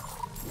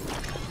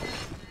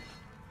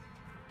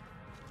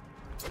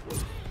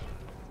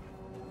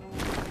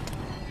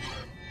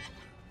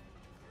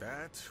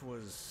 That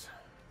was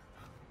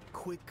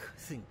quick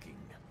thinking.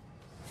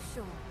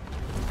 Sure.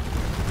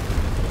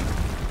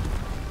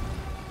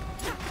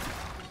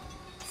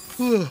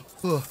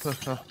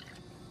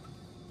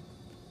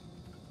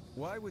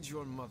 Why would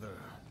your mother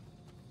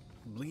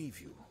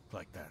leave you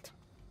like that?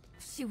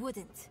 She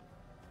wouldn't.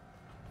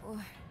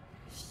 Or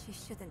she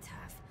shouldn't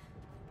have.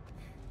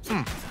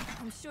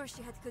 I'm sure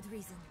she had good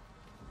reason.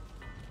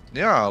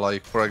 Yeah,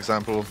 like, for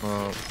example,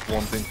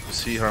 wanting to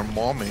see her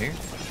mommy.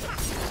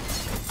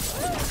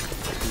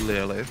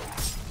 Lilith.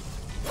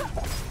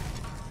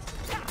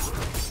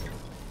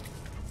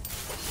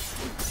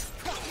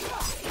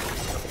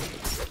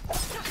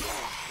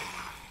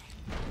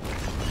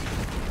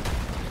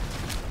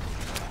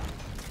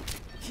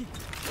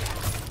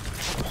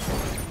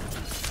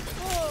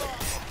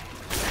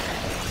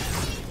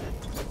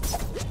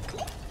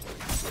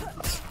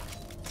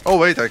 Oh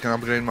wait, I can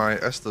upgrade my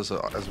Estus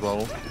as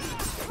well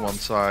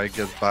once I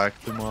get back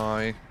to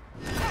my...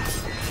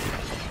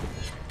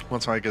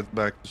 Once I get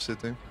back to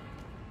city.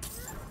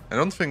 I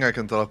don't think I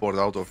can teleport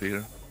out of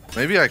here.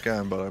 Maybe I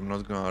can, but I'm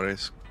not gonna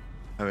risk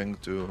having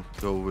to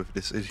go with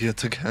this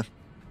idiot again.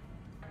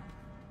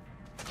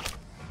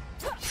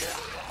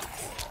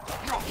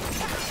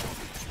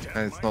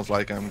 And it's not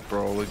like I'm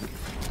probably...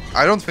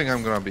 I don't think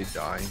I'm gonna be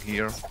dying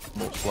here,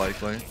 most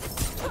likely.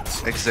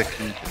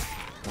 Executed.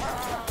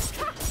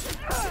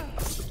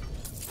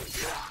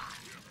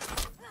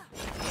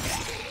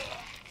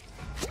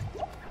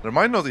 There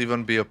might not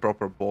even be a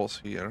proper boss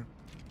here.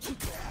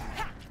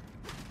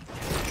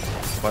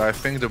 But I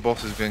think the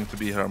boss is going to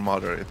be her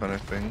mother, if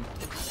anything.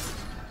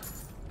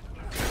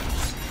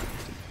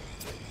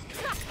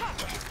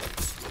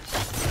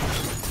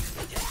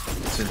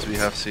 Since we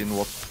have seen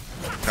what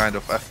kind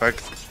of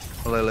effect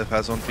Lilith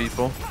has on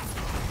people.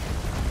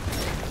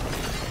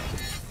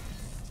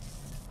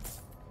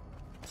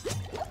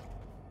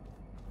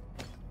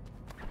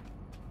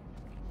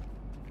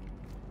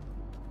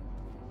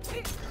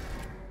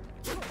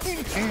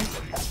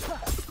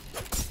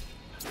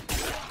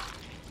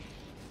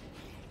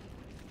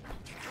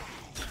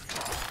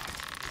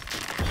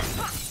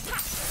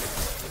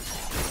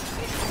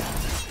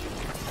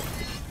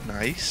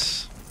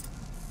 Nice.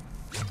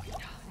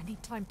 I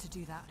need time to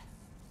do that.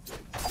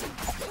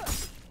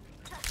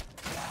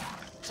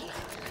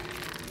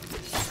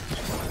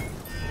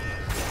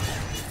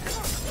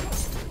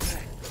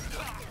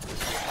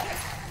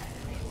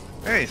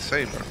 Hey,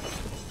 Saber.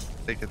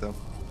 Take it up.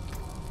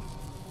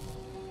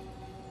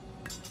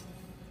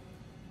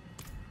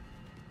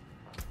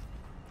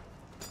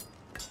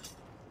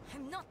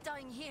 I'm not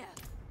dying here.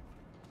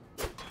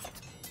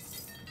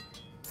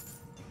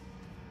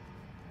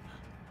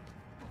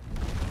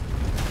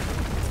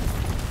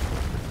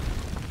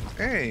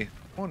 Hey,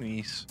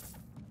 ponies.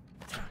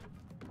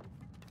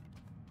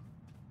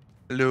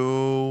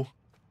 Hello.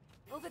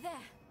 Over there.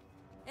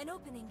 An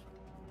opening.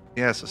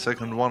 Yes, a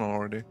second one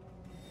already.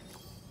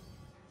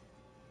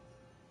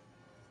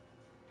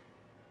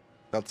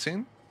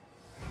 Cutscene?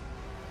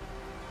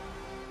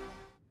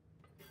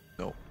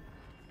 No.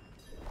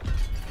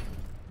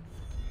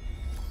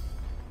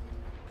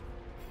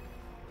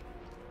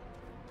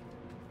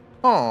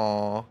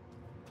 Oh,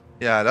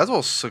 yeah, that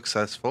was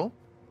successful.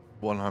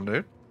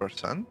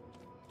 100%.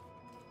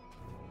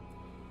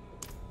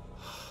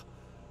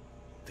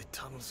 The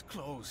tunnel's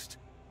closed.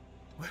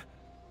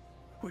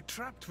 We're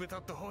trapped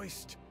without the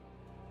hoist.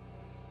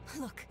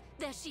 Look,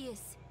 there she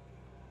is.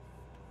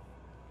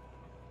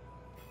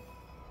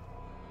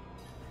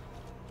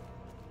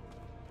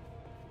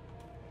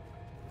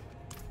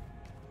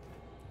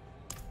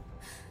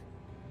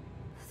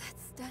 That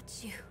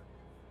statue.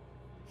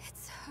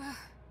 It's her.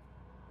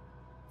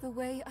 The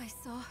way I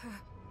saw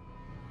her.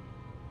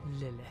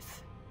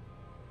 Lilith.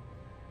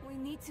 We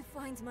need to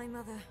find my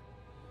mother.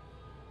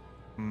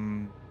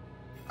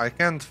 I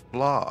can't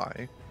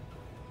fly.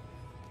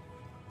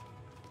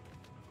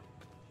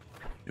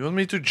 You want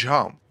me to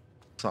jump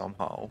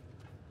somehow?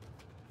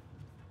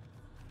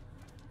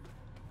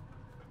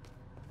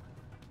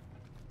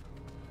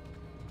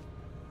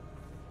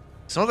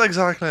 It's not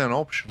exactly an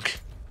option.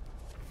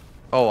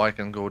 Oh, I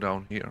can go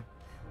down here.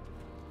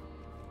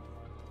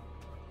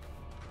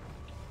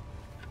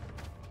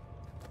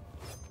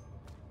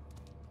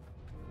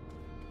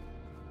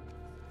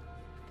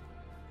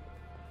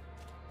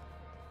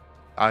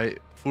 I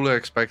fully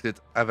expected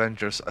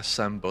Avengers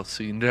Assemble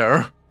scene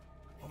there.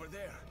 Over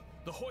there,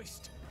 the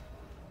hoist.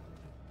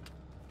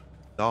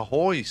 The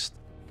hoist.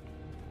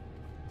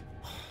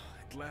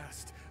 At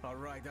last, I'll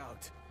ride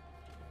out.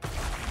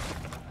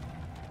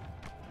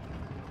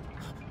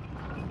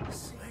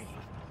 Slain.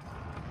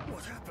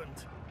 What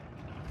happened?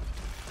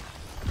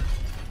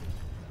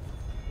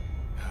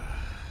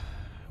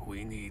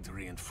 We need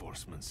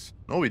reinforcements.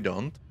 No, we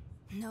don't.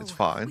 No, It's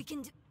fine. we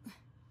can do...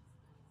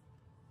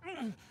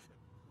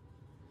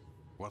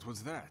 What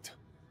was that?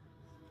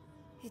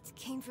 It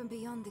came from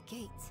beyond the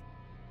gate.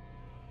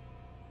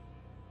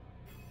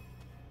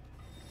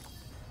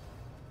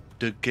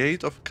 The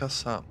Gate of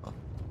Kasama.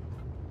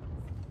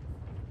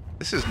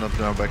 This is not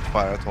gonna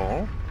backfire at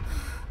all.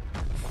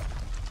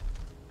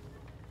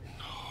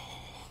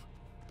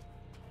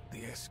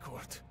 The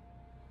escort.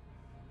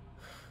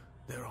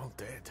 They're all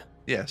dead.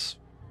 Yes.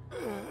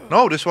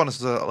 No, this one is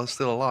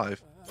still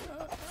alive.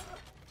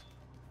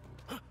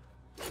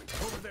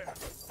 Over there.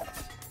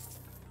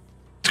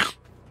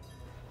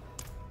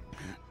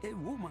 A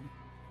woman.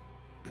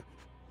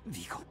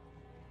 Vigo.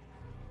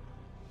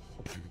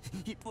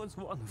 It was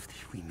one of the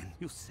women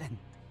you sent.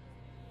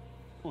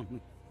 Only...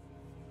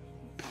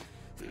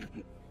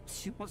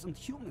 she wasn't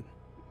human.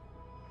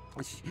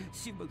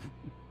 She was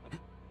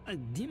a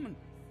demon.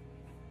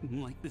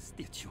 Like the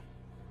statue.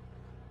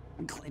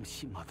 Claims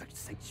she mothered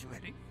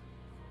sanctuary.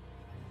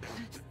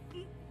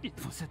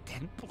 It was a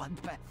damn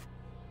bloodbath.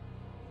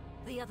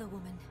 The other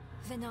woman,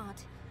 Venard.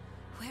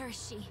 Where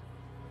is she?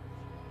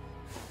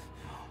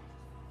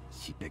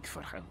 She begged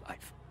for her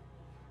life.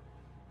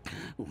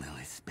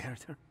 Lily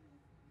spared her.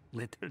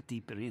 Let her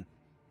deeper in.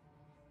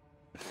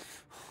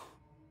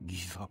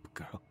 Give up,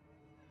 girl.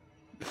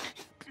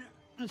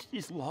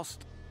 She's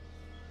lost.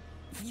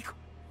 Vigo,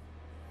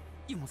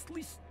 you must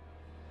listen.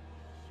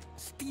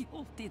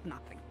 Steel did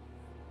nothing.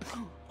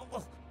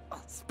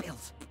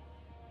 Spells,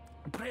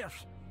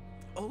 prayers,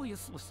 all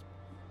useless.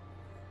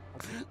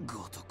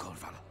 Go to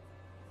Corval.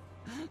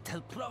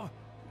 Tell Pro.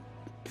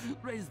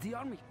 Raise the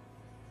army.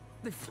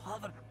 The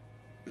father.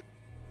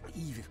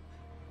 Evil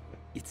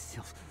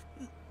itself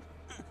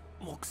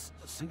mocks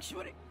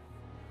sanctuary.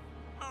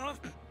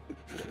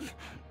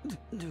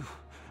 Do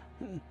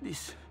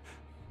this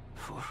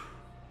for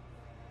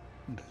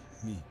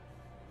me.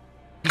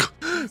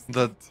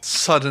 That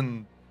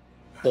sudden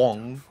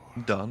bong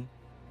done.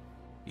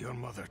 Your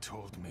mother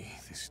told me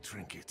this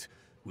trinket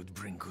would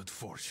bring good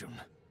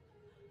fortune.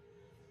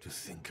 To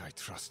think I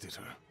trusted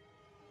her.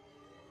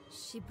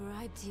 She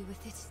bribed you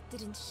with it,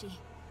 didn't she?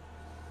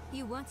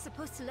 You weren't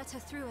supposed to let her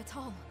through at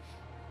all.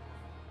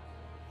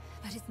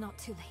 But it's not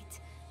too late.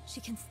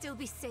 She can still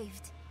be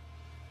saved.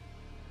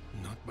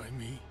 Not by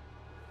me.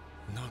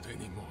 Not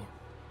anymore.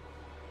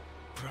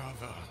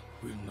 Prava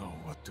will know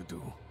what to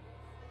do.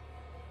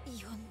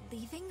 You're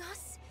leaving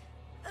us?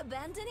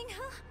 Abandoning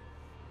her?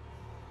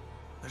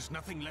 There's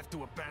nothing left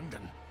to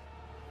abandon.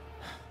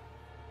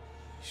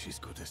 She's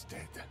good as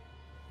dead.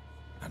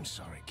 I'm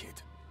sorry,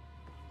 kid.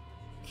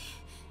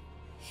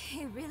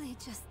 He really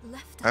just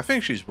left us. I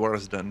think she's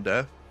worse than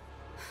dead.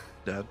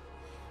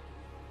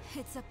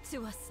 It's up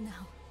to us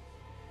now.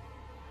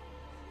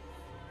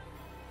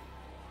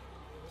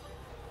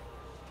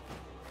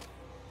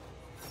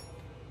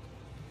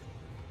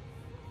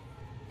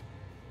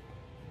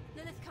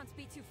 Lilith can't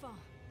be too far.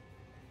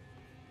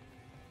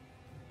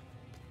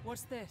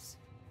 What's this?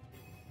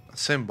 A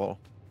symbol.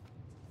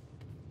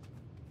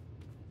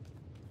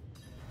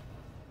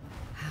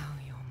 How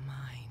your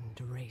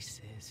mind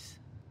races.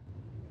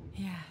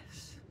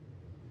 Yes,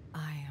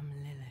 I am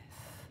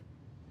Lilith,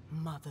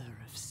 mother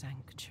of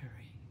sanctuary.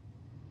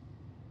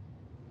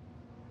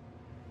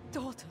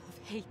 Daughter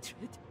of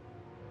hatred.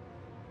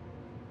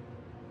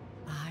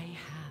 I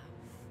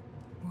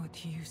have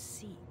what you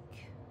seek.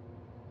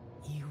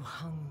 You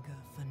hunger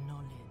for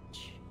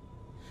knowledge.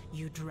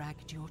 You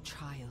dragged your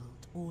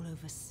child all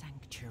over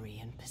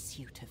sanctuary in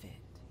pursuit of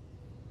it.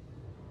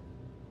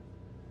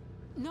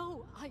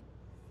 No,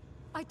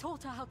 I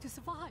taught her how to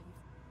survive.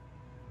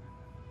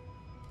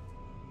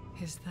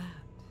 Is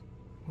that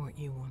what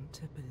you want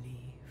to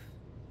believe?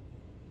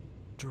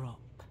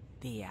 Drop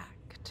the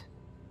act.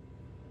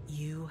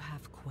 You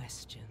have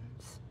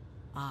questions.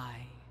 I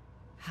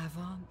have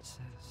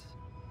answers.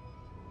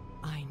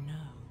 I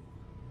know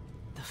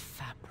the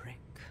fabric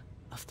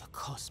of the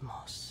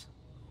cosmos.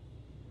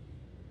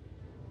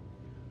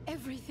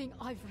 Everything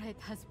I've read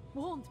has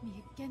warned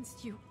me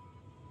against you.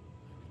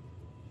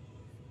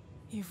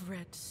 You've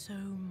read so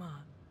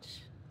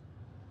much,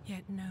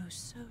 yet know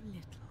so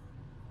little.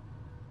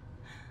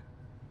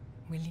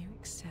 Will you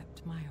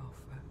accept my offer?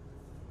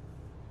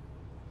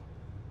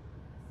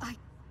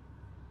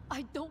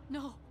 I don't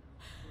know.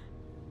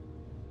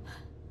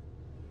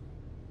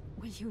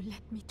 Will you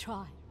let me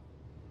try?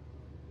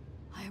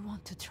 I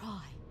want to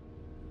try.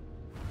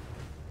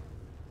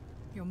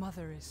 Your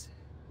mother is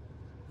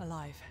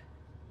alive.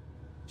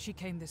 She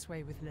came this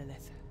way with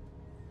Lilith.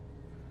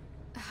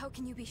 How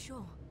can you be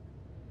sure?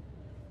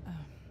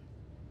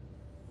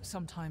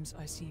 Sometimes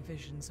I see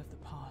visions of the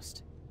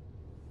past.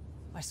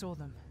 I saw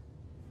them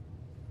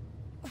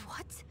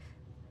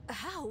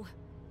How?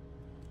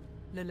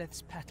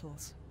 Lilith's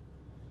petals.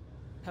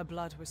 Her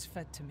blood was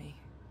fed to me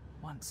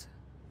once.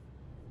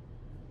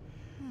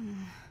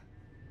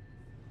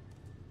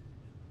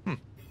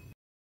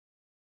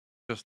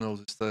 Just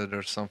noticed that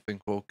there's something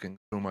poking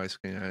through my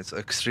screen and it's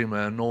extremely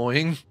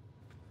annoying.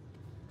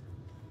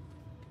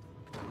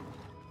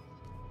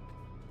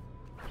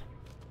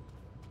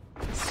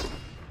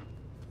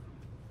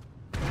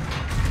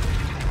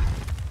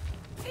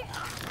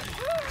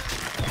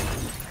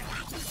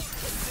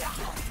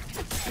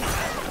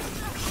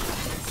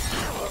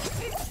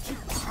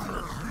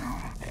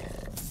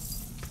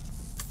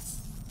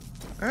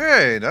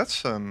 Hey,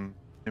 that's an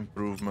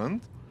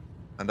improvement.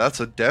 And that's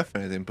a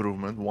definite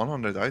improvement.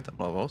 100 item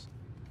levels.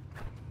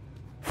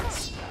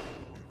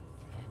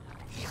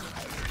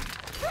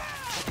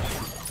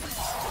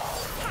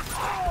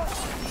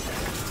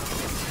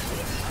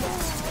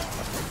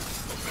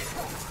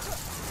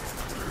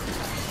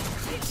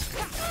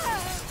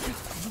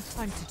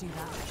 Time to do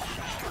that.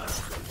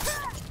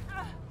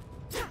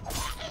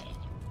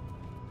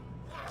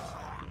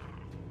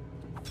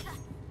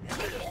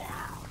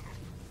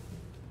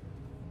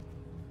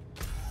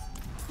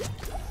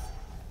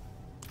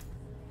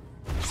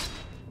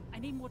 I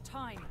need more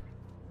time.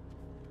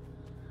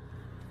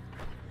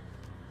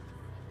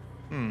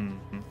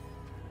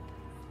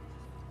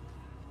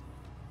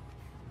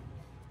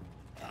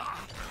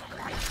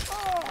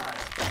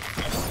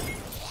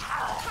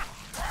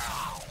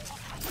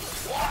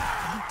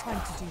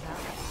 Time to do that.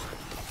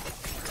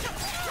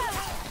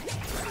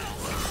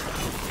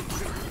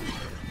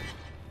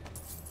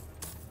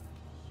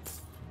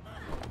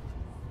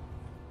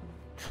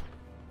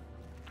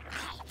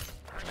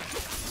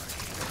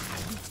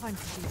 Time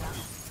to do that.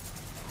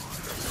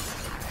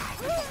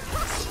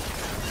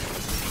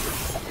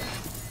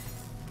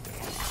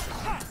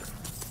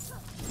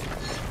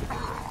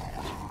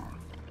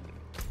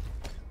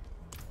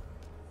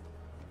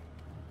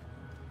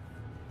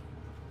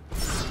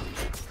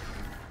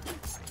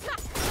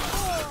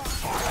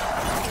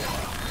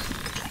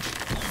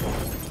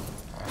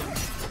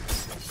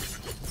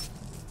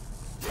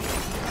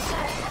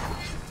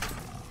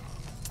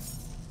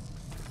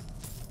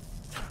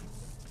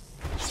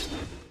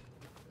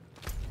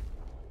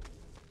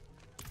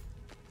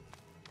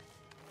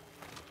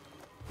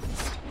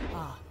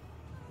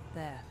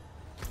 There.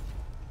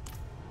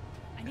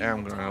 Yeah,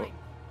 I'm gonna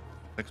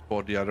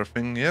explore the other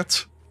thing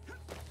yet.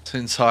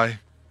 Since I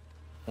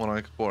wanna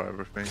explore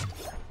everything.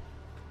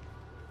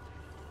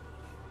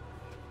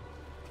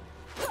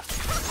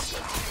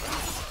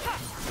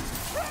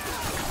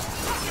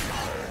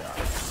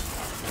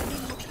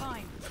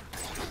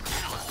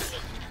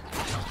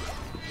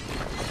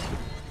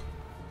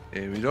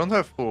 Yeah, we don't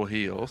have full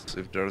heals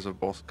if there's a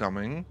boss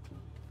coming,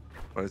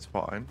 but it's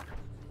fine.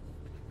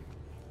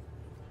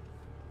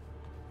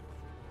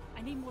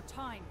 I need more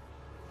time.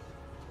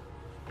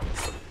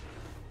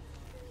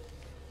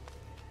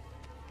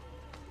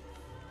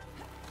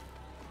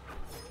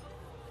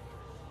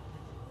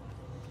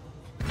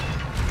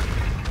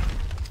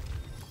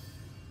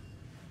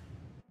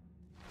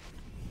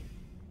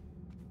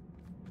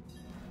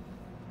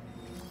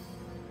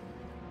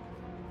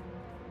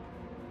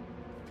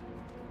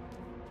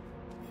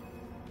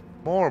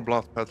 More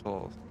blood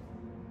petals.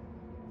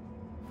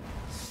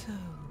 So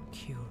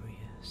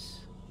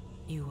curious.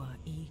 You are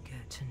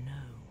eager to know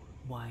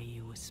why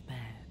you were spared.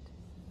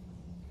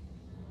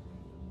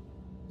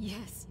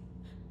 Yes.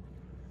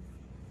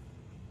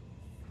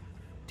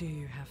 Do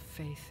you have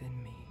faith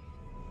in me?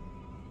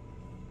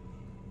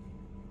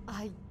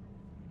 I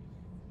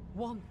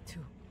want to.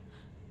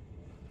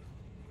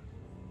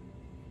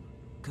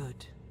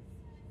 Good.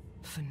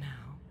 For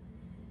now,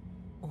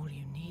 all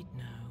you need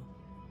know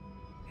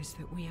is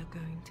that we are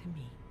going to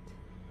meet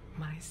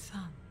my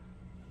son.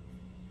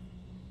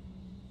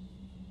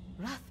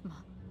 Rathma,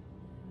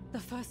 the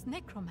first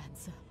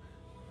necromancer.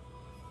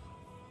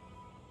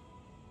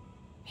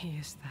 He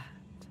is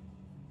that,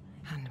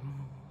 and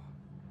more.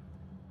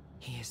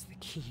 He is the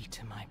key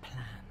to my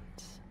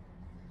plans.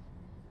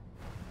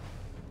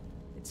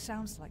 It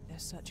sounds like they're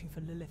searching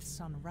for Lilith's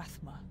son,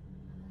 Rathma.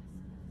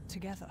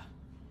 Together.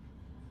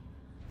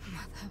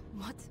 Mother,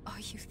 what are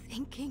you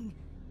thinking?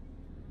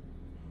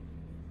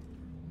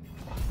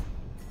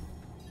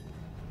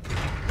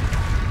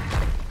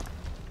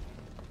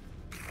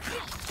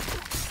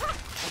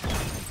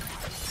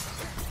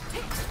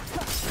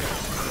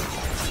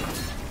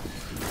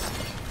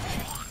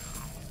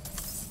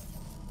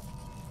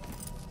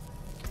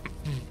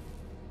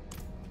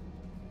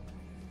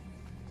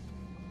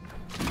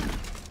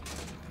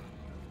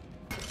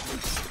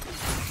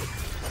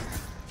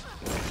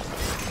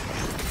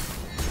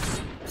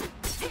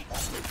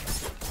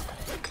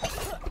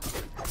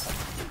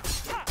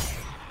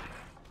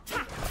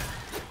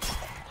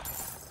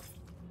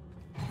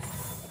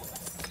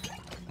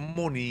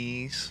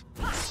 Monies.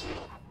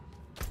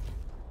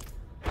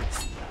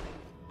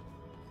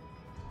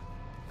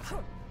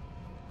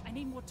 I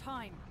need more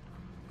time.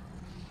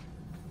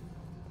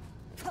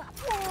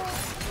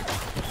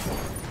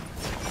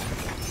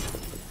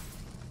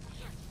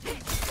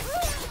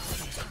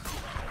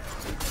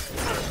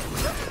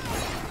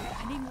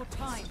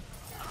 time.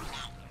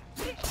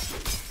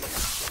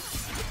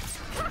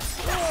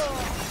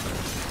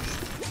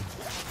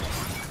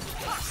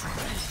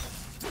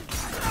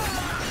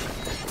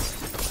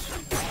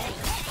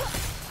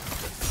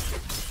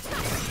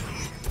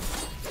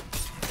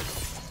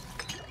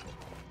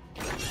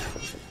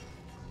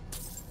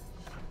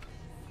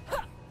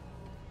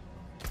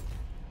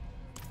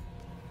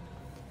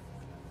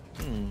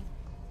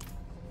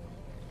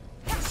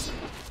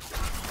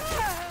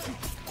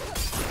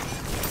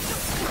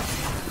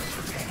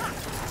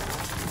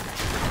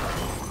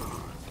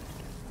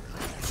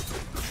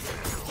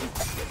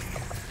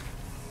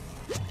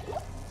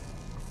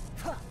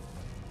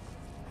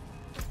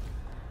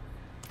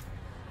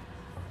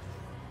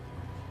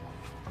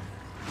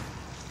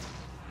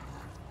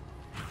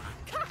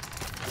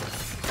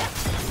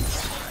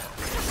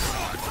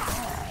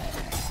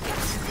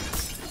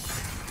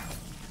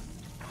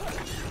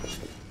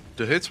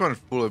 The hits when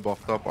fully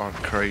buffed up are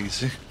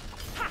crazy.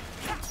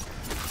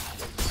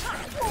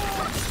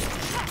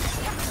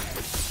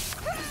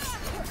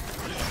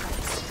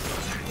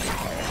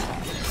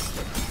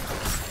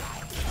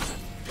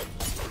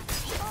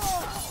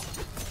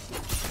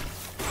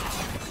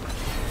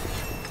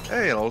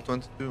 Hey, level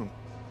 22.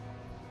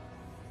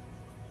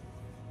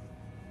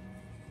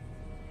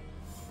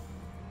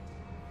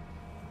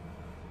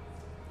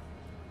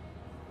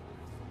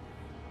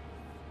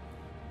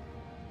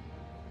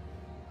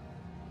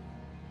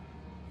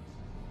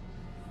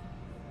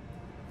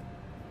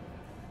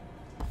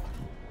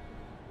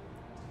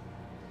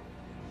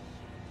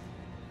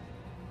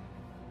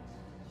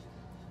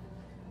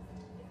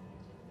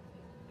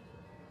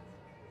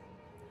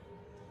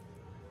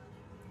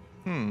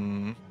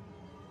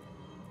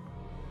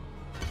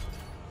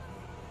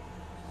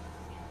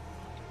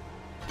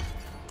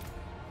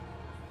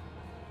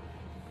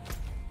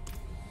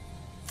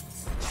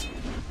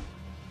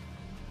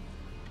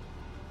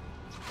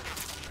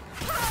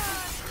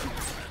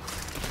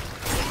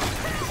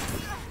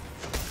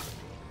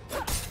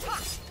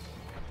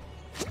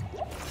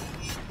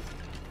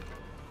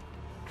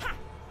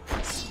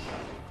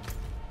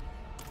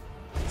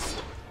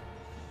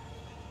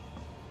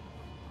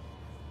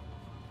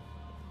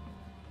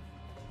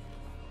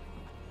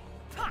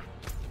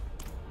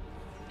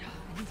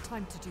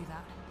 Time to do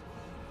that.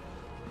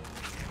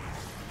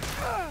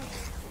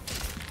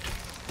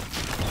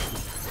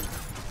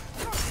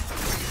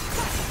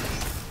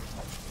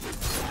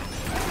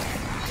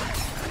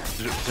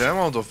 The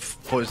amount of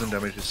poison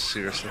damage is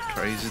seriously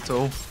crazy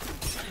though.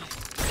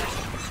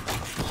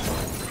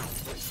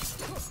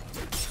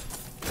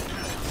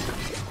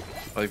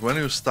 Like when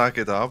you stack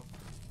it up,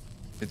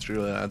 it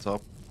really adds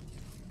up.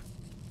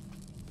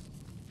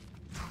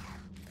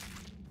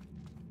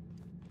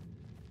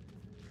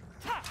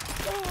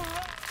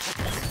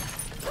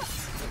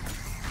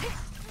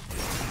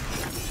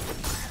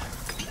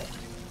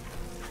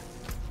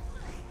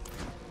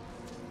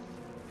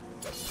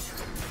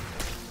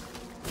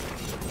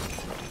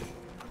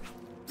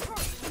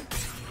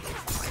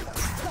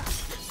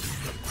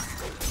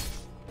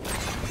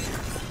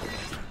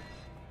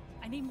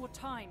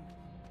 Time.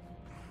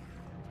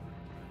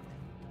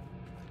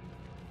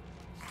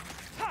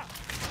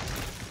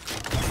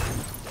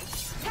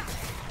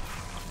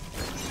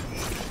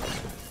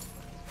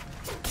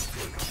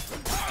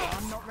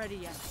 I'm not ready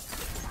yet.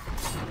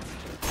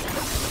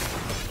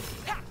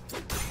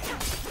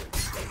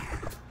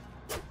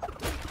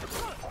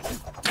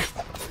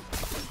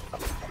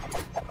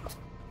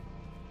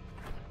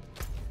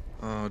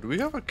 Do we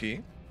have a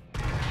key?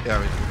 Yeah,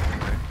 we do.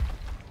 Okay.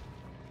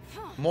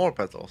 More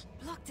petals.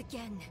 Blocked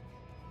again.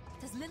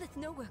 Does Lilith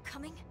know we're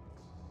coming?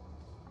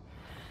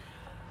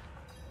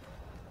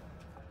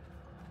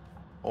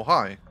 Oh,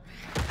 hi.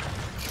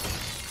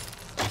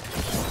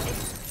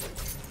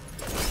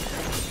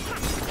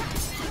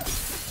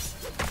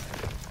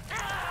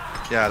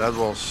 Yeah, that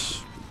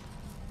was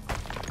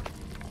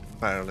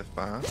fairly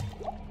fast,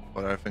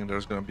 but I think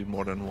there's gonna be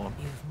more than one.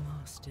 You've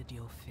mastered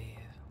your fear,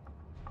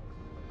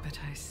 but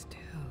I still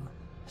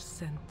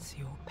sense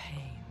your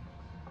pain.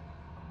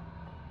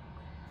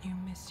 You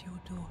miss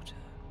your daughter.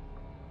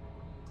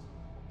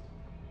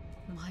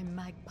 My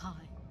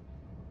magpie.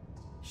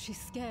 She's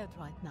scared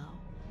right now.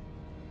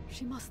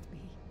 She must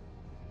be.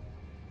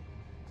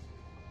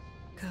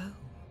 Go.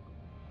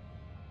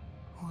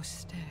 Or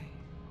stay.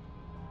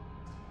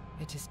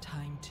 It is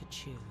time to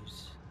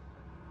choose.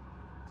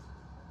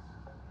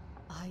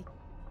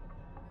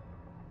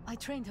 I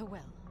trained her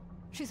well.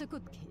 She's a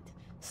good kid.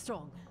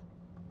 Strong.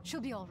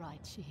 She'll be all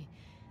right.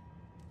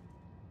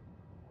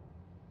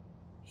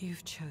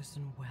 You've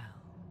chosen well,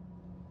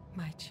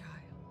 my child.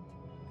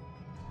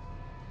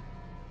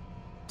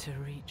 To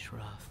reach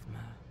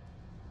Rathma,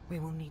 we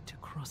will need to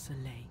cross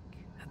a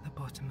lake at the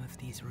bottom of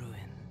these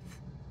ruins.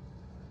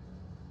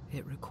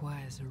 It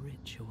requires a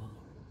ritual.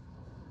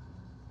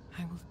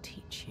 I will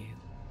teach you.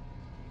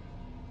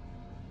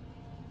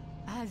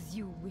 As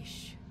you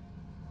wish,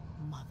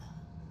 Mother.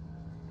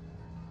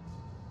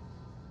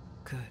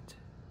 Good.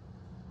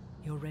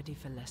 You're ready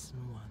for lesson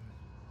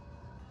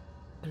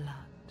 1.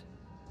 Blood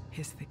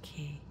is the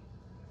key.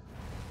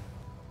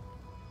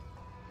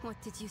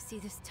 What did you see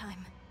this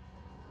time?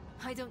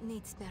 I don't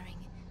need sparing.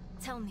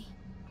 Tell me.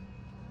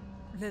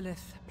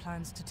 Lilith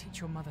plans to teach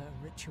your mother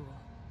a ritual.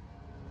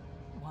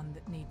 One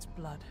that needs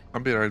blood.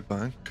 I'll be right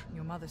back.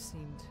 Your mother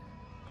seemed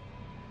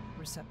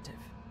receptive.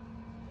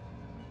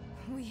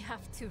 We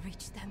have to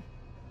reach them.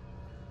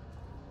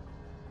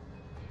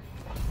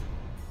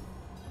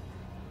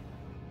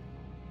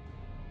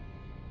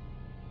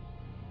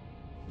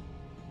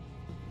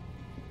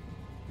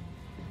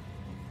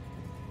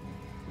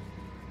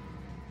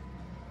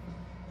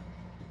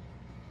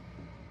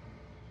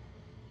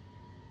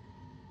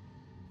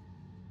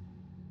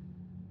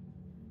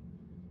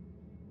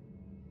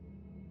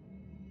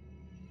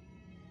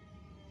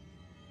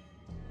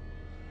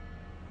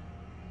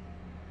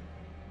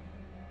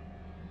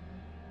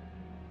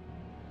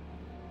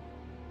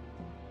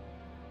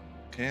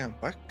 Okay, I'm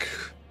back.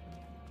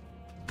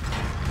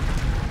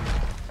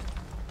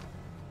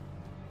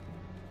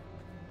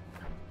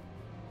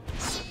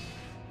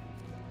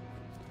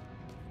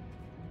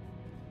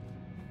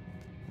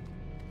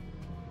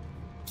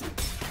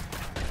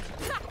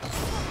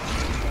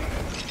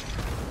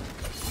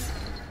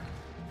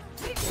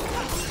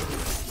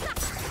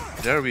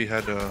 There we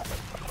had a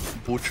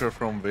butcher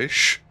from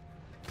Wish.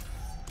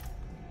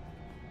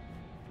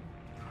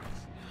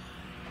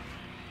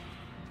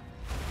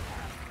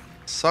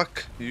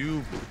 Suck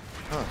you.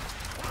 Huh.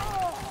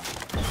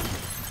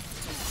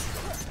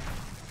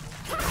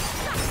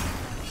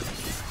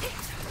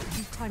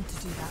 Time to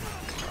do that.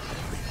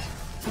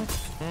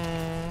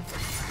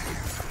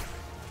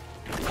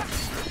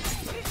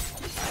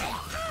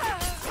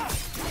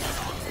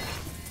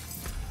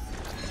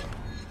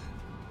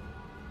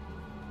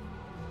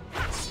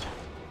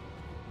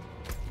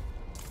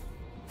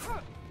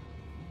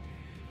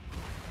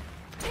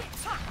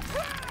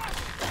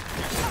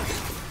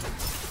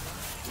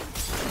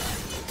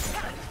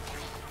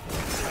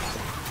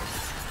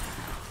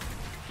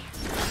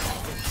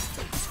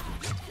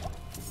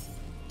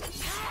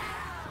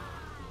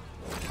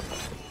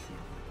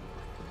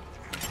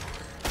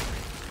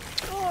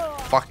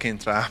 Fucking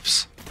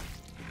traps.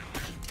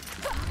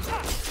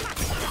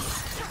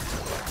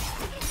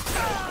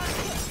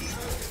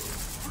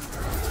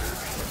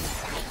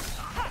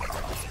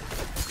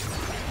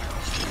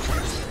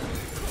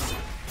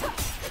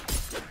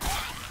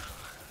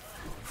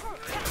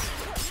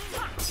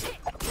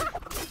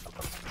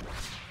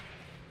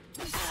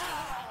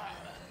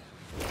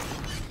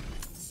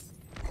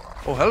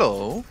 Oh,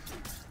 hello.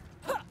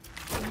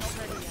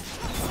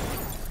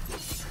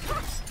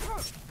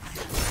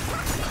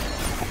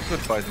 Good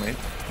fight, mate.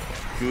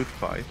 Good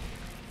fight.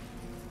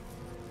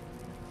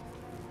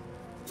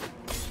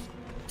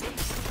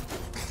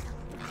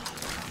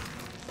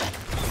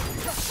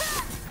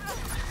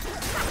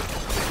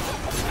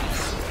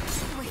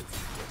 Wait.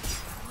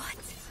 What?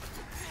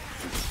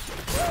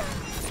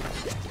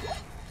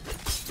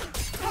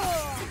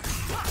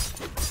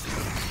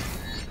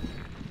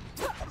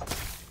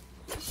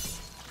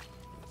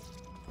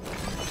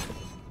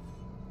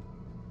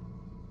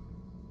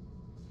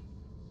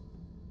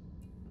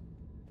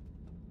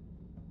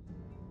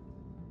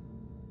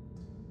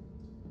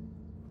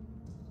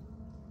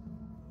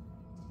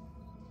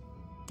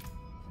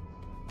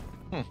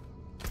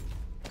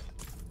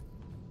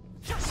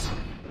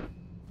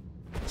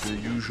 The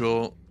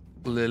usual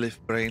Lilith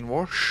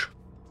brainwash.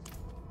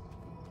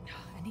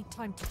 I need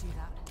time to do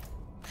that.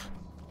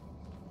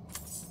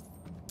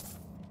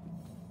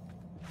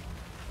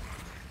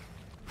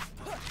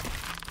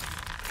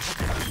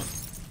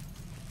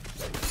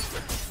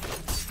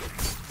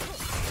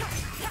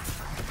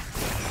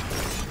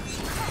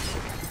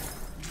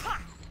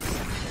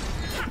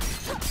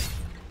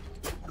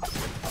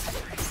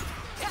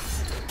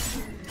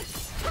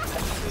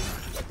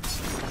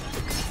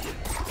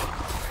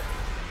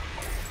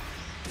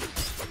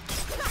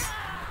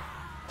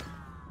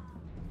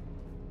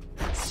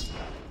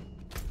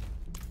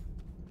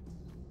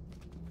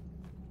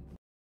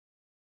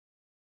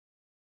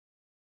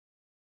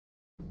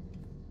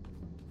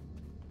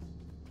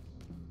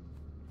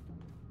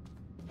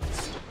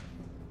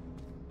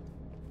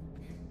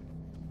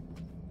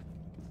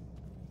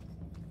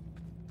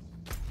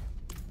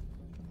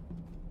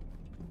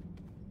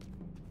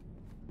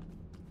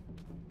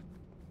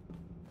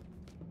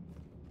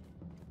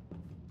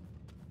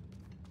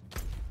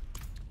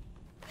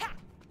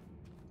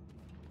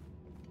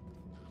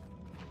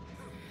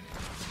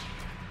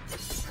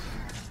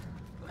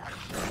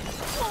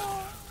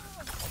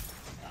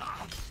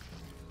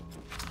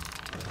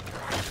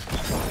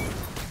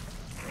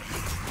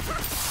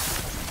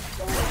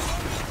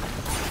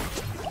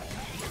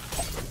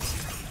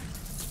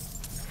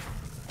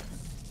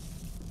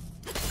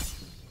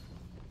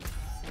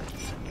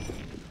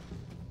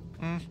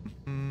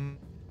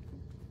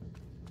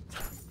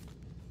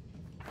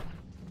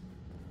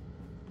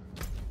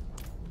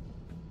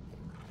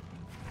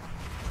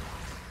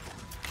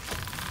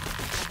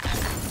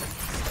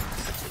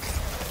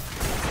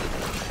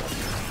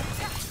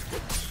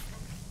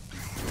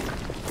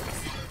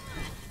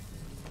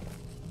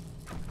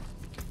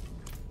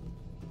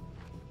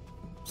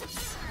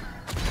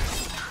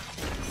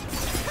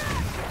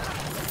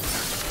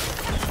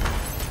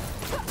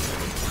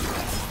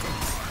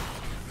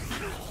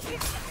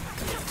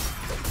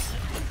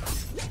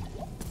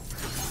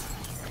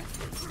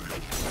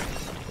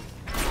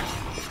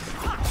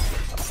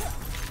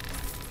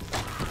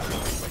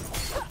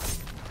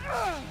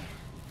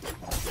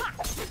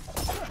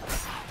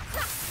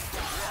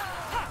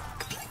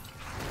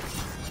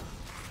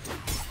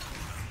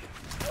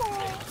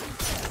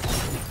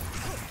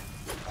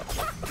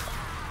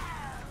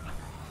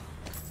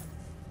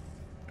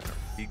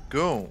 we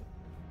go.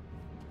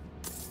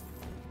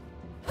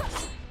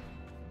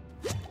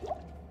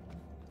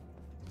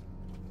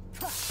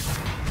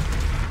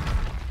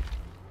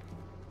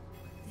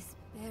 This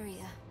barrier.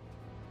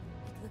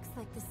 It looks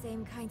like the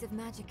same kind of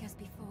magic as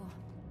before.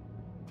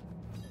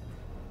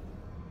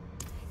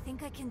 I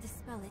think I can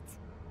dispel it.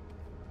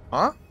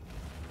 Huh?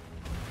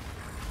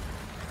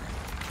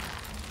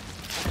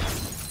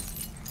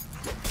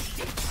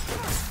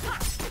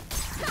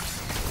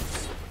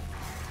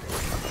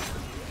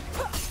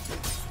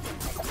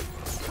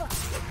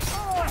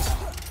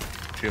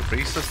 She a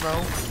priestess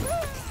now?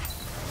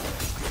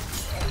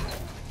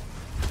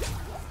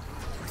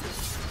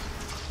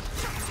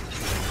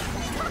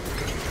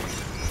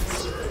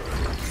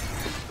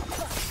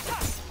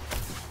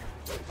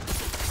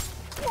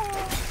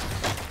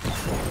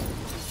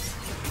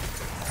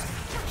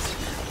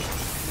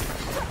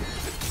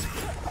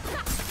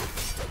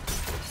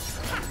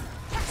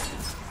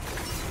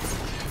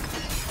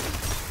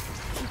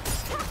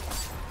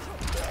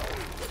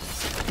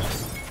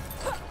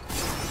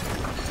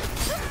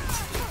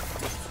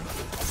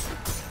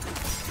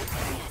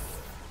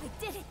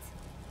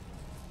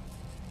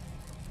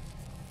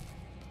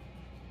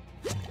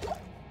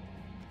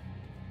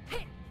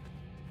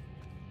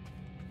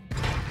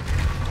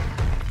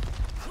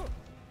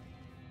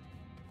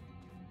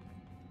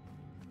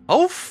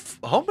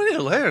 How many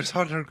layers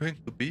are there going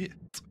to be?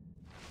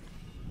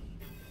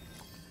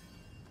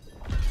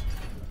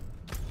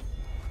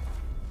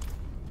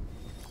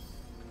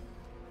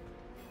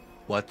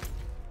 What?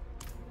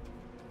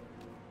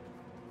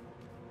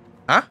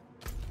 Huh?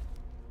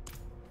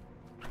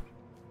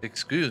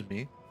 Excuse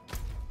me?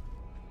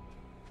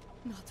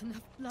 Not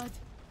enough blood.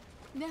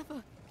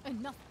 Never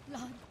enough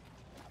blood.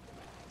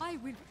 I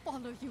will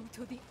follow you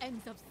to the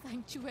ends of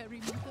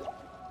Sanctuary, Mother.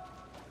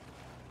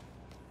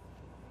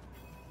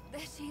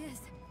 There she is.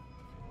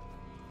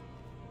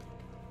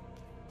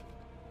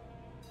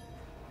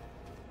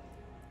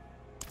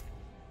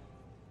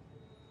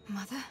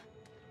 Mother?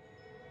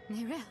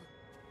 Nirel?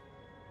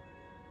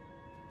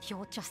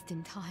 You're just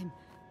in time.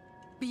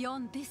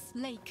 Beyond this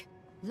lake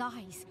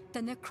lies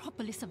the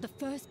necropolis of the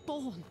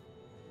Firstborn.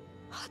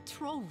 A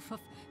trove of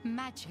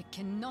magic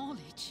and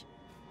knowledge.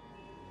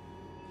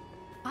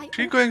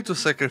 She's going to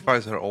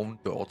sacrifice her own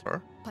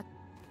daughter. But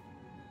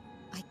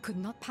I could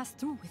not pass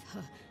through with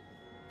her.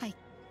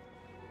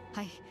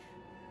 I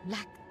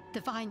lack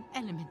divine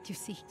element, you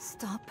see.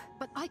 Stop.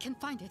 But I can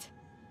find it.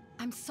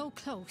 I'm so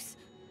close.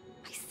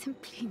 I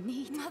simply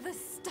need... Mother,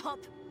 stop!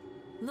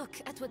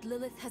 Look at what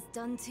Lilith has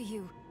done to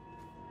you.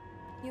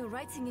 You're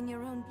writing in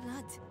your own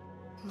blood.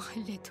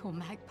 My little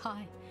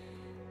magpie.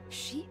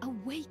 She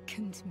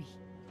awakened me.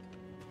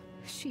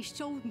 She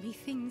showed me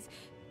things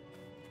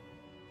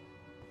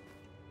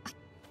I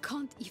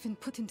can't even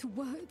put into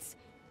words.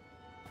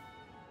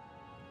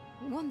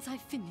 Once I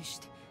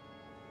finished...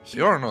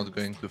 You're not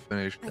going to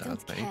finish I that,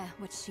 don't mate. care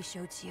what she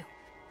showed you.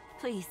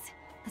 Please,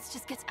 let's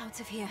just get out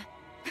of here.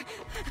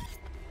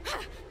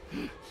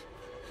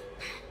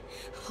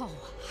 Oh,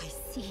 I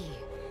see.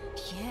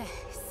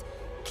 Yes,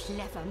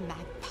 clever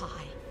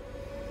magpie.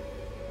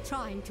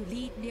 Trying to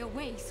lead me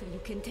away so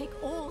you can take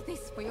all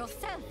this for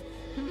yourself.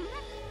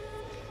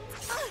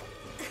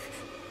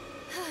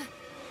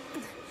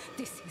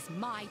 This is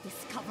my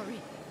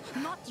discovery,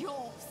 not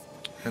yours.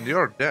 And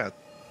you're dead.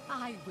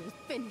 I will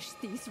finish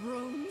these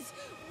runes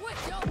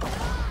with your blood!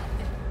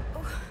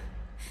 Oh,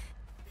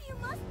 you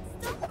must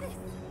stop this!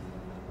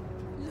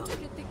 Look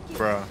at the gift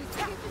Bruh. she's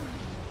given me.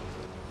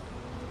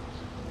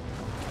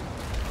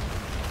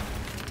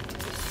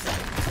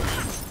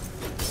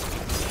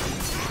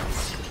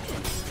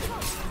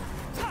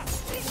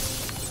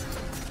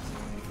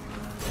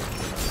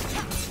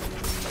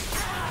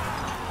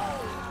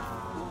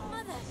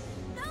 Mother,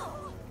 no!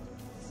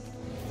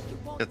 You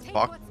won't Get take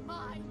fucked. what's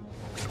mine.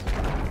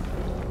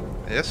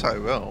 Yes, I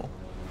will.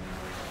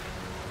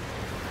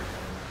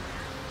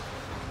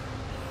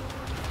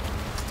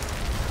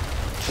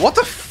 What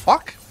the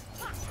fuck?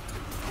 I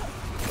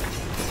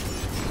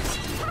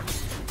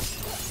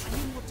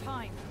need more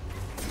time.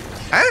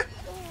 Huh?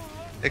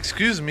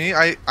 Excuse me,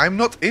 I'm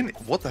not in.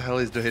 What the hell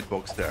is the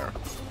hitbox there?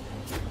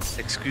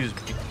 Excuse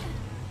me.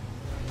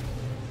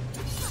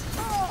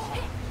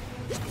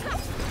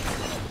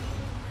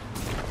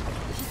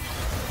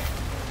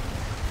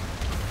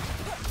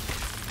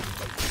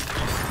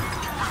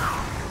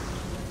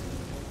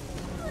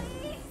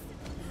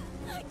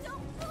 I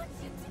don't want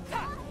you to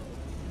die!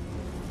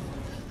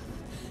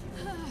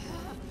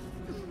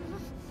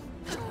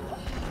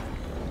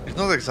 She's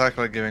not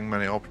exactly giving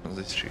many options,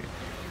 is she?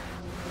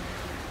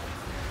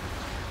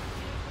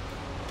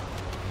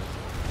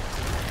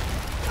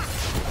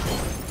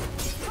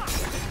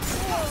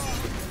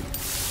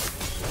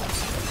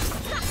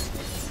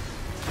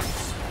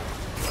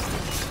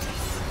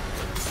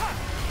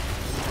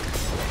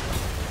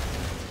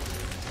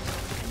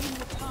 I need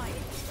more time.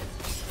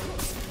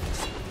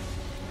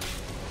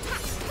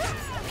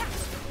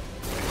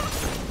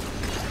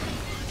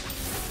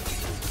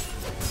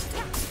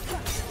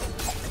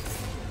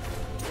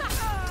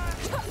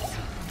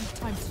 I need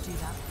time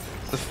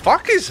The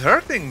fuck is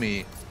hurting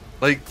me?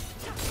 Like,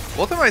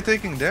 what am I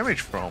taking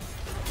damage from?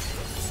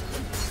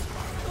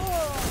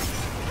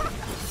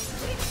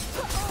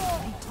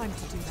 Time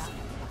to do that.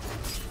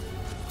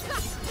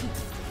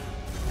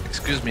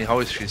 Excuse me, how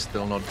is she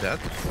still not dead?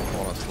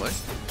 Honestly.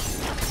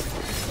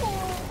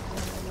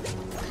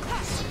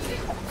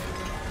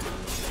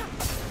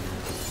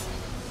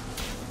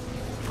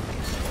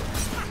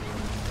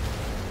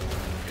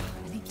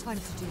 I need time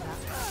to do that.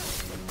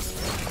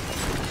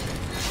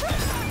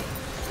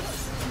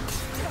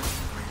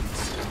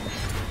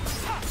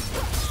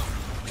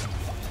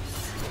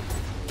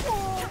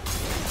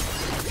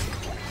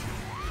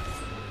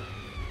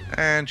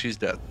 And she's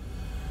dead.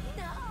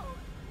 No.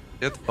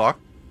 Get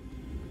fucked.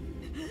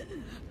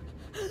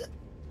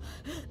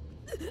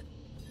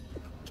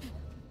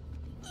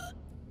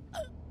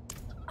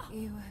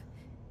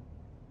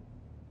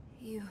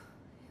 You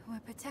were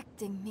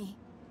protecting me.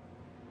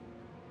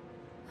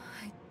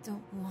 I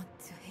don't want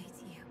to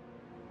hate you.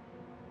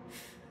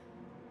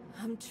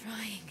 I'm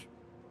trying.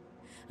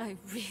 I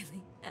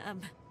really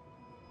am.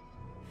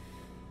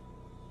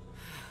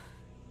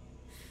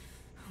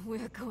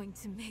 We're going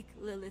to make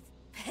Lilith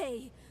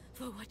pay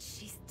for what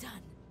she's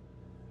done.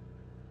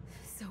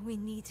 So we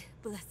need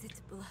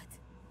blessed blood.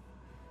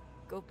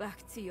 Go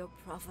back to your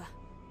Prava.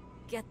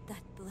 Get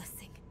that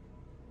blessing.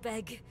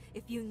 Beg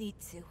if you need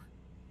to.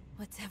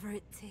 Whatever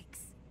it takes.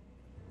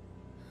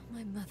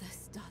 My mother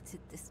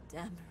started this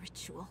damn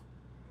ritual.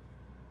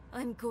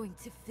 I'm going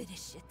to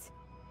finish it.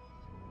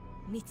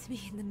 Meet me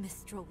in the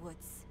Mistral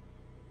Woods.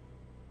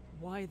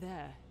 Why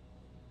there?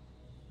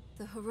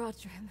 The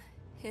Horadrim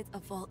hid a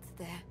vault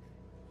there.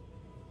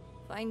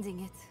 Finding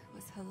it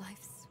was her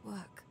life's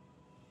work.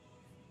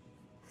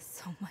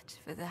 So much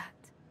for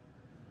that.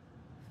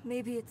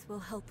 Maybe it will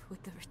help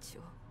with the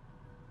ritual.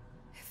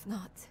 If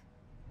not,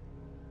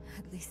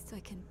 at least I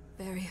can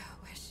bury her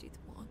where she'd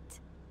want.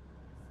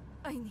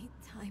 I need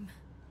time.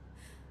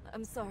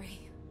 I'm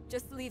sorry.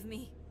 Just leave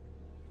me.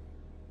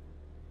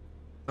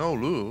 No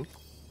loot.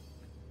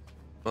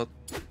 But...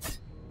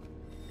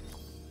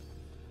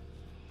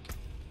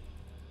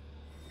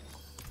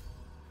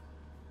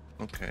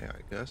 okay,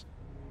 I guess.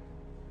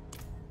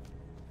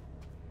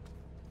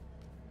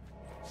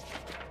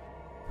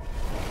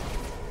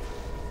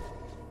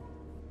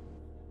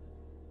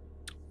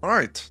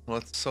 Alright,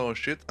 let's sell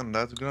shit, and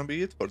that's gonna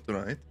be it for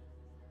tonight.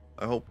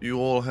 I hope you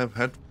all have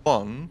had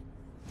fun.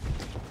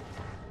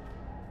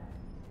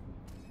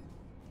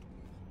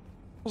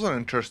 It was an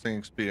interesting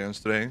experience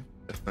today,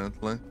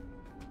 definitely.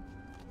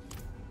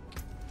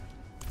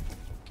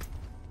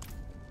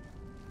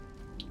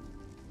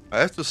 I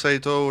have to say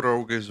though,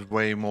 Rogue is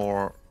way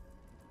more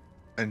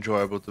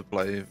enjoyable to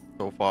play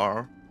so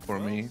far for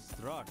me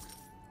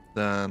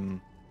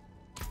than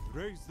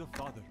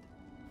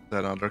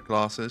other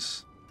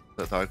classes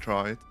that I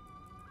tried.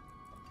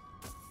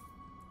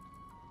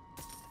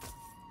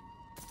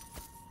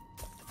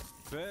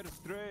 Fair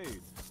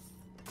trade.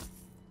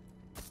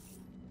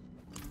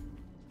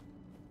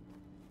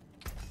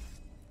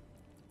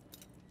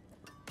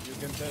 You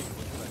can take it.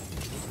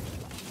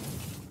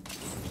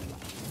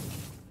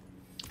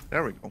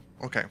 There we go.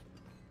 Okay.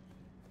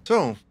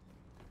 So,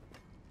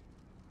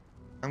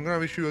 I'm gonna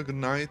wish you a good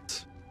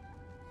night.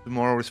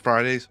 Tomorrow is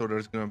Friday, so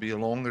there's gonna be a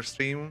longer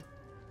stream.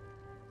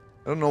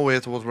 I don't know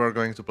yet what we're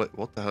going to play.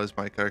 What the hell is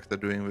my character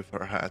doing with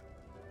her hat?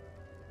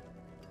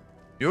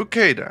 You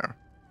okay there?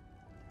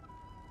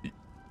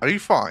 Are you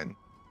fine?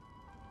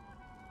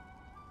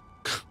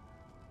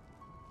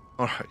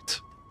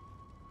 Alright.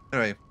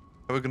 Anyway,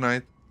 have a good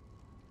night.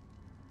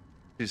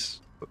 She's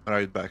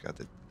right back at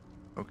it.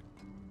 Okay.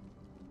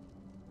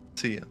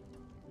 See ya.